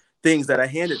get things that are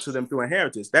handed to them through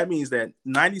inheritance. That means that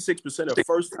 96% of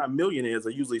first-time millionaires are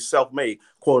usually self-made,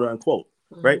 quote unquote,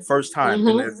 right? First time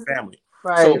in their family.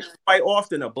 Right. So quite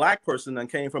often a black person that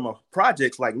came from a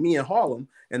projects like me in Harlem,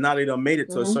 and now they done made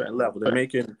it to a certain level. They're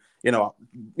making,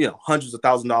 hundreds of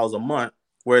 $1,000s a month,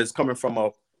 whereas coming from a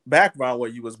background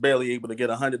where you was barely able to get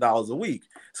 $100 a week.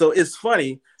 So it's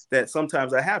funny that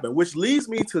sometimes that happens, which leads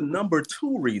me to number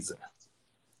 2 reason.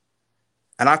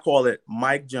 And I call it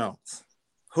Mike Jones.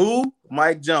 Who?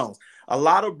 Mike Jones. A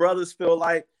lot of brothers feel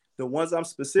like the ones I'm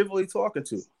specifically talking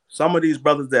to, some of these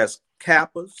brothers that's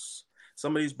Kappas,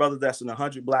 some of these brothers that's in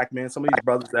 100 black men, some of these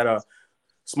brothers that are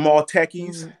small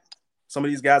techies, some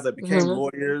of these guys that became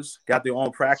lawyers, got their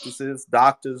own practices,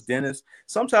 doctors, dentists.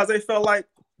 Sometimes they felt like,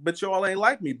 but y'all ain't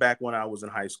like me back when I was in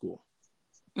high school.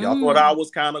 Y'all thought I was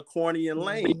kind of corny and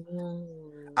lame.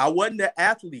 I wasn't an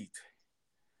athlete.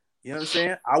 You know what I'm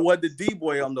saying? I was the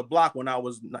D-boy on the block when I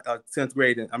was 10th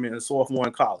grade. A sophomore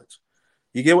in college.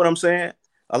 You get what I'm saying?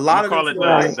 A lot of call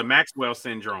it the Maxwell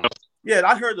syndrome. Yeah,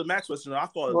 I heard the Maxwell syndrome. I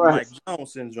call it the Mike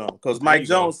Jones syndrome, because Mike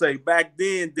Jones say back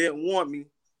then didn't want me.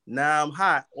 Now I'm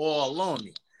hot all on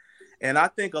me. And I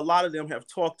think a lot of them have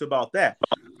talked about that.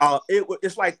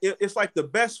 It's like the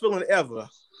best feeling ever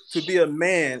to be a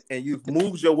man and you've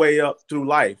moved your way up through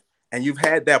life and you've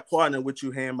had that partner with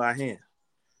you hand by hand.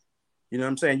 You know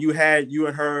what I'm saying? You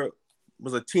and her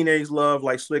was a teenage love,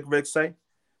 like Slick Rick say,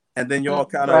 and then y'all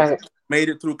kind of made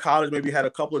it through college. Maybe had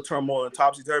a couple of turmoil and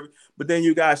topsy-turvy, but then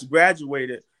you guys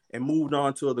graduated and moved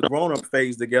on to the grown-up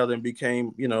phase together and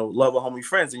became, lover, homie,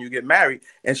 friends, and you get married.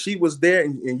 And she was there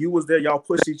and you was there. Y'all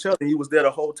pushed each other and you was there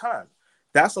the whole time.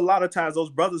 That's a lot of times those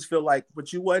brothers feel like,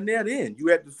 but you wasn't there then.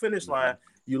 You at the finish line.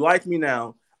 You like me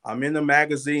now. I'm in the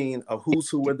magazine of who's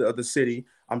who of the city.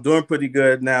 I'm doing pretty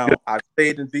good now. I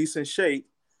stayed in decent shape.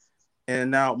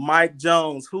 And now Mike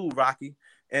Jones, who, Rocky?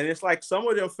 And it's like some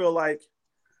of them feel like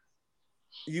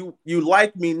you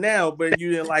like me now, but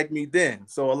you didn't like me then.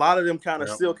 So a lot of them kind of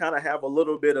still kind of have a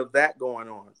little bit of that going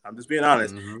on. I'm just being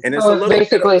honest. And it's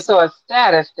basically a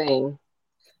status thing.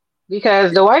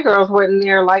 Because the white girls weren't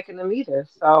there liking them either.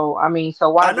 So,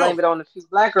 why blame it on the few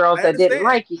black girls that didn't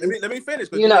like you? Let me finish.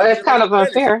 It's kind of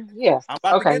unfair. Yeah.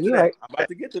 Okay, you're right. I'm about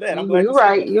to get to that.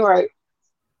 You're right.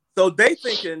 So they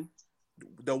thinking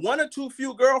the one or two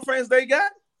few girlfriends they got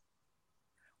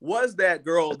was that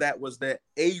girl that was that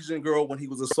Asian girl when he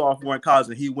was a sophomore in college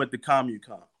and he went to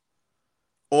CommuCon.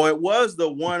 Or it was the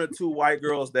one or two white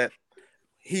girls that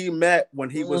he met when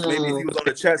he was maybe he was on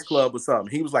the chess club or something.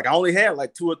 He was like, I only had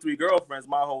like 2 or 3 girlfriends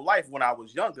my whole life when I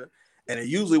was younger, and it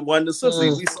usually wasn't the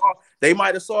sisters. They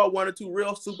might have saw 1 or 2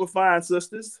 real super fine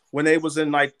sisters when they was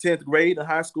in like 10th grade in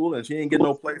high school, and she didn't get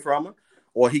no play from her.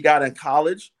 Or he got in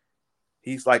college.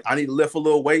 He's like, I need to lift a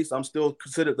little weight. So I'm still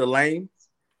considered the lame.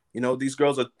 These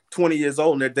girls are 20 years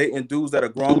old and they're dating dudes that are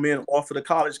grown men off of the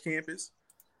college campus.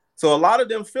 So a lot of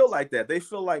them feel like that. They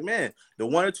feel like, man, the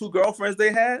 1 or 2 girlfriends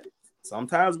they had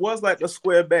sometimes was like a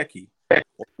square Becky,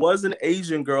 or was an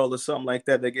Asian girl or something like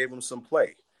that. They gave them some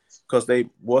play because they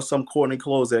wore some corny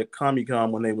clothes at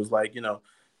Comic-Con when they was like,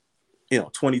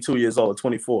 22 years old,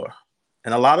 24.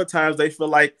 And a lot of times they feel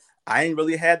like I ain't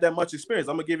really had that much experience.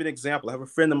 I'm gonna give you an example. I have a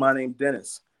friend of mine named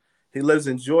Dennis. He lives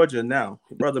in Georgia now.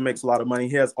 His brother makes a lot of money.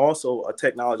 He has also a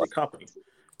technology company,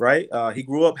 right? He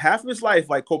grew up half of his life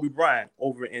like Kobe Bryant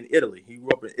over in Italy. He grew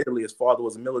up in Italy. His father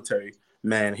was a military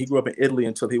man. He grew up in Italy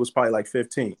until he was probably like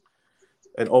 15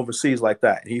 and overseas like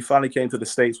that. He finally came to the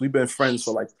States. We've been friends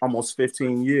for like almost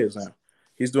 15 years now.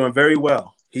 He's doing very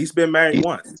well. He's been married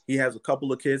once. He has a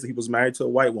couple of kids. He was married to a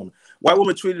white woman. White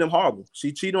woman treated him horrible.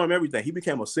 She cheated on him, everything. He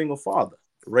became a single father,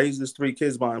 raised his 3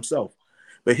 kids by himself.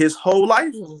 But his whole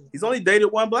life, he's only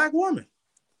dated 1 black woman.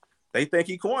 They think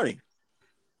he corny.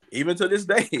 Even to this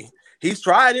day, he's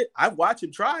tried it. I've watched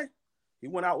him try. He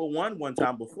went out with one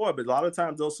time before, but a lot of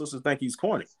times those sisters think he's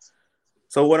corny.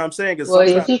 So what I'm saying is,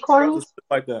 is he corny?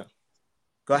 Like that.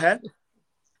 Go ahead.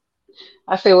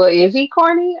 I say, well, is he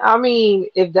corny? I mean,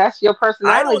 if that's your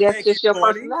personality, that's just your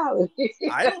personality.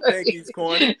 I don't think he's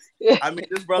corny. I mean,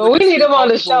 this brother. Well, we need him on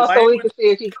the show so we can see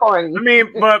if he's corny. I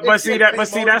mean, but see that's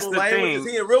the thing. Is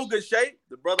he in real good shape?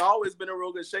 The brother always been in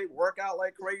real good shape. Work out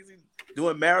like crazy,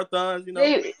 doing marathons.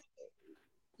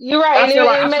 You're right, and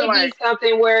it may be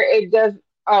something where it does.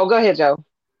 Oh, go ahead, Joe.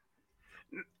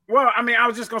 Well, I mean, I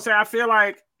was just gonna say, I feel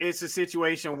like it's a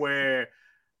situation where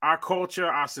our culture,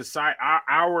 our society,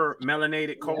 our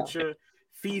melanated culture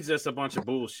feeds us a bunch of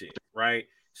bullshit, right?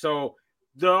 So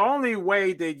the only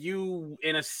way that you,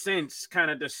 in a sense, kind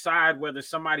of decide whether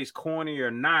somebody's corny or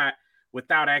not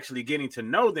without actually getting to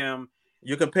know them,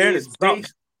 you compare it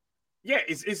based. Yeah,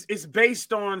 it's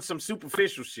based on some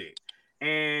superficial shit.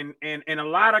 And in a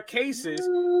lot of cases,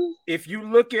 if you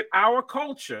look at our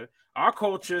culture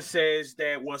says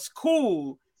that what's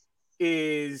cool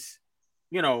is,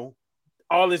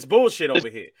 all this bullshit over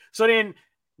here. So then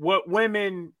what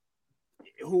women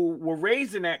who were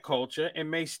raised in that culture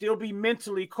and may still be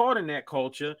mentally caught in that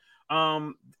culture,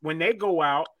 when they go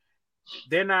out,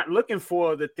 they're not looking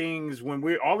for the things when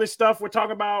all this stuff we're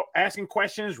talking about, asking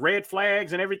questions, red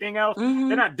flags and everything else. Mm-hmm.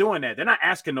 They're not doing that. They're not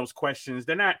asking those questions.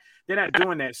 They're not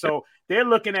doing that. So they're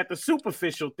looking at the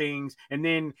superficial things. And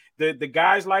then the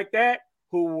guys like that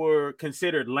who were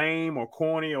considered lame or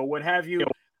corny or what have you,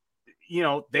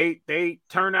 they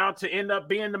turn out to end up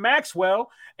being the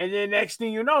Maxwell. And then next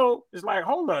thing you know, it's like,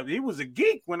 hold up, he was a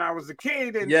geek when I was a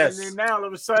kid. And then now all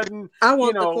of a sudden, I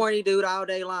want the corny dude all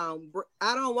day long.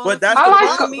 I don't want that's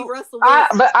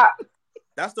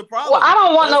the problem. Well, I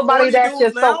don't want nobody that's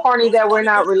just so corny that we're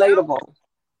not relatable.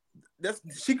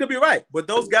 She could be right. But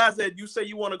those guys that you say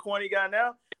you want a corny guy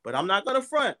now, but I'm not going to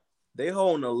front. They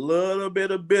holding a little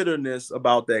bit of bitterness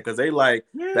about that because they like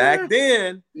back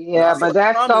then. Yeah, but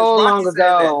that's so long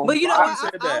ago. But I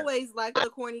always like the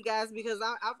corny guys because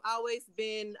I've always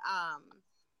been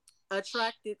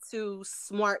attracted to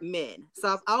smart men. So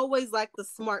I've always liked the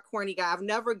smart, corny guy. I've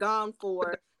never gone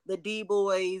for the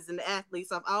D-boys and the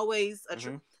athletes. I've always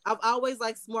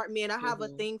liked smart men. I have a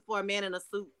thing for a man in a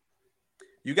suit.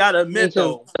 You gotta admit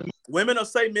though, women will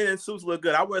say men in suits look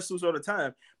good. I wear suits all the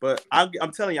time, but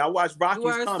I'm telling you, I watched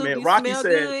Rocky's comment.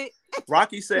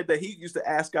 Rocky said that he used to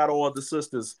ask out all the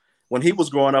sisters when he was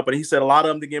growing up, and he said a lot of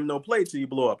them didn't give him no play till you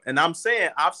blow up. And I'm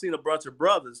saying I've seen a bunch of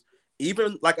brothers,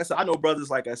 even like I said, I know brothers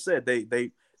like I said,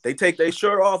 they take their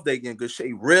shirt off, they get in good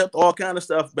shape, ripped, all kind of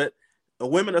stuff, but the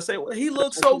women will say, "Well, he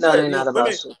looks so good."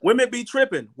 Women be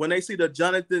tripping when they see the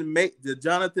Jonathan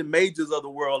Majors of the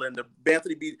world and the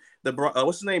Anthony B.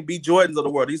 What's his name? B. Jordans of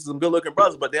the world. These are some good looking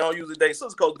brothers, but they don't usually date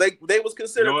sisters because they was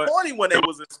considered corny when they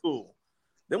was in school.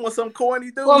 They want some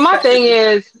corny dude. Well, my thing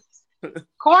is,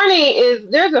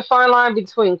 there's a fine line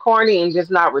between corny and just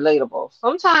not relatable.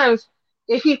 Sometimes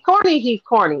if he's corny, he's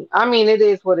corny. I mean, it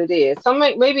is what it is.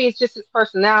 Maybe it's just his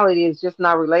personality is just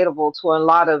not relatable to a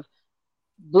lot of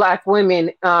Black women,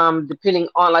 depending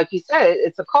on, like you said,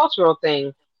 it's a cultural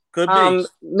thing. Could be.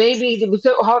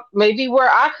 Maybe where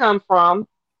I come from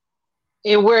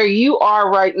and where you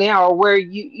are right now, or where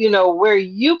where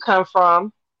you come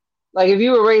from. Like if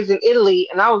you were raised in Italy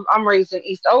and I'm raised in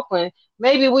East Oakland,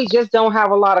 maybe we just don't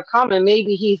have a lot of common.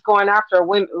 Maybe he's going after a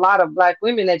lot of Black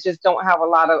women that just don't have a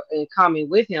lot of in common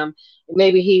with him.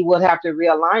 Maybe he would have to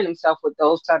realign himself with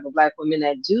those type of Black women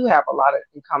that do have a lot of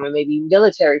in common, maybe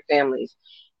military families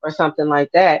or something like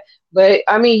that. But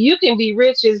I mean, you can be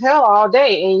rich as hell all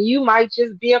day and you might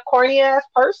just be a corny ass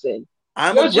person.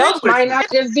 Your jokes might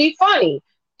not just be funny.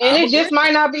 And it just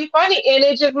might not be funny. And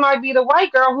it just might be the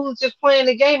white girl who's just playing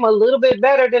the game a little bit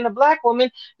better than the Black woman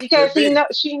because she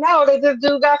know that this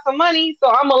dude got some money.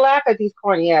 So I'm going to laugh at these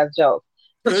corny ass jokes.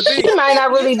 She might not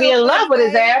really be in love with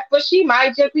his ass, but she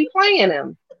might just be playing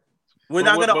him. We're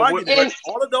not going to argue that.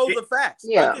 All of those are facts.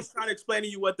 Yeah. I'm just trying to explain to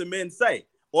you what the men say.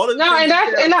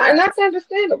 That's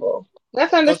understandable.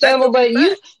 That's understandable. But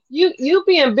you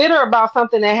being bitter about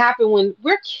something that happened when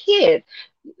we're kids.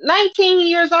 19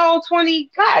 years old,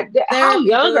 20. God, how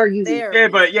young are you? Yeah,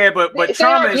 but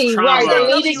trauma is trauma. Right,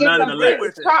 they need to get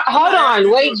hold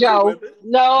on, wait, Joe.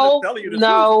 No.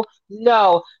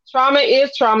 Trauma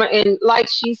is trauma, and like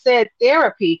she said,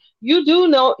 therapy. You do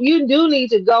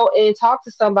need to go and talk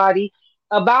to somebody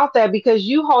about that because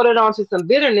you holding on to some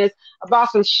bitterness about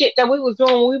some shit that we was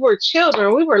doing when we were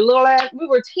children. We were we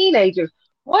were teenagers.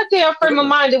 What damn frame of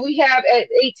mind did we have at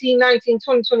 18, 19,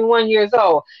 20, 21 years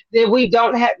old that we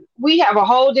don't have? We have a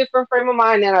whole different frame of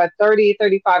mind than at 30,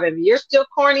 35. If you're still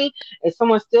corny and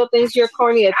someone still thinks you're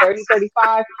corny at 30,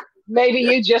 35, maybe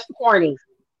you just corny.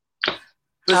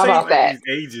 How about that?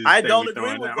 I don't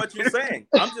agree with what you're saying.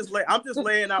 I'm just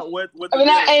laying out what I mean,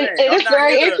 and it's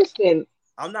very interesting.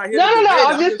 I'm not here. No.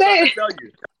 I'm just saying. Tell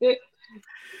you.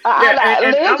 I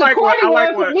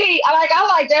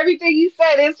liked everything you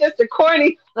said. It's just a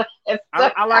corny.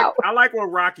 I like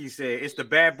what Rocky said. It's the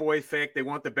bad boy effect. They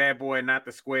want the bad boy, not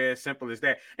the square. Simple as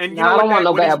that. And I don't want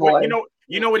no bad boy.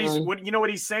 You know what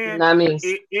he's saying. I mean,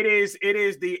 it is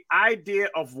the idea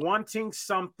of wanting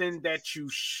something that you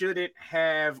shouldn't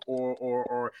have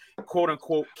or quote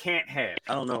unquote can't have.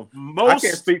 I don't know. I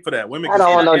can't speak for that. Women. I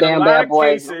don't want no damn bad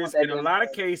boy. In a lot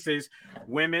of cases,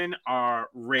 women are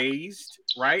raised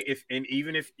right.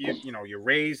 Even if you're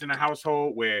raised in a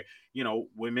household where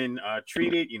women are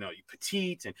treated, you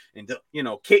petite and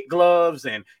kid gloves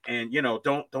and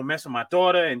don't mess with my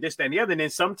daughter and this, that, and the other. And then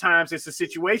sometimes it's a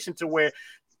situation to where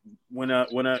when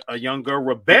a young girl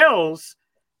rebels,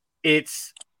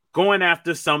 it's going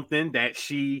after something that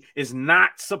she is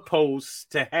not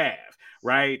supposed to have.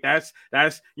 Right. That's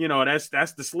the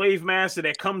slave master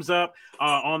that comes up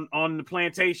on the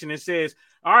plantation and says,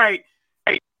 all right,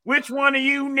 which one of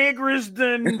you niggers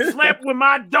done slept with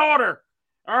my daughter?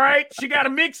 All right, she got a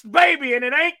mixed baby and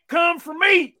it ain't come from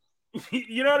me.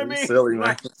 You know what I mean? Silly,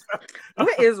 man.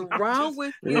 What is wrong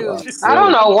with you? I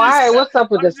don't know why. What's up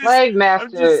with the slave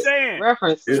master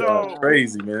reference? So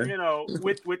crazy, man.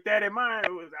 With that in mind,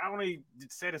 I only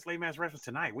said a slave master reference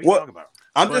tonight. What are you talking about?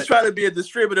 I'm just trying to be a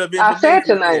distributor of information. I said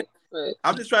tonight.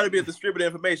 I'm just trying to be a distributor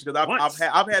of information because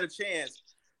I've had a chance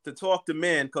to talk to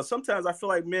men because sometimes I feel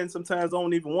like men sometimes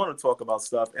don't even want to talk about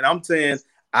stuff, and I'm saying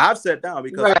I've sat down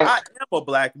because I am a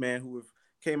Black man who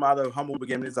came out of humble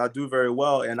beginnings. I do very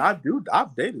well, and I've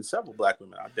dated several Black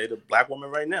women. I date a Black woman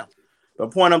right now. The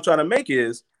point I'm trying to make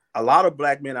is a lot of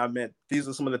Black men I met, these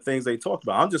are some of the things they talk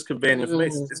about. I'm just conveying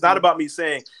information. It's not about me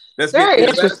saying let's get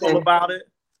intellectual about it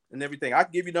and everything. I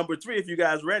can give you number 3 if you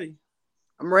guys ready.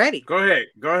 I'm ready. Go ahead.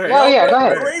 Oh yeah, go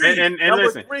ahead. And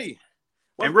listen. 3.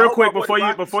 And real quick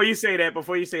before you say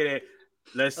that,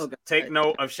 let's take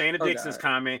note of Shayna Dixon's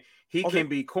comment. He can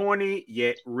be corny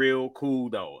yet real cool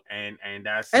though, and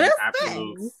that's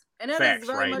absolute facts,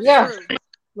 right? Yeah,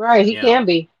 right. He can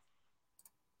be.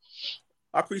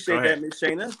 I appreciate that, Miss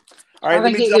Shayna. All right, I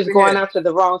think he's just going after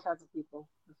the wrong type of people.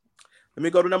 Let me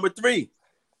go to number 3.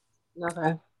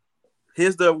 Okay.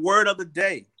 Here's the word of the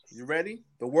day. You ready?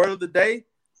 The word of the day: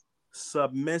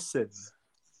 submissive.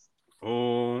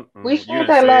 We said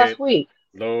that last week.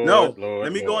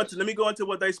 Let me go into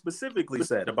what they specifically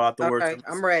said about the word. Okay,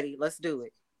 I'm ready. Let's do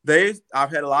it.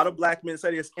 I've had a lot of black men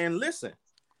say this, and listen,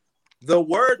 the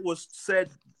word was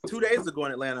said 2 days ago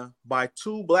in Atlanta by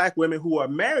 2 black women who are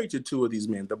married to 2 of these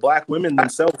men. The black women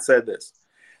themselves said this.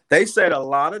 They said a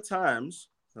lot of times,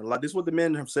 this is what the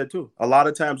men have said too. A lot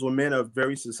of times when men are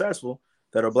very successful,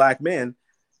 that are black men,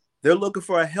 they're looking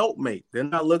for a helpmate. They're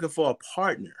not looking for a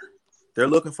partner. They're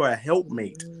looking for a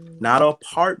helpmate, not a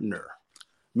partner.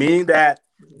 Meaning that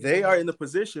they are in the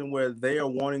position where they are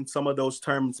wanting some of those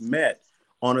terms met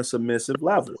on a submissive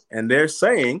level. And they're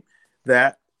saying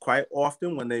that quite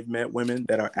often when they've met women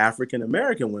that are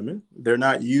African-American women, they're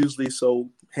not usually so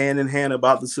hand in hand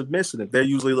about the submissive. They're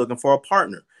usually looking for a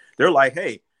partner. They're like,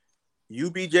 hey, you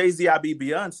be Jay-Z, I be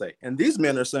Beyonce. And these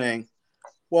men are saying,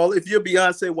 well, if you're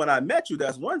Beyonce when I met you,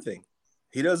 that's one thing.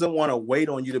 He doesn't want to wait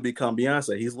on you to become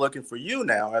Beyonce. He's looking for you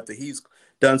now after he's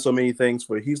done so many things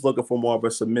for you. He's looking for more of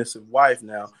a submissive wife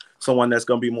now, someone that's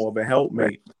going to be more of a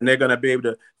helpmate. And they're going to be able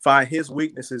to find his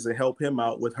weaknesses and help him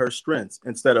out with her strengths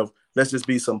instead of let's just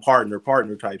be some partner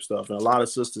type stuff. And a lot of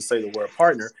sisters say the word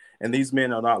partner, and these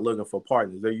men are not looking for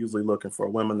partners. They're usually looking for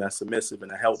a woman that's submissive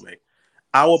and a helpmate.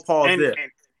 I will pause there.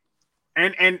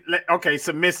 Okay,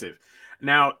 submissive.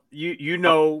 Now you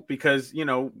know, because you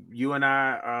know you and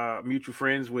I are mutual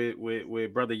friends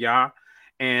with Brother Yah,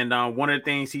 and one of the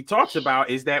things he talks about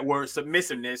is that word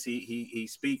submissiveness. He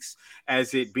speaks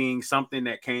as it being something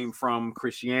that came from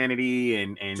Christianity,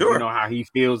 and sure. You know how he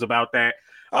feels about that.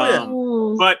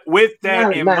 Oh, but with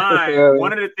that in mind,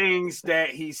 one of the things that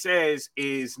he says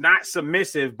is not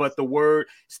submissive, but the word,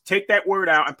 take that word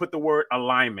out and put the word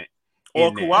alignment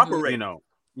or cooperate.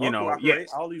 Yeah,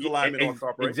 I'll use alignment or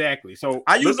cooperate. Exactly. So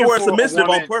I use the word submissive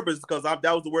on purpose because that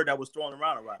was the word that was thrown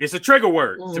around. It's a trigger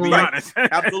word, to be honest.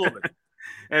 Absolutely.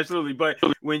 Absolutely. But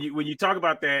when you talk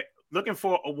about that, looking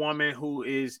for a woman who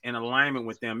is in alignment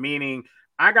with them, meaning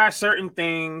I got certain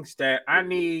things that I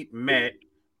need met.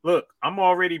 Look, I'm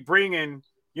already bringing,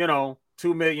 $2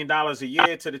 million a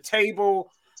year to the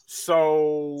table.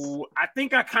 So I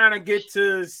think I kind of get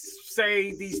to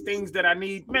say these things that I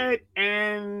need met,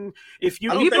 and if you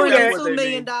bring that $2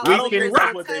 million, I don't think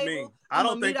that's what they mean. I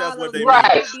don't think that's what they mean.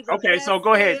 Right. Okay, so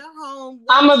go ahead.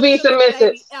 I'm gonna be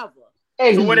submissive.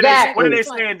 Exactly. So what are they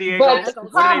saying, Diego? But the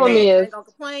problem is,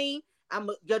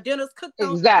 your dinner's cooked.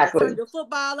 Exactly. Turn your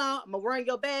football on. I'm gonna run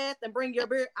your bath and bring your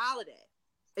beer. All of that.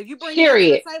 If you bring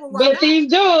period. That to the table but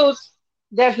these dudes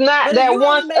that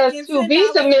wants us to be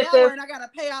submissive, and I gotta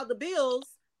pay all the bills.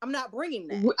 I'm not bringing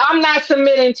that. I'm not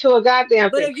submitting to a goddamn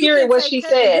thing. Period. What she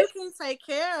said. You can take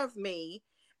care of me,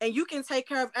 and you can take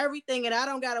care of everything, and I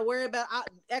don't gotta worry about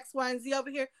X, Y, and Z over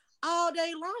here all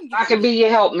day long. I can be your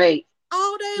helpmate.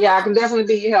 All day long. I can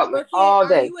definitely be your helpmate all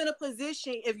day. Are you in a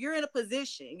position? If you're in a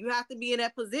position, you have to be in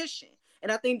that position.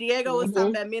 And I think Diego was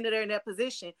talking about men that are in that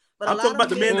position. But I'm talking about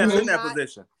the men that's in that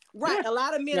position. Right. A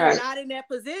lot of men are not in that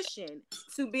position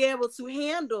to be able to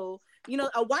handle,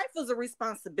 a wife is a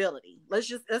responsibility. That's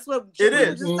what it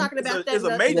is. Just talking about it's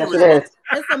a major responsibility.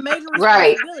 It's a major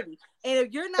responsibility. And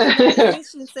if you're not in a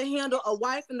position to handle a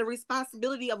wife and the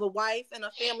responsibility of a wife and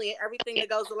a family and everything that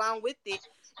goes along with it,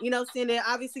 saying that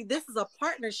obviously this is a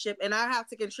partnership and I have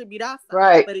to contribute also.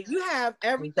 Right. But if you have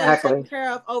everything taken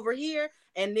care of over here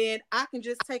and then I can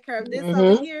just take care of this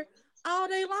over here, all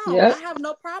day long. Yep. I have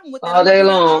no problem with that. All day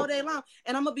long.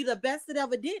 And I'm going to be the best that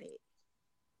ever did it.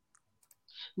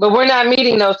 But we're not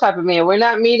meeting those type of men. We're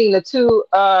not meeting the two.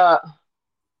 Well,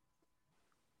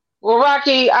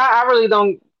 Rocky, I really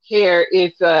don't care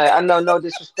if I know no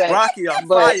disrespect. Rocky on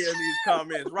fire in these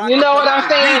comments. Rocky, you know what I'm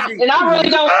saying? And I really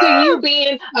don't see you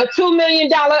being a $2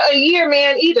 million a year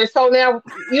man either. So now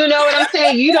you know what I'm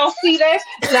saying? You don't see that,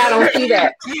 and I don't see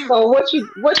that. So what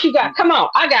you got? Come on,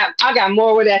 I got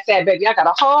more where that's at, baby. I got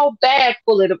a whole bag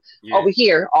full of them over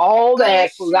here. All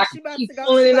bag full. I can keep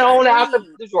pulling it on out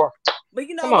the drawer. But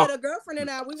what, a girlfriend and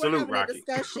I, we were having a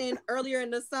discussion earlier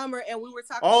in the summer, and we were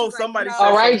talking. Oh, somebody.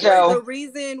 All right, Joe. The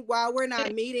reason why we're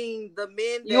not meeting the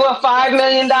men. You a $5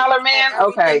 million man?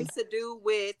 Okay. To do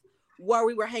with where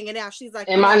we were hanging out. She's like,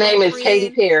 and my name is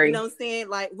Katy Perry. You know what I'm saying?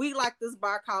 Like, we like this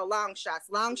bar called Long Shots.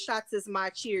 Long Shots is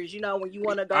my cheers. When you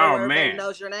want to go where everybody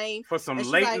knows your name. For some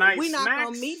late night snacks. We're not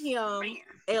going to meet him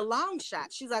at Long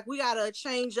Shot. She's like, we got to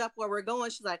change up where we're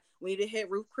going. She's like, we need to hit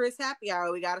Ruth Chris happy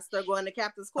hour. We got to start going to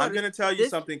Captain's Quarters. I'm going to tell you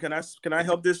something. Can I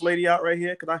help this lady out right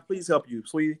here? Can I please help you,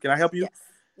 sweetie? Can I help you?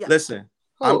 Yes. Listen,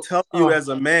 I'm telling you as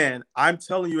a man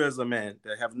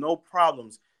that have no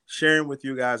problems sharing with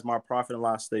you guys my profit and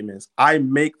loss statements. I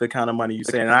make the kind of money you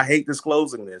say, and I hate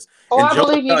disclosing this. And I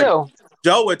believe you do.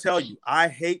 Joe would tell you, I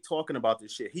hate talking about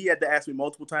this shit. He had to ask me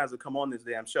multiple times to come on this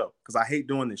damn show because I hate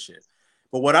doing this shit.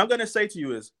 But what I'm going to say to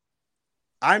you is,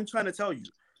 I'm trying to tell you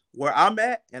where I'm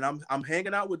at, and I'm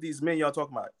hanging out with these men y'all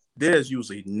talking about. There's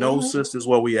usually no sisters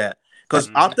where we at.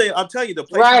 Because I'm telling you, the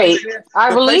places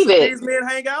these men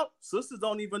hang out, sisters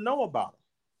don't even know about them.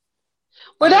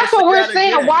 Well, that's what we're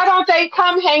saying. Why don't they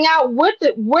come hang out with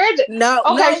it?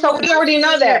 So we already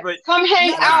know that. Come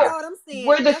hang out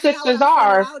where the sisters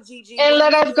are, and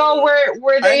let us go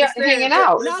where they are hanging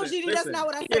out. No, Gigi, that's not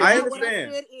what I said. I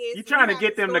understand. You're trying to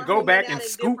get them to go back and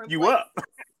scoop you up.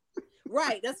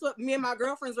 Right, that's what me and my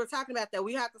girlfriends were talking about. That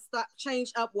we have to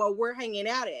change up where we're hanging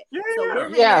out at. Yeah, so we're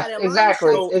hanging out at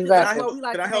exactly.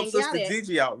 Can I help Sister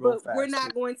Gigi out real fast? But we're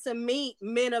not going to meet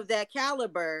men of that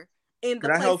caliber in the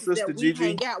places that we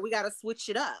hang out. We got to switch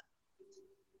it up.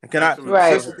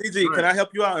 Sister Gigi, can I help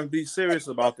you out and be serious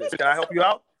about this? Can I help you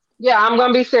out? Yeah, I'm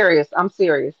gonna be serious. I'm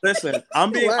serious. Listen,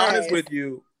 I'm being honest with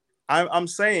you. I'm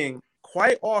saying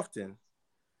quite often.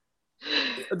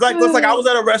 It's like I was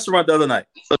at a restaurant the other night,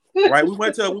 right? We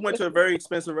went to a very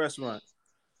expensive restaurant.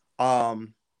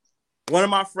 One of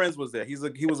my friends was there. He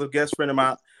was a guest friend of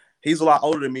mine. He's a lot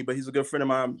older than me, but he's a good friend of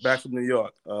mine back from New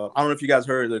York. I don't know if you guys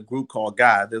heard of the group called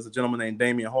God. There's a gentleman named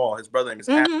Damian Hall. His brother name is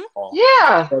Adam Hall.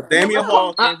 Yeah. So Damian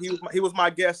Hall, he was my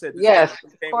guest at this. Yes,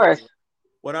 of course.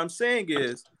 What I'm saying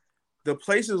is, the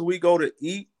places we go to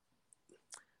eat,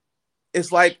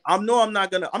 it's like I'm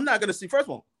not gonna see. First of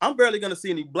all, I'm barely gonna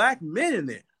see any black men in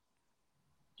there.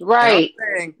 Right.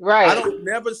 I don't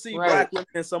never see black women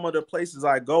in some of the places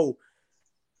I go.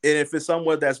 And if it's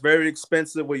somewhere that's very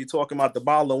expensive, where you're talking about the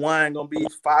bottle of wine gonna be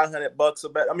 $500 a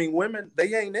bet. I mean, women,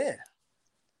 they ain't there.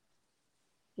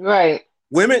 Right.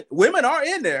 Women are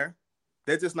in there.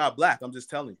 They're just not black. I'm just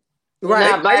telling you.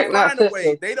 Right.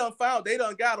 They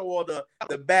done got all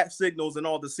the bat signals and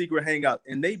all the secret hangout,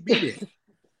 and they be there.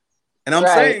 And I'm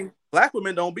saying black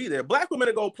women don't be there. Black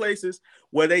women go places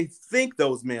where they think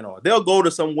those men are. They'll go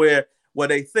to somewhere where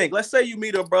they think. Let's say you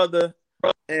meet a brother.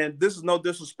 And this is no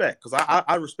disrespect, because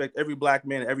I respect every black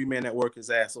man, every man that work his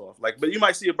ass off. But you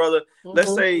might see a brother.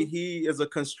 Let's say he is a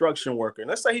construction worker, and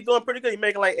let's say he's doing pretty good. He's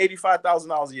making like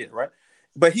 $85,000 a year, right?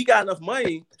 But he got enough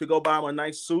money to go buy him a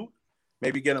nice suit,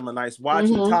 maybe get him a nice watch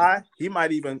and tie. He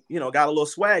might even, got a little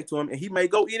swag to him, and he may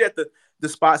go eat at the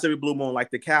spots every blue moon, like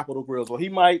the Capitol Grills, or he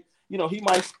might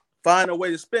find a way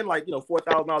to spend like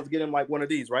 $4,000 to get him like one of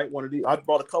these, right? One of these. I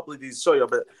bought a couple of these to show you,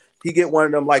 but he get one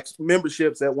of them like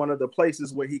memberships at one of the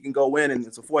places where he can go in, and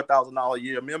it's a $4,000 a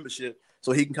year membership,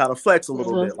 so he can kind of flex a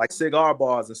little bit, like cigar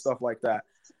bars and stuff like that.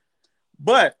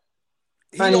 But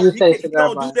he don't do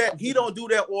that. He don't do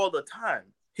that all the time.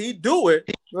 He do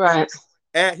it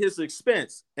at his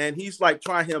expense, and he's like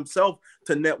trying himself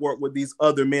to network with these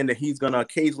other men that he's gonna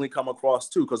occasionally come across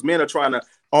too, because men are trying to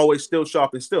always still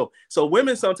sharp and still. So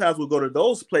women sometimes will go to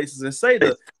those places and say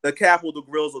the Capitol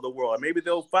Grills of the world. Maybe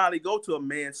they'll finally go to a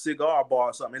man's cigar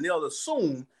bar or something, and they'll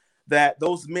assume that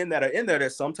those men that are in there,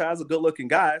 that sometimes are good-looking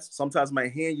guys, sometimes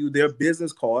might hand you their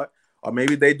business card, or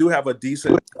maybe they do have a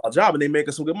decent job and they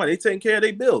making some good money. They taking care of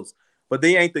their bills. But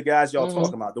they ain't the guys y'all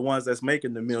talking about, the ones that's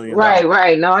making the $1 million.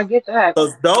 Right. No, I get that.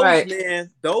 Because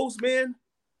those men,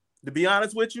 to be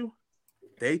honest with you,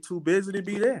 they too busy to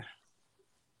be there.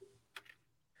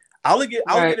 I'll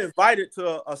get invited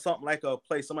to something like a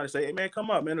place. Somebody say, "Hey man,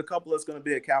 come up, man. A couple of us gonna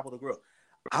be at Capitol Grill."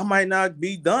 I might not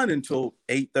be done until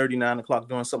 8:30, 9 o'clock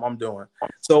doing something I'm doing.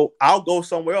 So I'll go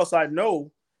somewhere else. I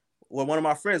know. Well, one of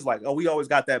my friends like, we always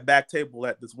got that back table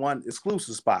at this one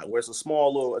exclusive spot where it's a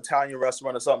small little Italian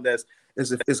restaurant or something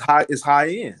is high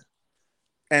end.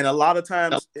 And a lot of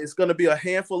times it's going to be a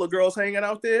handful of girls hanging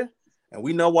out there. And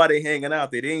we know why they hanging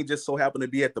out there. They ain't just so happen to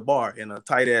be at the bar in a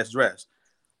tight ass dress,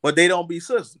 but they don't be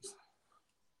sisters.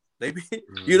 They be,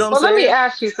 you know what I'm saying? Let me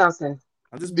ask you something.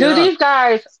 These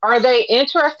guys, are they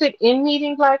interested in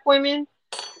meeting black women?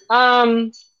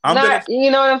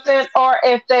 You know what I'm saying? Or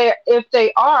if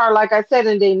they are, like I said,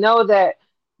 and they know that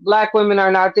black women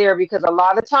are not there, because a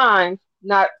lot of times,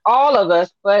 not all of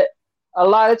us, but a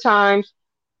lot of times,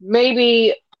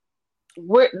 maybe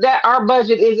our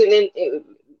budget isn't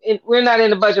we're not in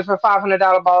the budget for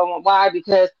 $500 ball. Why?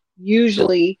 Because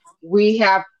usually we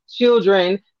have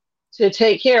children to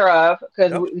take care of.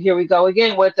 Because here we go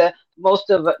again with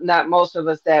not most of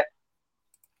us that.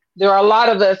 There are a lot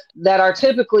of us that are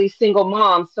typically single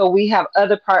moms, so we have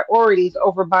other priorities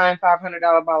over buying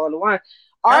 $500 bottle of wine.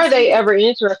 Are they ever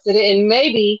interested in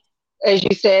maybe as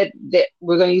you said, that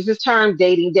we're going to use this term,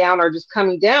 dating down or just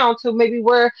coming down to maybe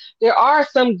where there are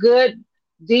some good,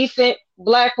 decent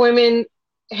Black women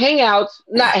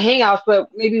not hangouts, but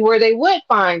maybe where they would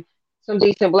find some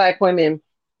decent Black women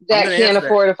that can't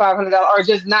afford a $500 or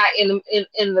just not in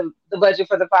the budget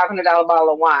for the $500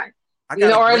 bottle of wine.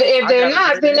 Or if they're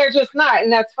not, then they're just not,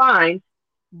 and that's fine.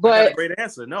 But I got a great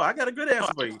answer. No, I got a good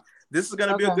answer for you. This is going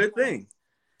to be a good thing.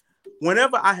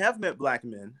 Whenever I have met Black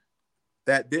men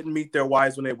that didn't meet their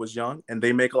wives when they was young, and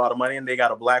they make a lot of money, and they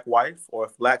got a Black wife or a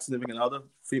Black significant other,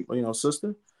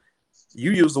 sister.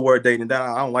 You use the word dating down.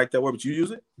 I don't like that word, but you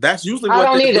use it. That's usually what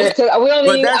I don't either.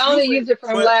 I only use it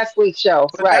from last week's show.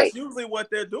 Right. That's usually what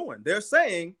they're doing. They're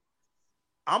saying,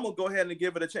 I'm going to go ahead and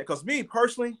give it a chance. Because me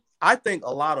personally, I think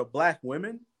a lot of Black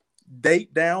women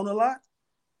date down a lot.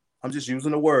 I'm just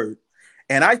using the word.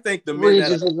 And I think the men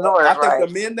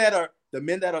the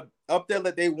men that are up there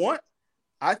that they want,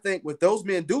 I think with those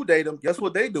men do date them, guess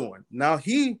what they doing? Now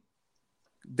he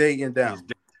dating down.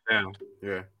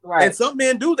 Yeah. Right. And some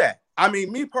men do that. I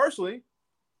mean, me personally,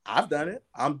 I've done it.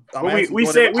 We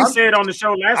said on the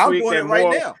show last week that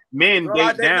more men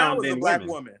date down than a Black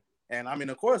woman. And I mean,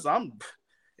 of course, I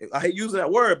hate using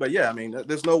that word, but yeah, I mean,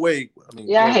 there's no way.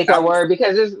 I hate that word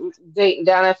because it's dating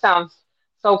down. That sounds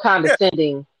so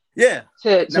condescending. Yeah.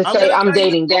 To say I'm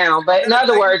dating down, but in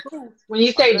other words, when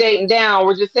you say dating down,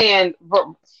 we're just saying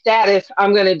status.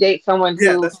 I'm going to date someone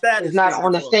who is not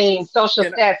on the same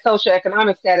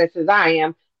socioeconomic status as I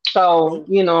am. So,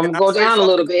 I'm going to go down a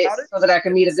little bit so that I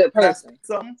can meet a good person.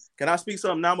 Can I speak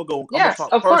something? Now I'm going to yes,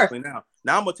 talk of personally course.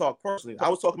 Now I'm going to talk personally. I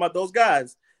was talking about those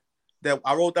guys that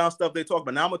I wrote down stuff they talk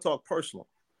about. Now I'm going to talk personal.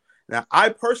 Now, I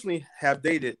personally have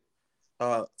dated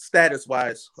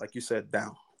status-wise, like you said,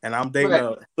 down. And I'm dating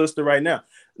a sister right now.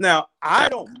 Now, I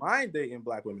don't mind dating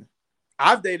Black women.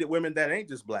 I've dated women that ain't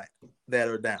just Black, that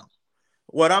are down.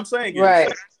 What I'm saying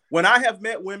is, when I have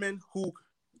met women who,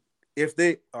 if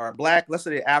they are Black, let's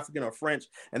say they're African or French,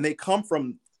 and they come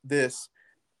from this,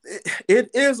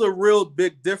 it is a real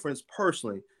big difference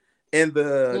personally in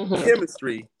the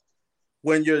chemistry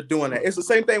when you're doing that. It's the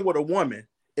same thing with a woman.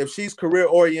 If she's career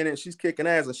oriented, she's kicking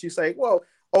ass, and she's saying, well,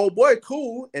 oh boy,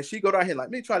 cool. And she go down here like,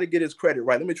 let me try to get his credit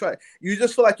right. Let me try. You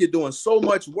just feel like you're doing so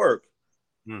much work.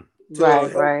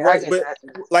 Right. But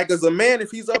like as a man,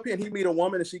 if he's up here and he meet a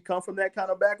woman and she come from that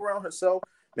kind of background herself,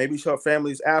 maybe her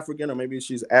family's African or maybe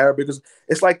she's Arab, because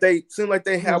it's like they seem like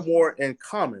they have more in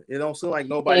common. It don't seem like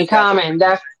nobody in common.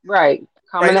 That's right.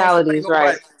 Commonalities,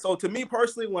 right? So to me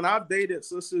personally, when I've dated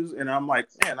sisters and I'm like,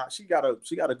 man, she got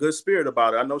a good spirit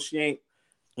about it. I know she ain't,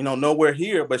 nowhere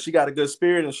here, but she got a good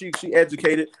spirit and she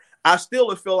educated. I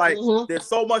still feel like there's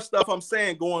so much stuff I'm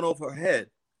saying going over her head.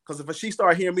 Because if she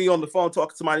start hearing me on the phone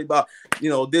talking to somebody about,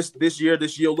 this year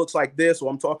looks like this, or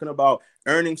I'm talking about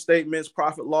earning statements,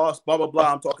 profit loss, blah, blah,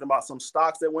 blah. I'm talking about some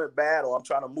stocks that went bad, or I'm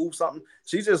trying to move something.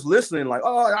 She's just listening like,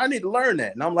 oh, I need to learn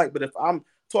that. And I'm like, but if I'm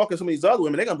talking to some of these other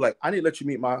women, they're going to be like, I need to let you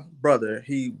meet my brother.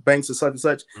 He banks at such and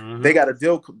such. They got a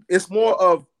deal. It's more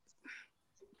of,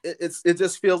 it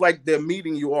just feels like they're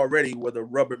meeting you already where the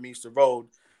rubber meets the road.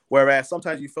 Whereas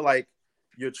sometimes you feel like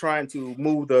you're trying to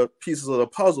move the pieces of the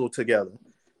puzzle together.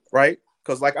 Right?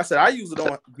 Because like I said, I usually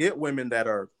don't get women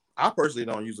I personally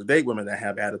don't usually date women that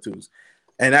have attitudes.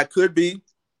 And that could be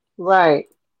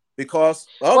because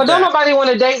don't nobody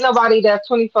want to date nobody that's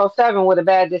 24/7 with a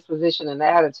bad disposition and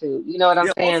attitude. You know what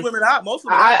I'm saying? Most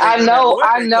women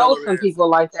I know some people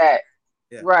like that.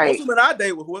 Yeah. Right. Most women I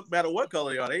date with, no matter what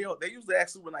color they are, they usually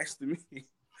act super nice to me.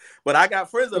 But I got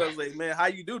friends that are like, man, how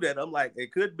you do that? I'm like,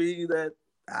 it could be that,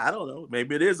 I don't know.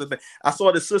 Maybe it is a thing. I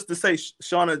saw the sister say,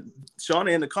 Shauna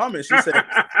in the comments, she said,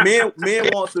 men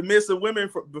want submissive women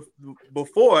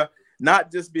before,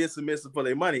 not just being submissive for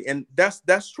their money. And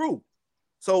that's true.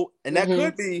 So, and that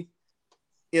could be,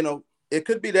 it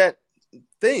could be that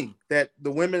thing that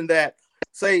the women that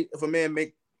say, if a man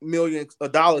make millions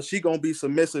of dollars, she gonna be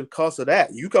submissive because of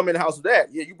that. You come in the house with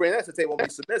that, you bring that to the table and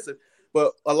be submissive.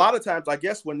 But a lot of times, I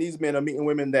guess when these men are meeting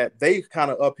women that they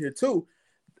kind of up here too,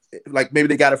 like maybe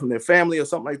they got it from their family or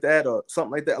something like that, a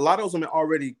lot of those women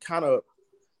already kind of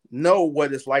know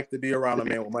what it's like to be around a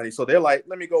man with money. So they're like,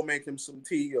 let me go make him some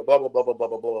tea or blah, blah, blah, blah, blah,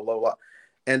 blah, blah, blah, blah.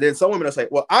 And then some women will say,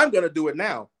 well, I'm going to do it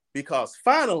now because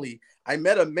finally I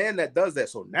met a man that does that.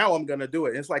 So now I'm going to do it.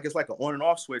 And it's like an on and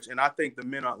off switch. And I think the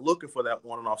men aren't looking for that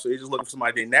on and off. So they're just looking for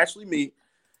somebody they naturally meet.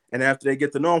 And after they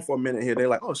get to know them for a minute here, they're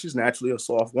like, oh, she's naturally a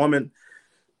soft woman.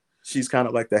 She's kind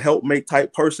of like the helpmate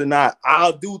type person. Not,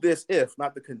 I'll do this if,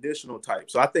 not the conditional type.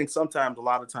 So I think sometimes, a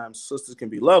lot of times, sisters can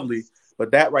be lovely,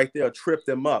 but that right there trip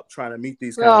them up trying to meet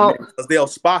these kind of men because they'll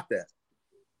spot that.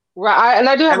 Right, and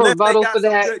I do have a rebuttal for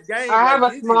that. I have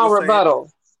a small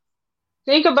rebuttal.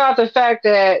 think about the fact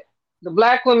that the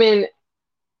black women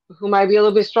who might be a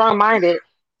little bit strong-minded,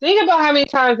 think about how many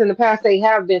times in the past they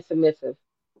have been submissive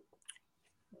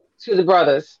to the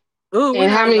brothers. Ooh,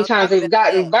 and how many times they've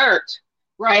gotten burnt,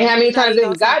 right? How many times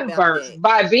they've gotten burnt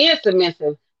by being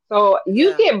submissive. So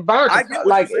you get burnt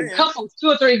like a couple, 2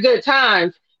 or 3 good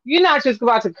times. You're not just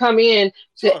about to come in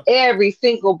to every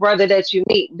single brother that you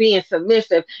meet being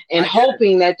submissive and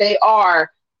hoping that they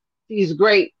are these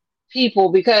great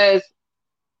people, because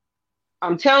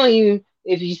I'm telling you,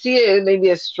 if you see it, maybe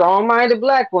a strong-minded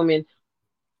black woman,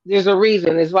 there's a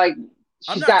reason. It's like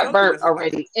she's got burnt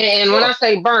already. And when I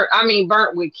say burnt, I mean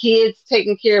burnt with kids,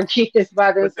 taking care of kids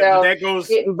by themselves,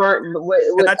 getting burnt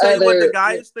with Can I tell you what the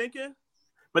guy is thinking?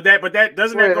 But that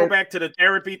doesn't that go back to the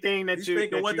therapy thing that you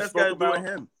thinking what that's got to do with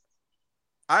him?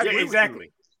 I agree exactly. With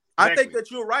you. I think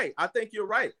that you're right. I think you're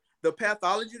right. The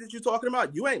pathology that you're talking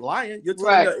about, you ain't lying. You're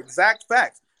telling the exact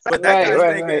facts. But that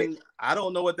guy's thinking, I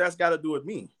don't know what that's got to do with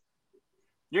me.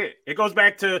 Yeah, it goes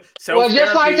back to self-therapy. Well,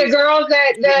 just like the girls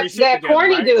that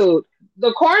corny dude,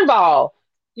 the cornball.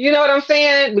 You know what I'm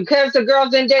saying? Because the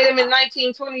girls didn't date him at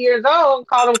 19, 20 years old,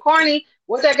 called him corny.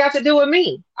 What that got to do with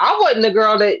me? I wasn't the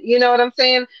girl that, you know what I'm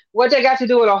saying? What that got to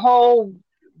do with a whole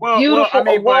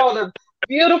beautiful world of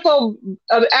beautiful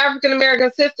African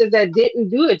American sisters that didn't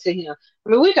do it to him. I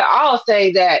mean, we could all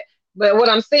say that, but what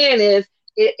I'm saying is,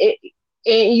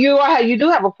 you do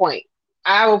have a point.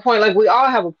 I have a point. Like we all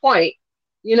have a point.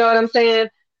 You know what I'm saying?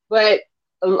 But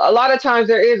a lot of times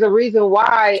there is a reason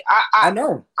why I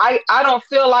know. I don't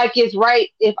feel like it's right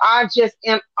if I just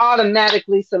am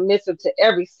automatically submissive to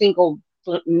every single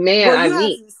man I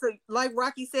meet. Like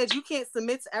Rocky said, you can't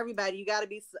submit to everybody. You got to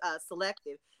be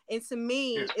selective. And to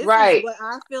me, this is what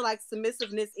I feel like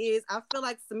submissiveness is. I feel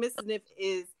like submissiveness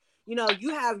is, you know, you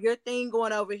have your thing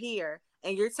going over here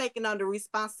and you're taking on the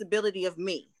responsibility of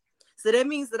me. So that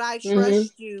means that I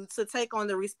trust you to take on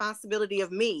the responsibility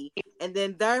of me. And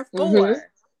then therefore,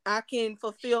 I can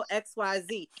fulfill X, Y,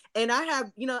 Z. And I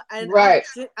have, you know, and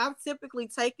I'm typically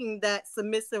taking that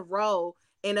submissive role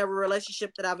in every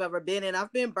relationship that I've ever been in.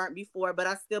 I've been burnt before, but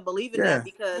I still believe in that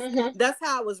because that's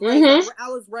how I was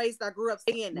raised. I grew up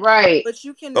seeing that. Right. But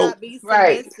you cannot be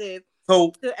submissive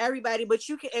to everybody. But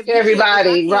you can, if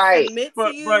everybody, submit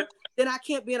to you, then I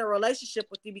can't be in a relationship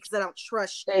with you because I don't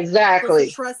trust you. Exactly.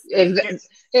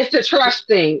 It's the trust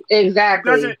thing.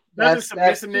 Exactly. Doesn't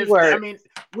submissiveness, I mean,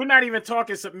 we're not even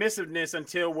talking submissiveness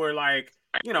until we're like,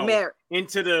 you know,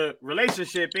 into the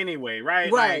relationship anyway,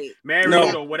 right? Right. Like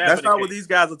married or whatever. That's not what these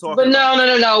guys are talking about.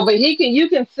 But no. But you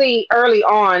can see early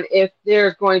on if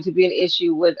there's going to be an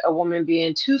issue with a woman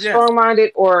being too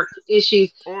strong-minded or is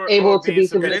she able to be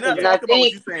submissive. They're not talking about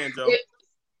what you're saying, Joe.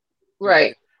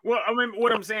 Right. Well, I mean,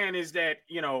 what I'm saying is that,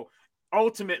 you know,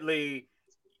 ultimately,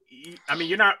 I mean,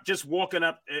 you're not just walking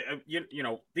up, you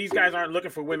know, these guys aren't looking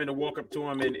for women to walk up to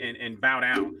them and bow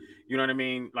down. You know what I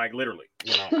mean? Like literally,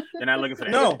 you know, they're not looking for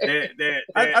that. No,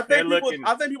 I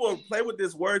think people play with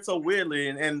this word so weirdly.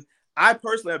 And I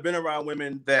personally have been around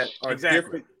women that are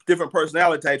different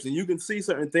personality types. And you can see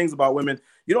certain things about women.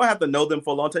 You don't have to know them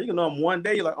for a long time. You can know them one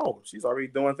day. You're like, oh, she's already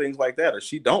doing things like that. Or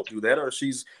she don't do that. Or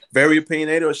she's very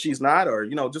opinionated or she's not. Or,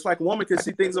 you know, just like a woman can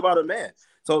see things about a man.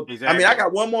 So, I mean, I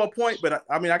got one more point, but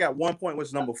I got 1 point, which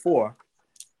is number 4.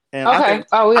 And okay. I think,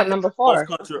 we got number 4.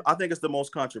 I think it's the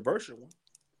most controversial one.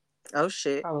 Oh,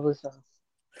 shit. Probably so.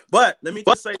 But let me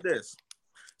just say this.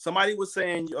 Somebody was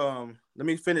saying, let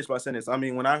me finish by saying this. I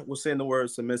mean, when I was saying the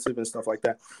word submissive and stuff like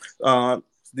that,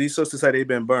 these sisters say they've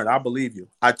been burned. I believe you.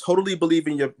 I totally believe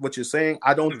in what you're saying.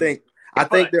 I think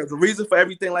there's a reason for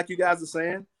everything like you guys are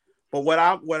saying. But what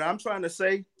I'm trying to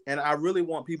say, and I really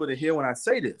want people to hear when I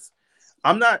say this,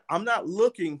 I'm not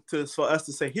looking for us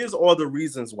to say, here's all the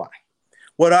reasons why.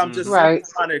 What I'm just trying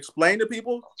to explain to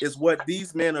people is what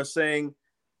these men are saying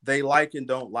they like and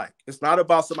don't like. It's not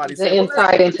about somebody saying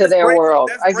insight into their world.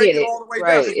 I get it.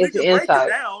 Right. It's the insight.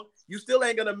 You still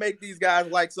ain't gonna make these guys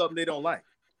like something they don't like.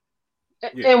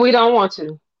 And we don't want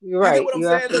to. You're right. You know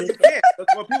what I'm saying? You can't.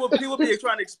 When people be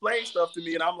trying to explain stuff to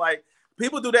me, and I'm like,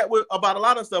 people do that about a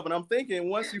lot of stuff, and I'm thinking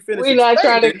once you finish, we're not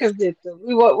trying to convince them.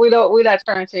 We're not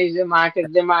trying to change their mind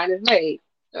because their mind is made.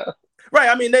 So. Right.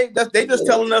 I mean, they just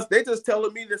telling us. They just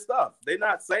telling me this stuff. They're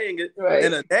not saying it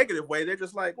in a negative way. They're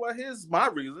just like, well, here's my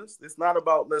reasons. It's not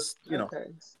about this, you know. Okay.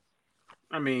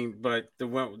 I mean, but the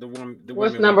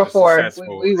what's number 4?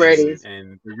 We ready,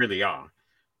 and we really are.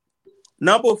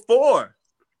 Number 4.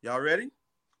 Y'all ready?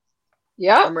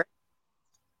 Yeah.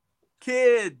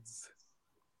 Kids.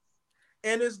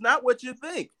 And it's not what you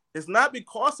think. It's not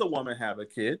because a woman have a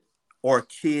kid or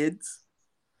kids.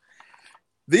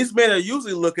 These men are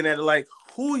usually looking at it like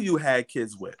who you had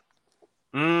kids with.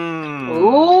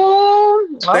 Ooh,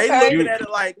 okay. They looking at it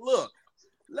like, look,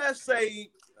 let's say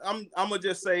I'm gonna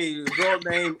just say a girl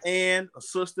named Ann, a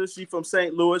sister. She from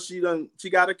St. Louis. She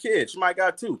got a kid. She might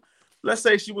got 2. Let's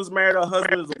say she was married. Her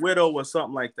husband is a widow or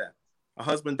something like that. Her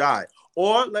husband died.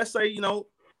 Or let's say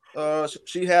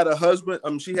she had a husband.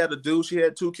 She had a dude. She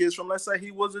had 2 kids from. Let's say he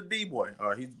was a D-boy.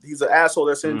 Or he's an asshole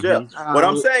that's in jail. What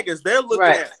I'm saying is they're looking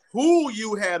at who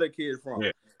you had a kid from.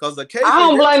 Because I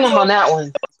don't blame them on that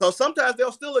one. Because sometimes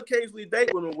they'll still occasionally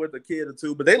date women with a kid or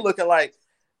 2, but they looking like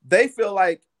they feel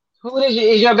like. Who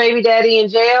is your baby daddy in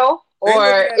jail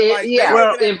or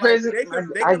in prison? They're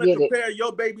gonna compare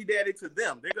your baby daddy to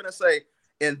them. They're gonna say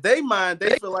in their mind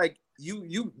they feel like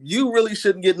you really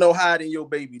shouldn't get no higher than your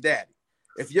baby daddy.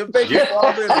 If your baby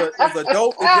father is a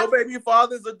dope, if your baby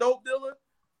father is a dope dealer,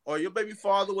 or your baby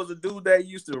father was a dude that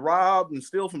used to rob and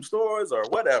steal from stores or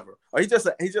whatever, or he's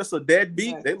just a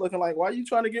deadbeat, they looking like, why are you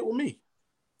trying to get with me?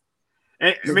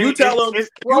 And, I mean, we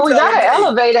gotta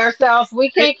elevate ourselves.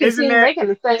 We can't continue making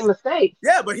the same mistakes.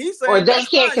 Yeah, but he's saying, or they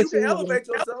can't continue. You can elevate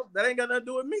yourself. That ain't got nothing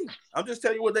to do with me. I'm just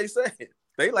telling you what they said.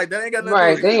 They like that ain't got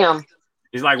nothing to do with me. Damn.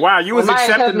 He's like, wow, you was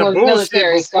accepting the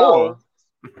bullshit before.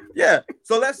 Yeah.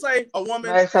 So let's say a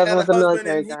woman had a husband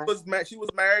and she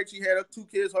was married. She had 2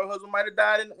 kids. Her husband might have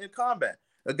died in combat.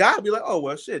 A guy would be like, oh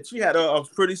well, shit. She had a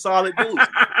pretty solid dude.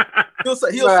 He'll say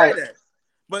that.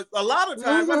 But a lot of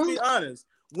times, let's be honest.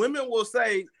 Women will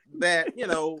say that,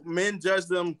 men judge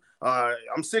them.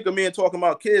 I'm sick of men talking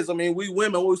about kids. I mean, we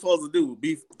women, what we supposed to do?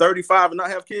 Be 35 and not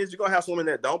have kids? You're going to have some women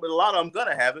that don't, but a lot of them going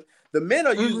to have it. The men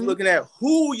are usually looking at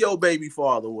who your baby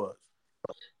father was.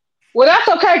 Well, that's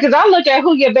okay, because I look at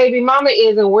who your baby mama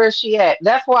is and where she at.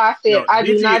 That's why I said I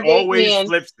do not date men.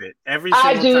 Flips it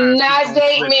I do not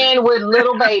date men with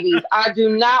little babies. I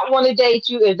do not want to date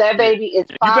you if that baby is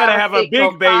 5, you better have a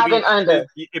big baby and under.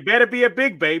 It better be a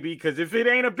big baby, because if it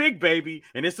ain't a big baby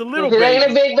and it's a little baby, if it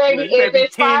ain't a big baby, if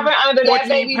it's 5 and under, that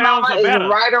baby mama is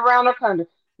right around the corner.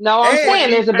 No, I'm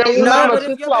saying there's a baby mama too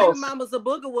close. If your baby mama's a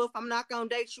booger wolf, I'm not gonna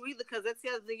date you either, because that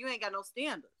tells you ain't got no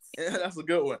standards. Yeah, that's a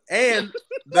good one. And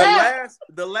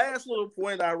the last little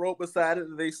point I wrote beside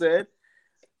it, they said,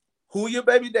 who your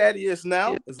baby daddy is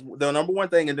now is the number one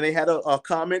thing. And then they had a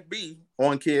comment B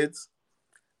on kids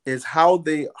is how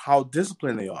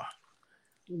disciplined they are.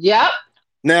 Yep.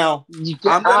 Now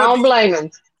I don't blame them.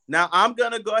 Now I'm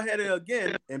gonna go ahead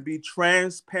and be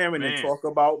transparent and talk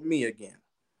about me again.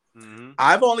 Mm-hmm.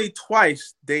 I've only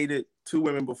twice dated 2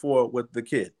 women before with the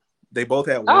kid. They both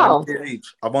had 1 kid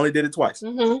each. I've only did it twice.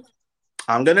 Mm-hmm.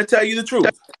 I'm going to tell you the truth.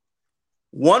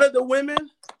 One of the women,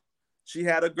 she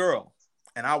had a girl,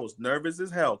 and I was nervous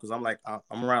as hell because I'm like,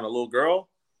 I'm around a little girl.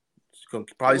 She can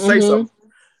probably say something.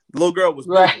 The little girl was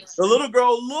right. The little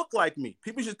girl looked like me.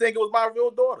 People should think it was my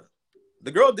real daughter.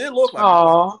 The girl did look like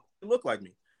me. She looked like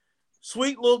me.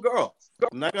 Sweet little girl.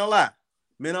 I'm not going to lie.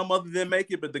 Me and her mother didn't make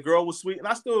it, but the girl was sweet, and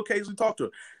I still occasionally talk to her.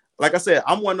 Like I said,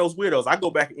 I'm one of those weirdos. I go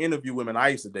back and interview women I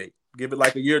used to date. Give it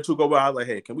like a year or 2 go by. I was like,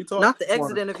 hey, can we talk? Not the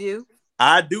exit interview.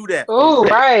 I do that. Oh,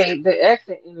 right. The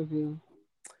exit interview.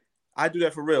 I do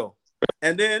that for real.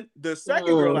 And then the second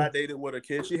girl I dated with a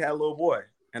kid, she had a little boy.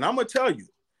 And I'm going to tell you,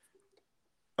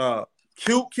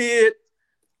 cute kid.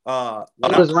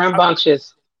 It was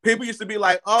rambunctious. People used to be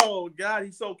like, oh, God,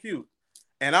 he's so cute.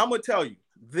 And I'm going to tell you,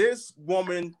 this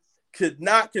woman could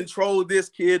not control this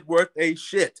kid worth a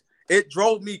shit. It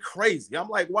drove me crazy. I'm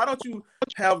like, why don't you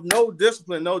have no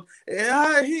discipline? No,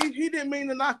 he didn't mean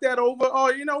to knock that over.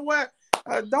 Oh, you know what?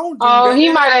 Don't do that. He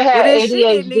might have had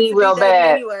ADHD real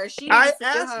bad. I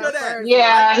asked her that.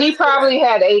 Yeah, he probably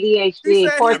had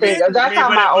ADHD. Poor thing. That's how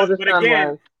my oldest son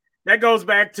was. That goes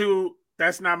back to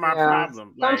that's not my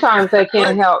problem. Sometimes they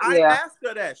can't help. I asked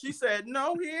her that. She said,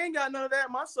 no, he ain't got none of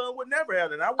that. My son would never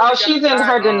have it. She's in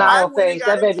her denial phase.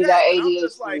 That baby got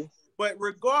ADHD. But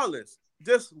regardless,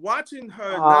 just watching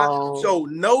her not show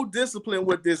no discipline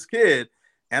with this kid,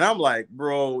 and I'm like,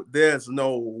 bro, there's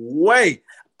no way.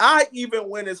 I even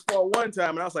went as far one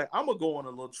time, and I was like, I'm gonna go on a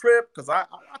little trip because I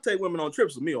take women on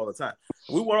trips with me all the time.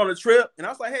 We went on a trip, and I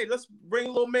was like, hey, let's bring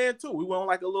a little man too. We went on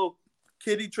like a little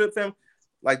kiddie trip, fam.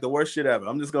 Like the worst shit ever.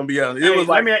 I'm just gonna be honest. It was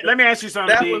like, let me ask you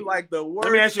something. That was like the worst.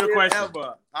 Let me ask you a question.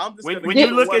 Ever. I'm just when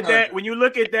you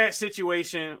look at that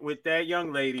situation with that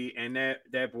young lady and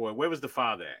that boy, where was the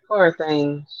father at? Poor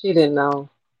thing. She didn't know.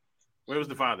 Where was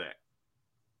the father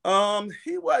at?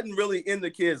 He wasn't really in the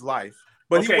kid's life.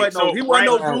 But he wasn't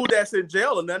no dude that's in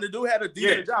jail or nothing. The dude had a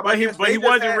decent job. But he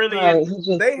wasn't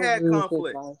really they had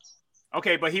conflict.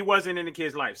 Okay, but he wasn't in the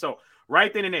kid's life. So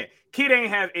right then and there. Kid ain't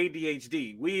have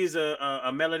ADHD. We as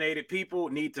a melanated people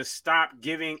need to stop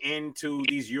giving into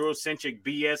these Eurocentric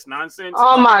BS nonsense.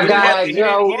 Oh my God,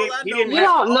 Joe! You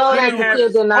don't know that the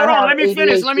kid did not have ADHD. Hold on,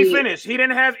 let me finish. He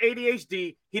didn't have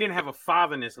ADHD. He didn't have a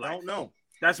father in his life. I don't know.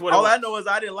 That's what. All I know is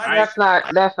I didn't like. That's not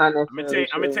I'm gonna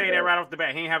tell you that right off the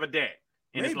bat. He didn't have a dad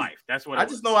in his life. That's what. I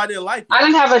just know I didn't like it. I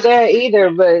didn't have a dad either,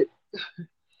 but.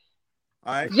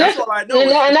 All right. That's all I know.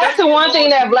 And that's the one thing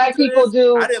that Black people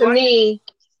do to me.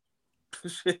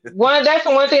 That's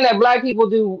the one thing that Black people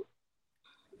do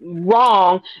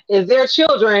wrong is their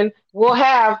children will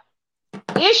have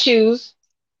issues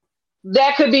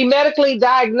that could be medically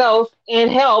diagnosed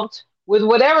and helped with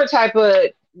whatever type of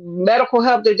medical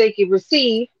help that they could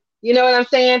receive. You know what I'm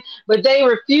saying? But they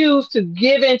refuse to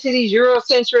give into these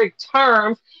Eurocentric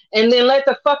terms and then let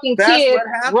the fucking kid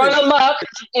run amok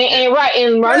and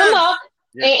run amok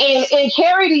and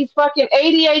carry these fucking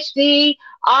ADHD,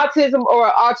 autism,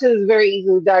 or autism is very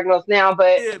easily diagnosed now,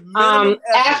 but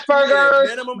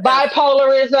Asperger's,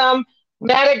 bipolarism,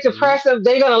 manic depressive.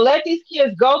 They're gonna let these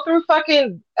kids go through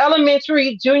fucking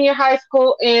elementary, junior high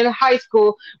school, and high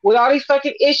school with all these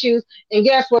fucking issues, and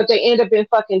guess what? They end up in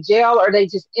fucking jail, or they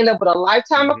just end up with a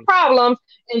lifetime of problems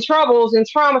and troubles and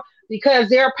trauma because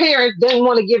their parents didn't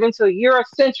want to give into a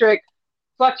Eurocentric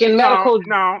fucking medical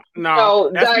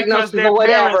diagnosis or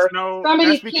whatever. Some of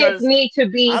these kids need to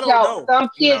be helped. Some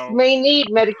kids may need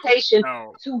medication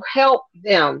to help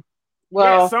them.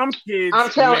 Well, some kids, I'm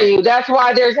telling you, that's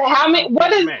why there's how many.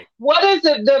 What is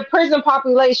the prison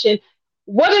population?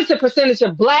 What is the percentage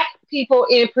of Black people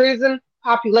in prison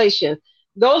population?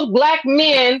 Those Black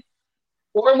men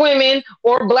or women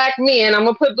or Black men. I'm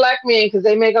gonna put Black men because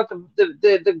they make up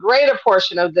the greater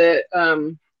portion of the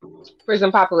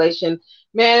prison population.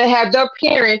 Man, they have their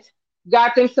parents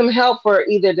got them some help for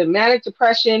either the manic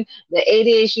depression, the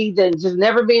ADHD, the just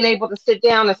never being able to sit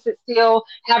down and sit still,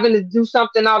 having to do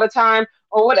something all the time,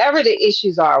 or whatever the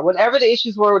issues are. Whatever the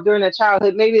issues were during their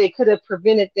childhood, maybe they could have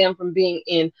prevented them from being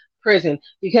in prison.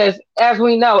 Because as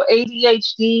we know,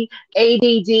 ADHD,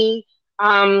 ADD,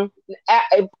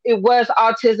 it was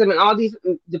autism and all these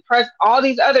all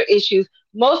these other issues.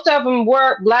 Most of them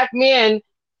were Black men.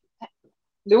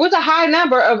 There was a high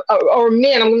number of or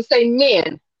men. I'm going to say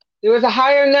men. There was a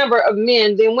higher number of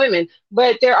men than women,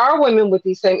 but there are women with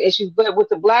these same issues. But with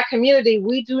the Black community,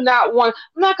 we do not want.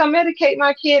 I'm not going to medicate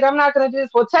my kid. I'm not going to do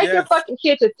this. Well, take your fucking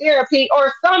kid to therapy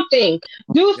or something.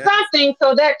 Do something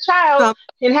so that child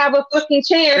can have a fucking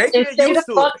chance and stay the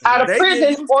fuck out of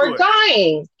prison or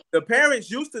dying. The parents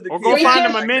used to the kids. Or go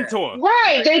find them a mentor.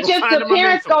 Right. The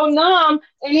parents go numb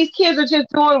and these kids are just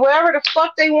doing whatever the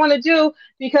fuck they want to do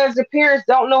because the parents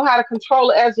don't know how to control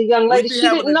it as a young lady. She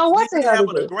didn't know what the hell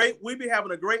to do. We'd be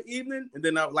having a great evening and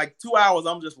then like 2 hours,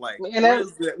 I'm just like,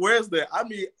 where's the where's the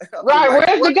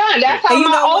gun? That's how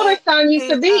my older son used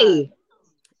to be.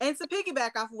 And to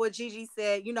piggyback off of what Gigi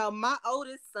said, my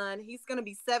oldest son, he's going to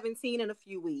be 17 in a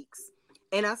few weeks.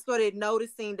 And I started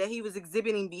noticing that he was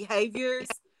exhibiting behaviors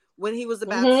when he was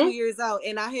about 2 years old,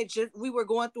 and we were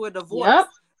going through a divorce,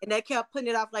 and they kept putting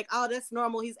it off like, oh, that's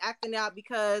normal. He's acting out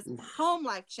because home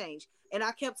life changed, and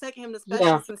I kept taking him to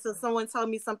specialists until someone told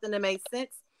me something that made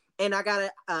sense, and I got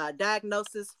a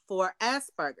diagnosis for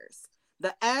Asperger's.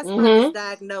 The Asperger's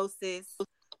diagnosis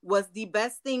was the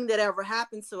best thing that ever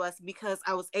happened to us because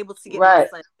I was able to get my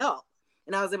son help,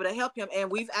 and I was able to help him,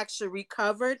 and we've actually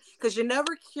recovered because you're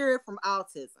never cured from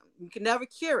autism. You can never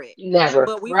cure it. Never.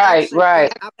 But I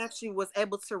actually was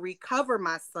able to recover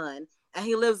my son, and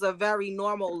he lives a very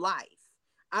normal life.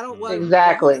 I don't want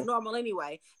exactly normal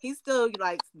anyway. He still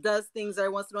does things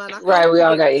every once in a while. Right, we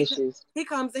all got issues. He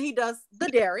comes and he does the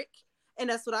Derek,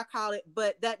 and that's what I call it.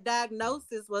 But that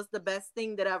diagnosis was the best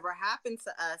thing that ever happened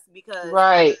to us because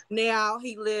now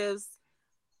he lives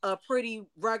a pretty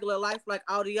regular life like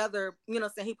all the other.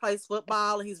 Saying he plays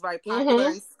football and he's very popular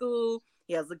in school.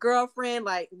 He has a girlfriend.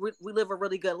 Like we live a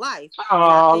really good life.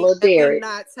 Oh, little Derek.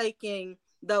 Not taking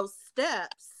those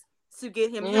steps to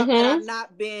get him help. And I've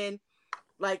not been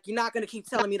like, you're not going to keep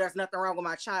telling me there's nothing wrong with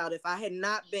my child. If I had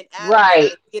not been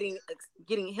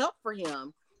getting help for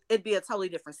him, it'd be a totally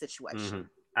different situation.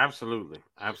 Absolutely.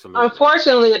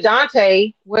 Unfortunately,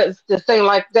 Adante was the same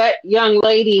like that young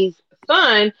lady's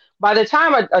son. By the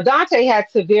time Adante had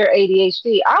severe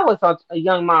ADHD, I was a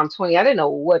young mom, 20. I didn't know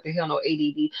what the hell no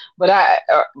ADD,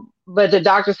 but the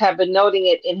doctors have been noting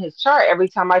it in his chart every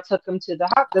time I took him to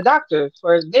the doctor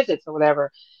for his visits or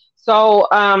whatever. So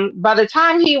by the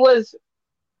time he was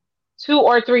 2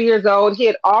 or 3 years old, he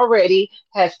had already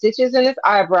had stitches in his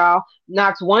eyebrow,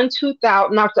 knocked one tooth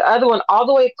out, knocked the other one all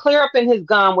the way clear up in his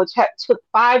gum, which took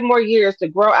 5 more years to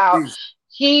grow out.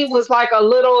 he was like a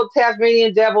little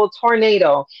Tasmanian devil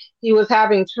tornado. He was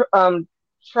having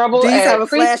trouble at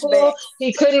preschool.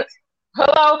 He couldn't.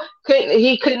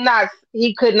 He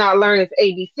could not learn his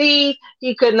ABCs.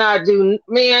 He could not do.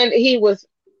 Man, he was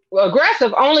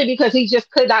aggressive only because he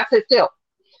just could not sit still.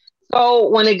 So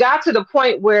when it got to the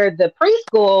point where the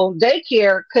preschool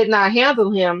daycare could not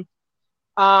handle him,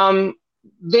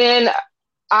 then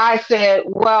I said,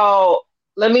 well,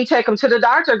 let me take him to the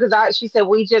doctor, because she said,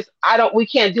 we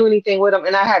can't do anything with him,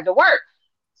 and I had to work.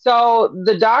 So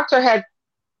the doctor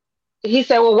he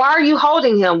said, well, why are you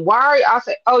holding him? I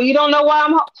said, oh, you don't know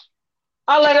why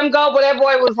I'll let him go. But that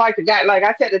boy was like the guy, like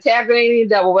I said, the Tasmanian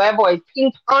devil. That boy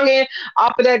ping-ponging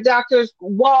off of that doctor's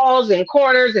walls and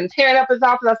corners and tearing up his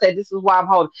office. I said, this is why I'm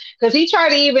holding. Because he tried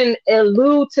to even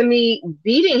allude to me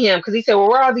beating him, because he said, well,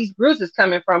 where are all these bruises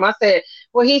coming from? I said,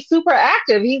 well, he's super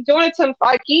active. He's doing it to,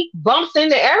 like, he bumps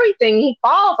into everything. He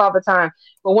falls all the time.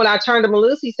 But when I turned to him,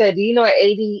 Lucy said, do you know what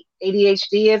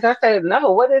ADHD is? I said,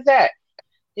 no, what is that?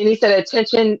 And he said,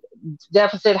 attention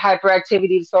deficit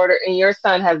hyperactivity disorder, and your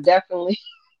son has definitely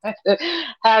have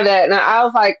that. And I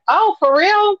was like, oh, for real?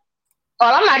 Oh,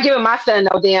 I'm not giving my son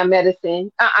no damn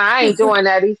medicine. I ain't doing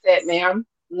that. He said, ma'am,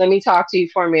 let me talk to you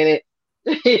for a minute.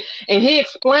 And he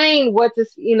explained what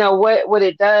this, what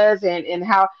it does, and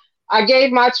how I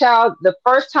gave my child, the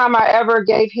first time I ever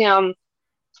gave him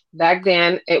back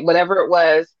then, whatever it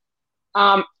was,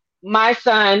 my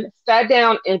son sat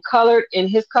down and colored in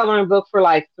his coloring book for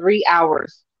like 3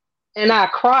 hours. And I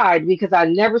cried because I'd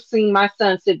never seen my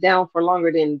son sit down for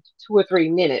longer than 2 or 3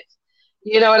 minutes.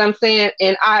 You know what I'm saying?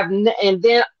 And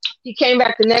then he came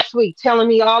back the next week telling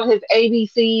me all his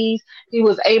ABCs. He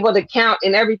was able to count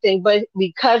and everything. But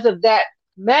because of that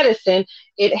medicine,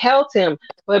 it helped him.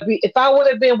 But if I would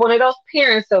have been one of those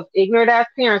parents, of ignorant ass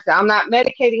parents, I'm not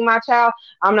medicating my child,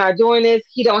 I'm not doing this,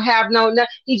 he don't have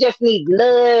he just needs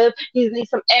love, he needs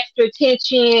some extra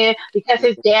attention because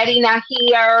his daddy not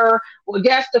here, well,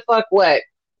 guess the fuck what?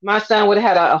 My son would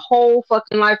have had a whole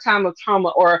fucking lifetime of trauma,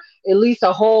 or at least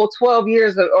a whole 12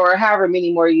 years or however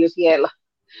many more years he had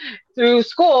through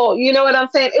school. You know what I'm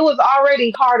saying? It was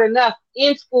already hard enough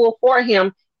in school for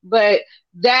him, but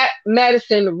that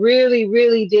medicine really,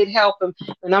 really did help him.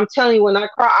 And I'm telling you, when I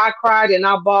cried and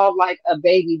I bawled like a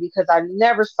baby, because I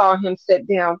never saw him sit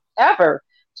down ever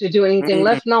to do anything,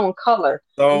 less known color.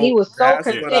 So he was so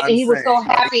content, and he was so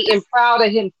happy and proud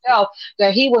of himself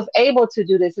that he was able to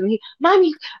do this. And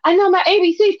Mommy, I know my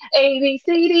ABCs, A, B,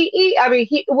 C, D, E. I mean,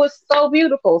 it was so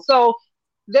beautiful. So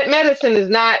that medicine is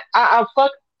not,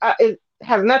 it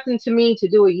has nothing to me to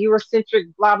do with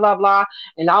Eurocentric, blah, blah, blah,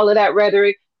 and all of that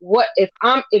rhetoric. What if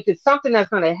it's something that's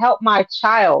going to help my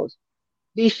child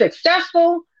be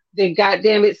successful, then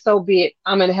goddamn it, so be it.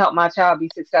 I'm going to help my child be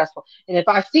successful. And if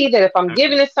I see that if I'm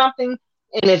giving it something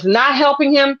and it's not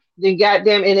helping him, then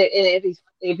goddamn, and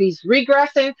if he's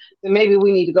regressing, then maybe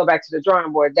we need to go back to the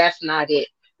drawing board. That's not it.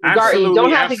 You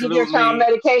don't have to give your child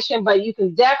medication, but you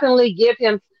can definitely give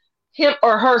him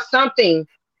or her something,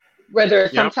 whether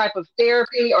it's some type of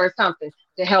therapy or something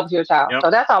to help your child. So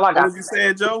that's all I got. What you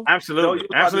saying, Joe? Absolutely. Joe,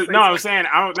 absolutely. No, I was saying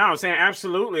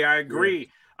absolutely. I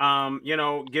agree.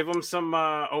 Yeah. Give them some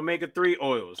omega-3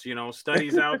 oils,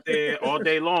 studies out there all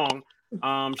day long.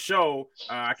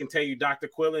 I can tell you Dr.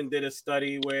 Quillen did a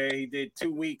study where he did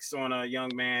 2 weeks on a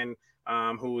young man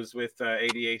who was with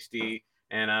ADHD.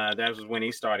 And that was when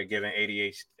he started giving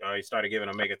he started giving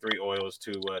omega-3 oils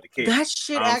to the kids. That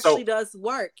shit actually does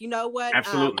work. You know what?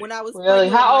 Absolutely. When I was really,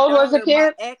 how old was the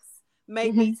kid? My ex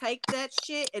made me take that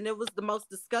shit, and it was the most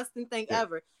disgusting thing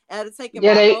ever. I had to take it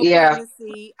my whole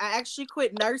pregnancy. I actually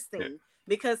quit nursing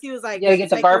because he was like, "You get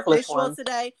the burpless one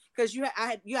today because you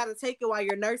had to take it while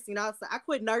you're nursing." I was like, I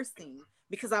quit nursing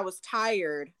because I was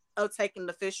tired of taking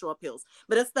the fish oil pills.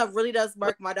 But that stuff really does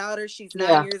work. My daughter, she's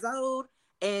 9 years old.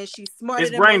 And she's smarter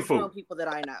than most people that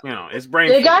I know. It's brain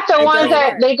food. They got the ones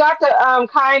they got the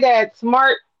kind that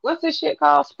smart. What's this shit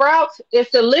called? Sprouts. It's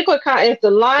the liquid kind. It's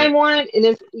the lime one,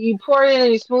 and you pour it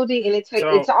in your smoothie, and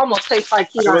it almost tastes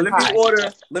like key lime pie.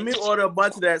 Let me order a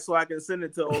bunch of that so I can send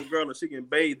it to old girl and she can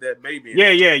bathe that baby. Yeah.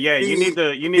 You need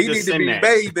to send that.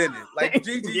 Bathed in it, like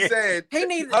Gigi said. He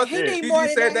need more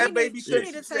than said that. Baby should.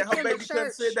 Her baby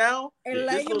couldn't sit down. And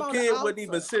this little kid wouldn't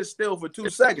even sit still for 2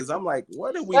 seconds. I'm like,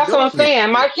 what are we doing? That's what I'm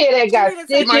saying. My kid had got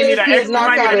stitches. He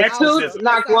knocked out his tooth,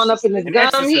 knocked one up in the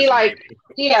gum.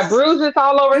 He had bruises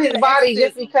all over his body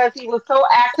just because he was so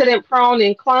accident prone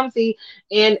and clumsy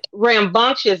and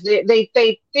rambunctious. They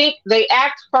think they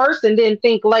act first and then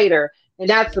think later, and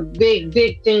that's a big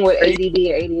thing with ADD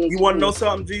or ADHD. You want to know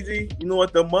something, Gigi? You know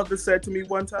what the mother said to me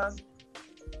one time?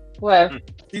 What?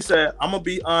 He said, "I'm gonna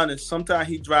be honest. Sometimes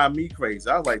he drive me crazy."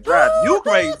 I was like, "Drive you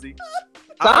crazy?"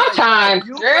 Sometimes,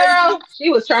 girl. She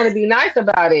was trying to be nice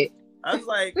about it. I was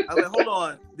like, hold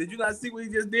on. Did you not see what he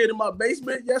just did in my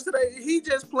basement yesterday? He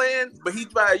just playing, but he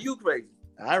drive you crazy.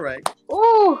 All right.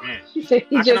 Ooh, she said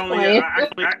he just playing.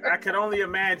 I could only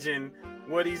imagine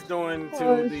what he's doing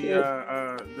to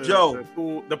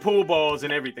the pool balls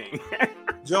and everything.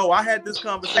 Joe, I had this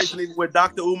conversation even with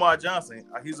Dr. Umar Johnson.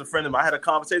 He's a friend of mine. I had a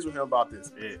conversation with him about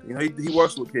this. Yeah. You know, he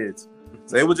works with kids,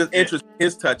 so it was just interesting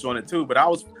his touch on it too. But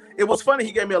it was funny.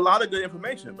 He gave me a lot of good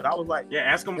information. But I was like,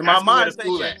 ask him. In my mind,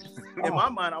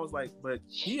 I was like, but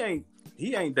he ain't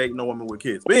dating no woman with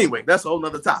kids. But anyway, that's a whole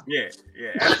nother topic. Yeah.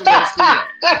 Ask him where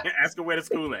the school at. Ask him where the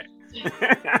school at.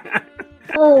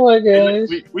 Oh my gosh.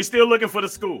 We still looking for the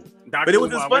school. But it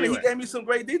was just funny. He gave me some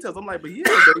great details. I'm like, but he ain't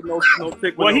dating no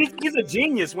chick. Well, he's a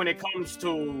genius when it comes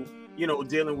to, you know,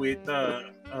 dealing with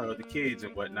the kids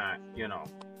and whatnot, you know.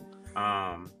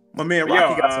 My man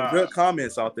Rocky got some good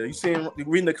comments out there. You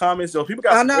reading the comments? So people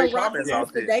got some great comments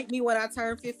out there. Date me when I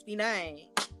turn 59.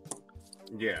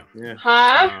 Yeah.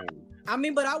 Huh? I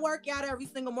mean, but I work out every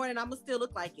single morning. I'm gonna still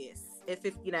look like this at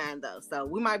 59 though. So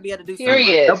we might be able to do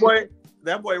something.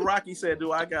 That boy Rocky said,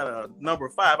 "Do I got a number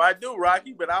 5?" I do,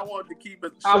 Rocky, but I wanted to keep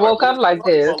it. I woke up like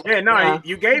this. Yeah,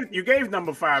 you gave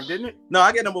number 5, didn't it? No,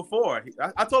 I get number 4.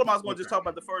 I told him I was going to just talk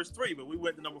about the first 3, but we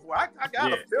went to number 4. I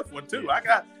got a 5th one too.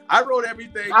 I wrote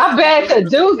everything. I bet the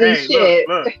doozy shit.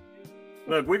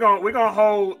 Look, we're gonna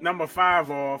hold number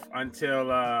 5 off until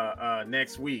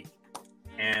next week,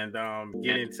 and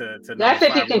get into that's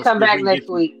if you can come back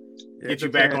next week. Get you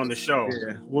back on the show.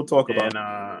 Yeah, we'll talk about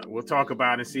it. We'll talk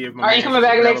about it and see if Are you coming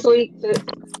back next week to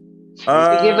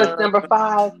give us number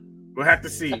 5? We'll have to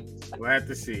see.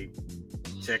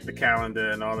 Check the calendar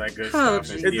and all that good stuff.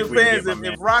 It depends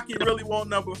if Rocky really want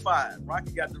number 5.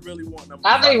 Rocky got to really want number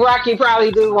 5. I think Rocky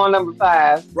probably do want number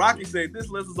 5. Rocky said this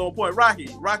list is on point. Rocky,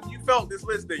 you felt this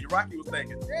list, did you? Rocky was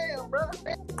thinking, damn, bro.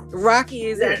 Rocky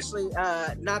is actually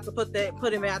not to put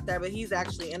him out there, but he's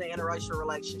actually in an interracial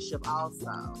relationship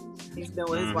also. He's been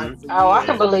with his wife. I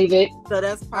can believe it. So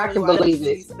that's probably why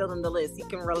he's filling the list. He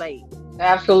can relate.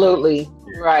 Absolutely.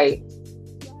 Right.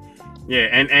 Yeah,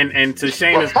 and to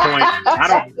Shayna's point,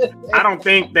 I don't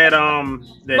think that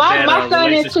my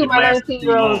son is too. My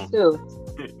 19-year-old too.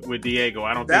 With Diego,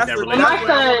 I don't think that relationship. My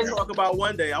son, I want to talk about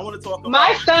one day. I want to talk about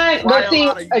my son. But see,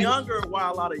 why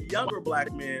a lot of younger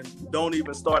black men don't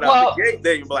even start out the gate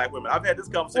dating black women. I've had this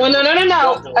conversation. Well,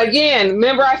 no. Again,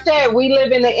 remember I said we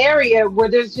live in the area where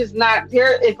there's just not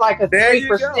there. It's like a 3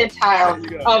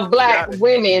 percentile of black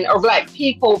women or black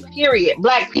people. Period.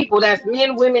 Black people. That's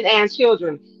men, women, and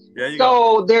children.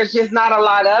 So there's just not a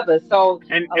lot of us. So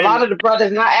a lot of the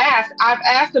brothers, and I've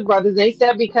asked the brothers, they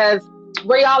said, because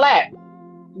where y'all at?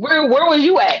 Where was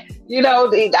you at? You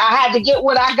know, I had to get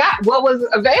what I got, what was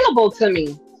available to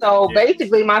me. So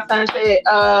basically my son said,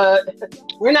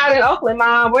 we're not in Oakland,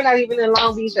 Mom. We're not even in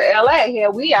Long Beach or LA here.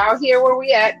 We out here where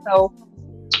we at. So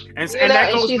and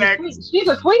that goes back. She's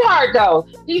a sweetheart though.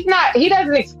 He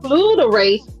doesn't exclude a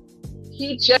race.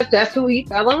 That's who he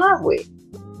fell in love with.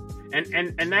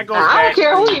 And that goes I back.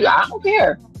 I don't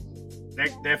care.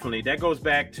 That goes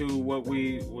back to what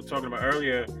we were talking about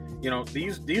earlier. You know,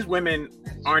 these women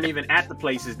aren't even at the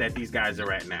places that these guys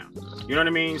are at now. You know what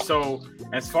I mean? So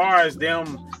as far as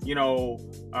them, you know,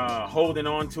 holding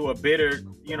on to a bitter,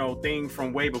 you know, thing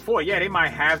from way before, they might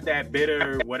have that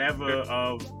bitter whatever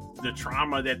of the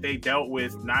trauma that they dealt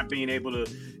with, not being able to,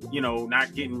 you know,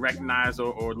 not getting recognized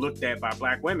or looked at by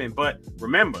black women. But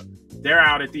remember, they're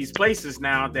out at these places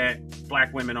now that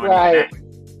black women aren't even at.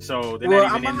 So they're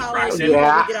not even in the process. When we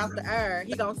get off the air,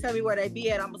 he gonna tell me where they be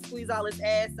at. I'm gonna squeeze all his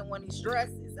ass in one of these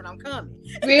dresses, and I'm coming.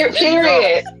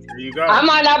 Period. There you go. I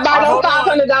might not buy no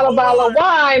 $500 bottle of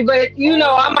wine, but you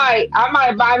know, I might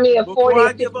buy me a $40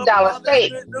 or $50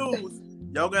 steak.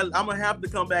 I'm gonna have to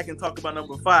come back and talk about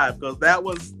number 5 because that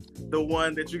was the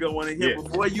one that you're gonna want to hear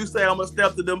before you say I'm gonna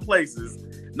step to them places.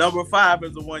 Number 5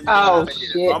 is the one you're gonna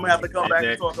hear. So I'm gonna have to come back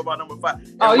and talk about number 5.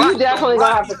 And you definitely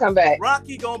gonna have to come back.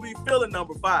 Rocky gonna be feeling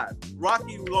number 5.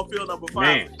 Rocky gonna feel number 5.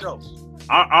 Man.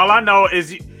 All I know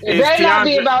is better not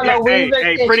be about no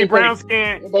Pretty Brown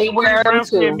Skin. They wear them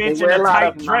too. Mentioned a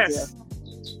tight dress.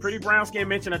 Pretty Brown Skin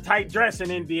mentioned a tight dress, and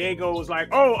then Diego was like,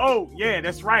 "Oh, yeah,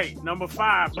 that's right, number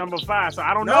 5." So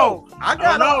I don't know. I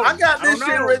got this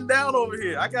shit written down over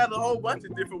here. I got a whole bunch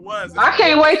of different ones. I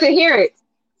can't wait to hear it.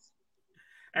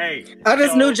 Hey, I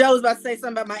just knew Joe was about to say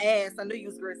something about my ass. I knew you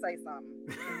was going to say something.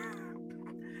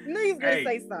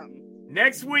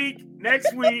 Next week,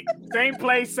 same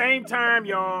place, same time,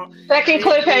 y'all. Second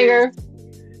cliffhanger.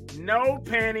 No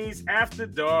Panties After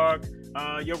Dark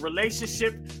your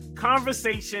relationship,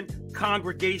 conversation,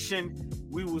 congregation.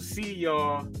 We will see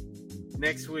y'all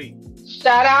next week.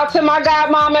 Shout out to my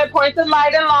godmom at Point of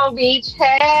Light in Long Beach.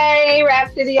 Hey,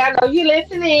 Rhapsody, I know you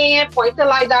listening.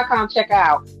 PointOfLight.com. Check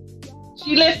out.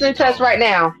 She listening to us right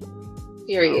now.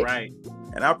 Period. All right.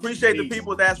 And I appreciate the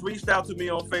people that's reached out to me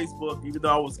on Facebook, even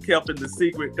though I was kept in the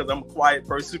secret because I'm a quiet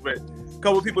person. But a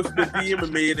couple of people have been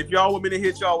DMing me, and if y'all want me to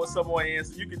hit y'all with some more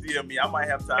answers, you can DM me. I might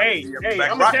have time. Hey,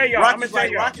 I'm gonna tell y'all. I'm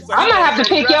gonna have to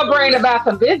pick your brain about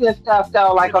some business stuff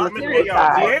though, like on the serious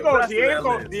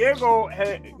side. Diego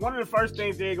had one of the first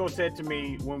things Diego said to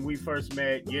me when we first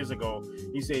met years ago.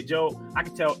 He said, "Joe, I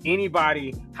can tell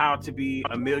anybody how to be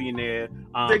a millionaire.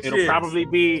 It'll probably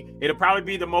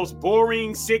be the most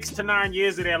boring 6 to 9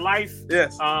 years of their life.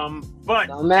 Yes. But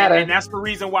don't matter. And that's the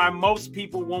reason why most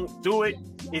people won't do it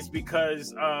is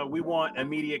because we want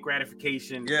immediate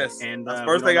gratification. Yes. And that's the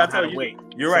first thing I tell you.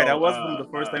 You're right. That was the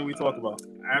first thing we talked about.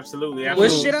 Absolutely. Well,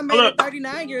 shit, I made it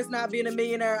 39 years not being a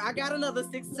millionaire. I got another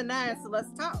 6 to 9, so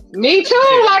let's talk. Me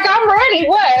too. Like, I'm ready.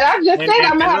 What? I just said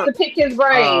I'm gonna have to pick his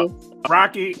brain.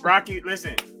 Rocky,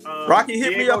 listen. Rocky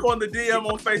hit me up on the DM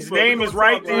on Facebook. His name is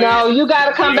right there. No, you got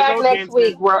to come back next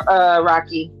week,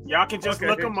 Rocky. Y'all can just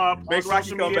look him up on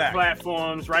social media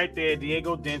platforms right there.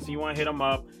 Diego Denson. You want to hit him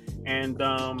up and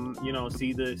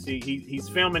he's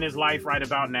filming his life right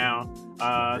about now.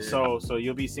 So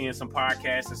you'll be seeing some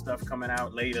podcasts and stuff coming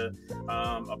out later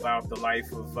about the life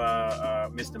of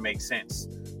Mr. Make Sense.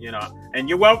 And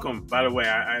you're welcome. By the way,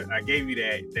 I gave you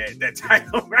that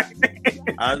title right there.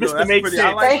 Mr. Make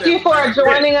Sense. Thank you for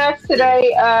joining us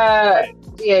today,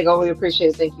 Diego. We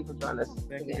appreciate it. Thank you for joining us.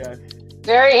 Thank you, guys.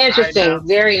 Very interesting.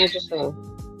 Very interesting.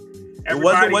 It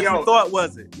wasn't what you thought,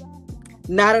 was it?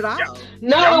 Not at all. Yeah.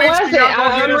 No, it wasn't.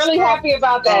 I'm really happy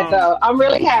about that, though. I'm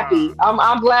really happy.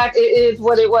 I'm glad it is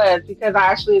what it was because I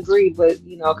actually agreed with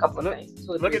a couple of things.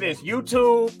 Look at this: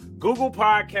 YouTube, Google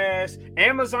Podcasts,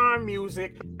 Amazon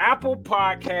Music, Apple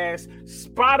Podcasts,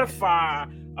 Spotify,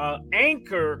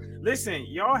 Anchor. Listen,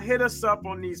 y'all hit us up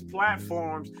on these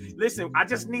platforms. Listen, I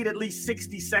just need at least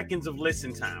 60 seconds of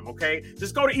listen time. Okay,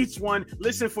 just go to each one,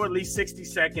 listen for at least 60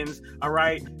 seconds. All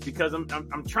right, because I'm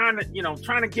trying to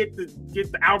get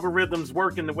the algorithms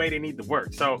working the way they need to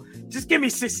work. So just give me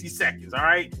 60 seconds. All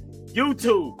right,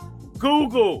 YouTube,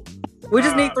 Google. We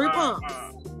just need 3 pumps.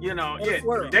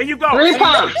 There you go. 3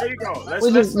 pumps. There you go.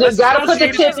 Let's gotta put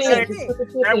the tip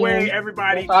in. That way,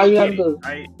 everybody can get it.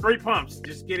 Right? 3 pumps.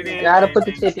 Just get it in. Gotta put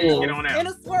the tip in. Get on out. And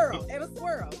a swirl. Don't forget the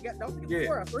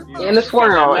swirl. 3 pumps. And a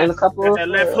swirl. And a couple of that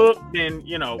left hook. Then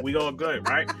we go good,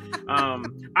 right? All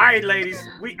right, ladies,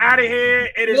 we out of here.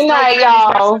 It is good night,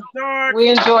 y'all. We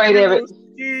enjoyed it.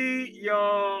 See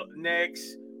y'all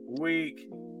next week.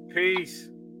 Peace.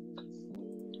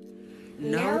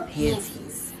 No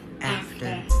panties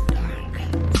after dark.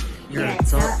 Your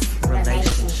adult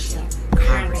relationship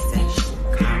conversation.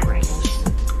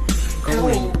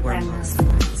 Going where most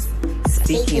goes.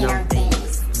 Speaking on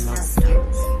things most don't.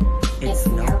 It's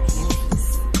no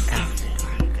panties after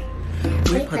dark.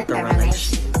 We put the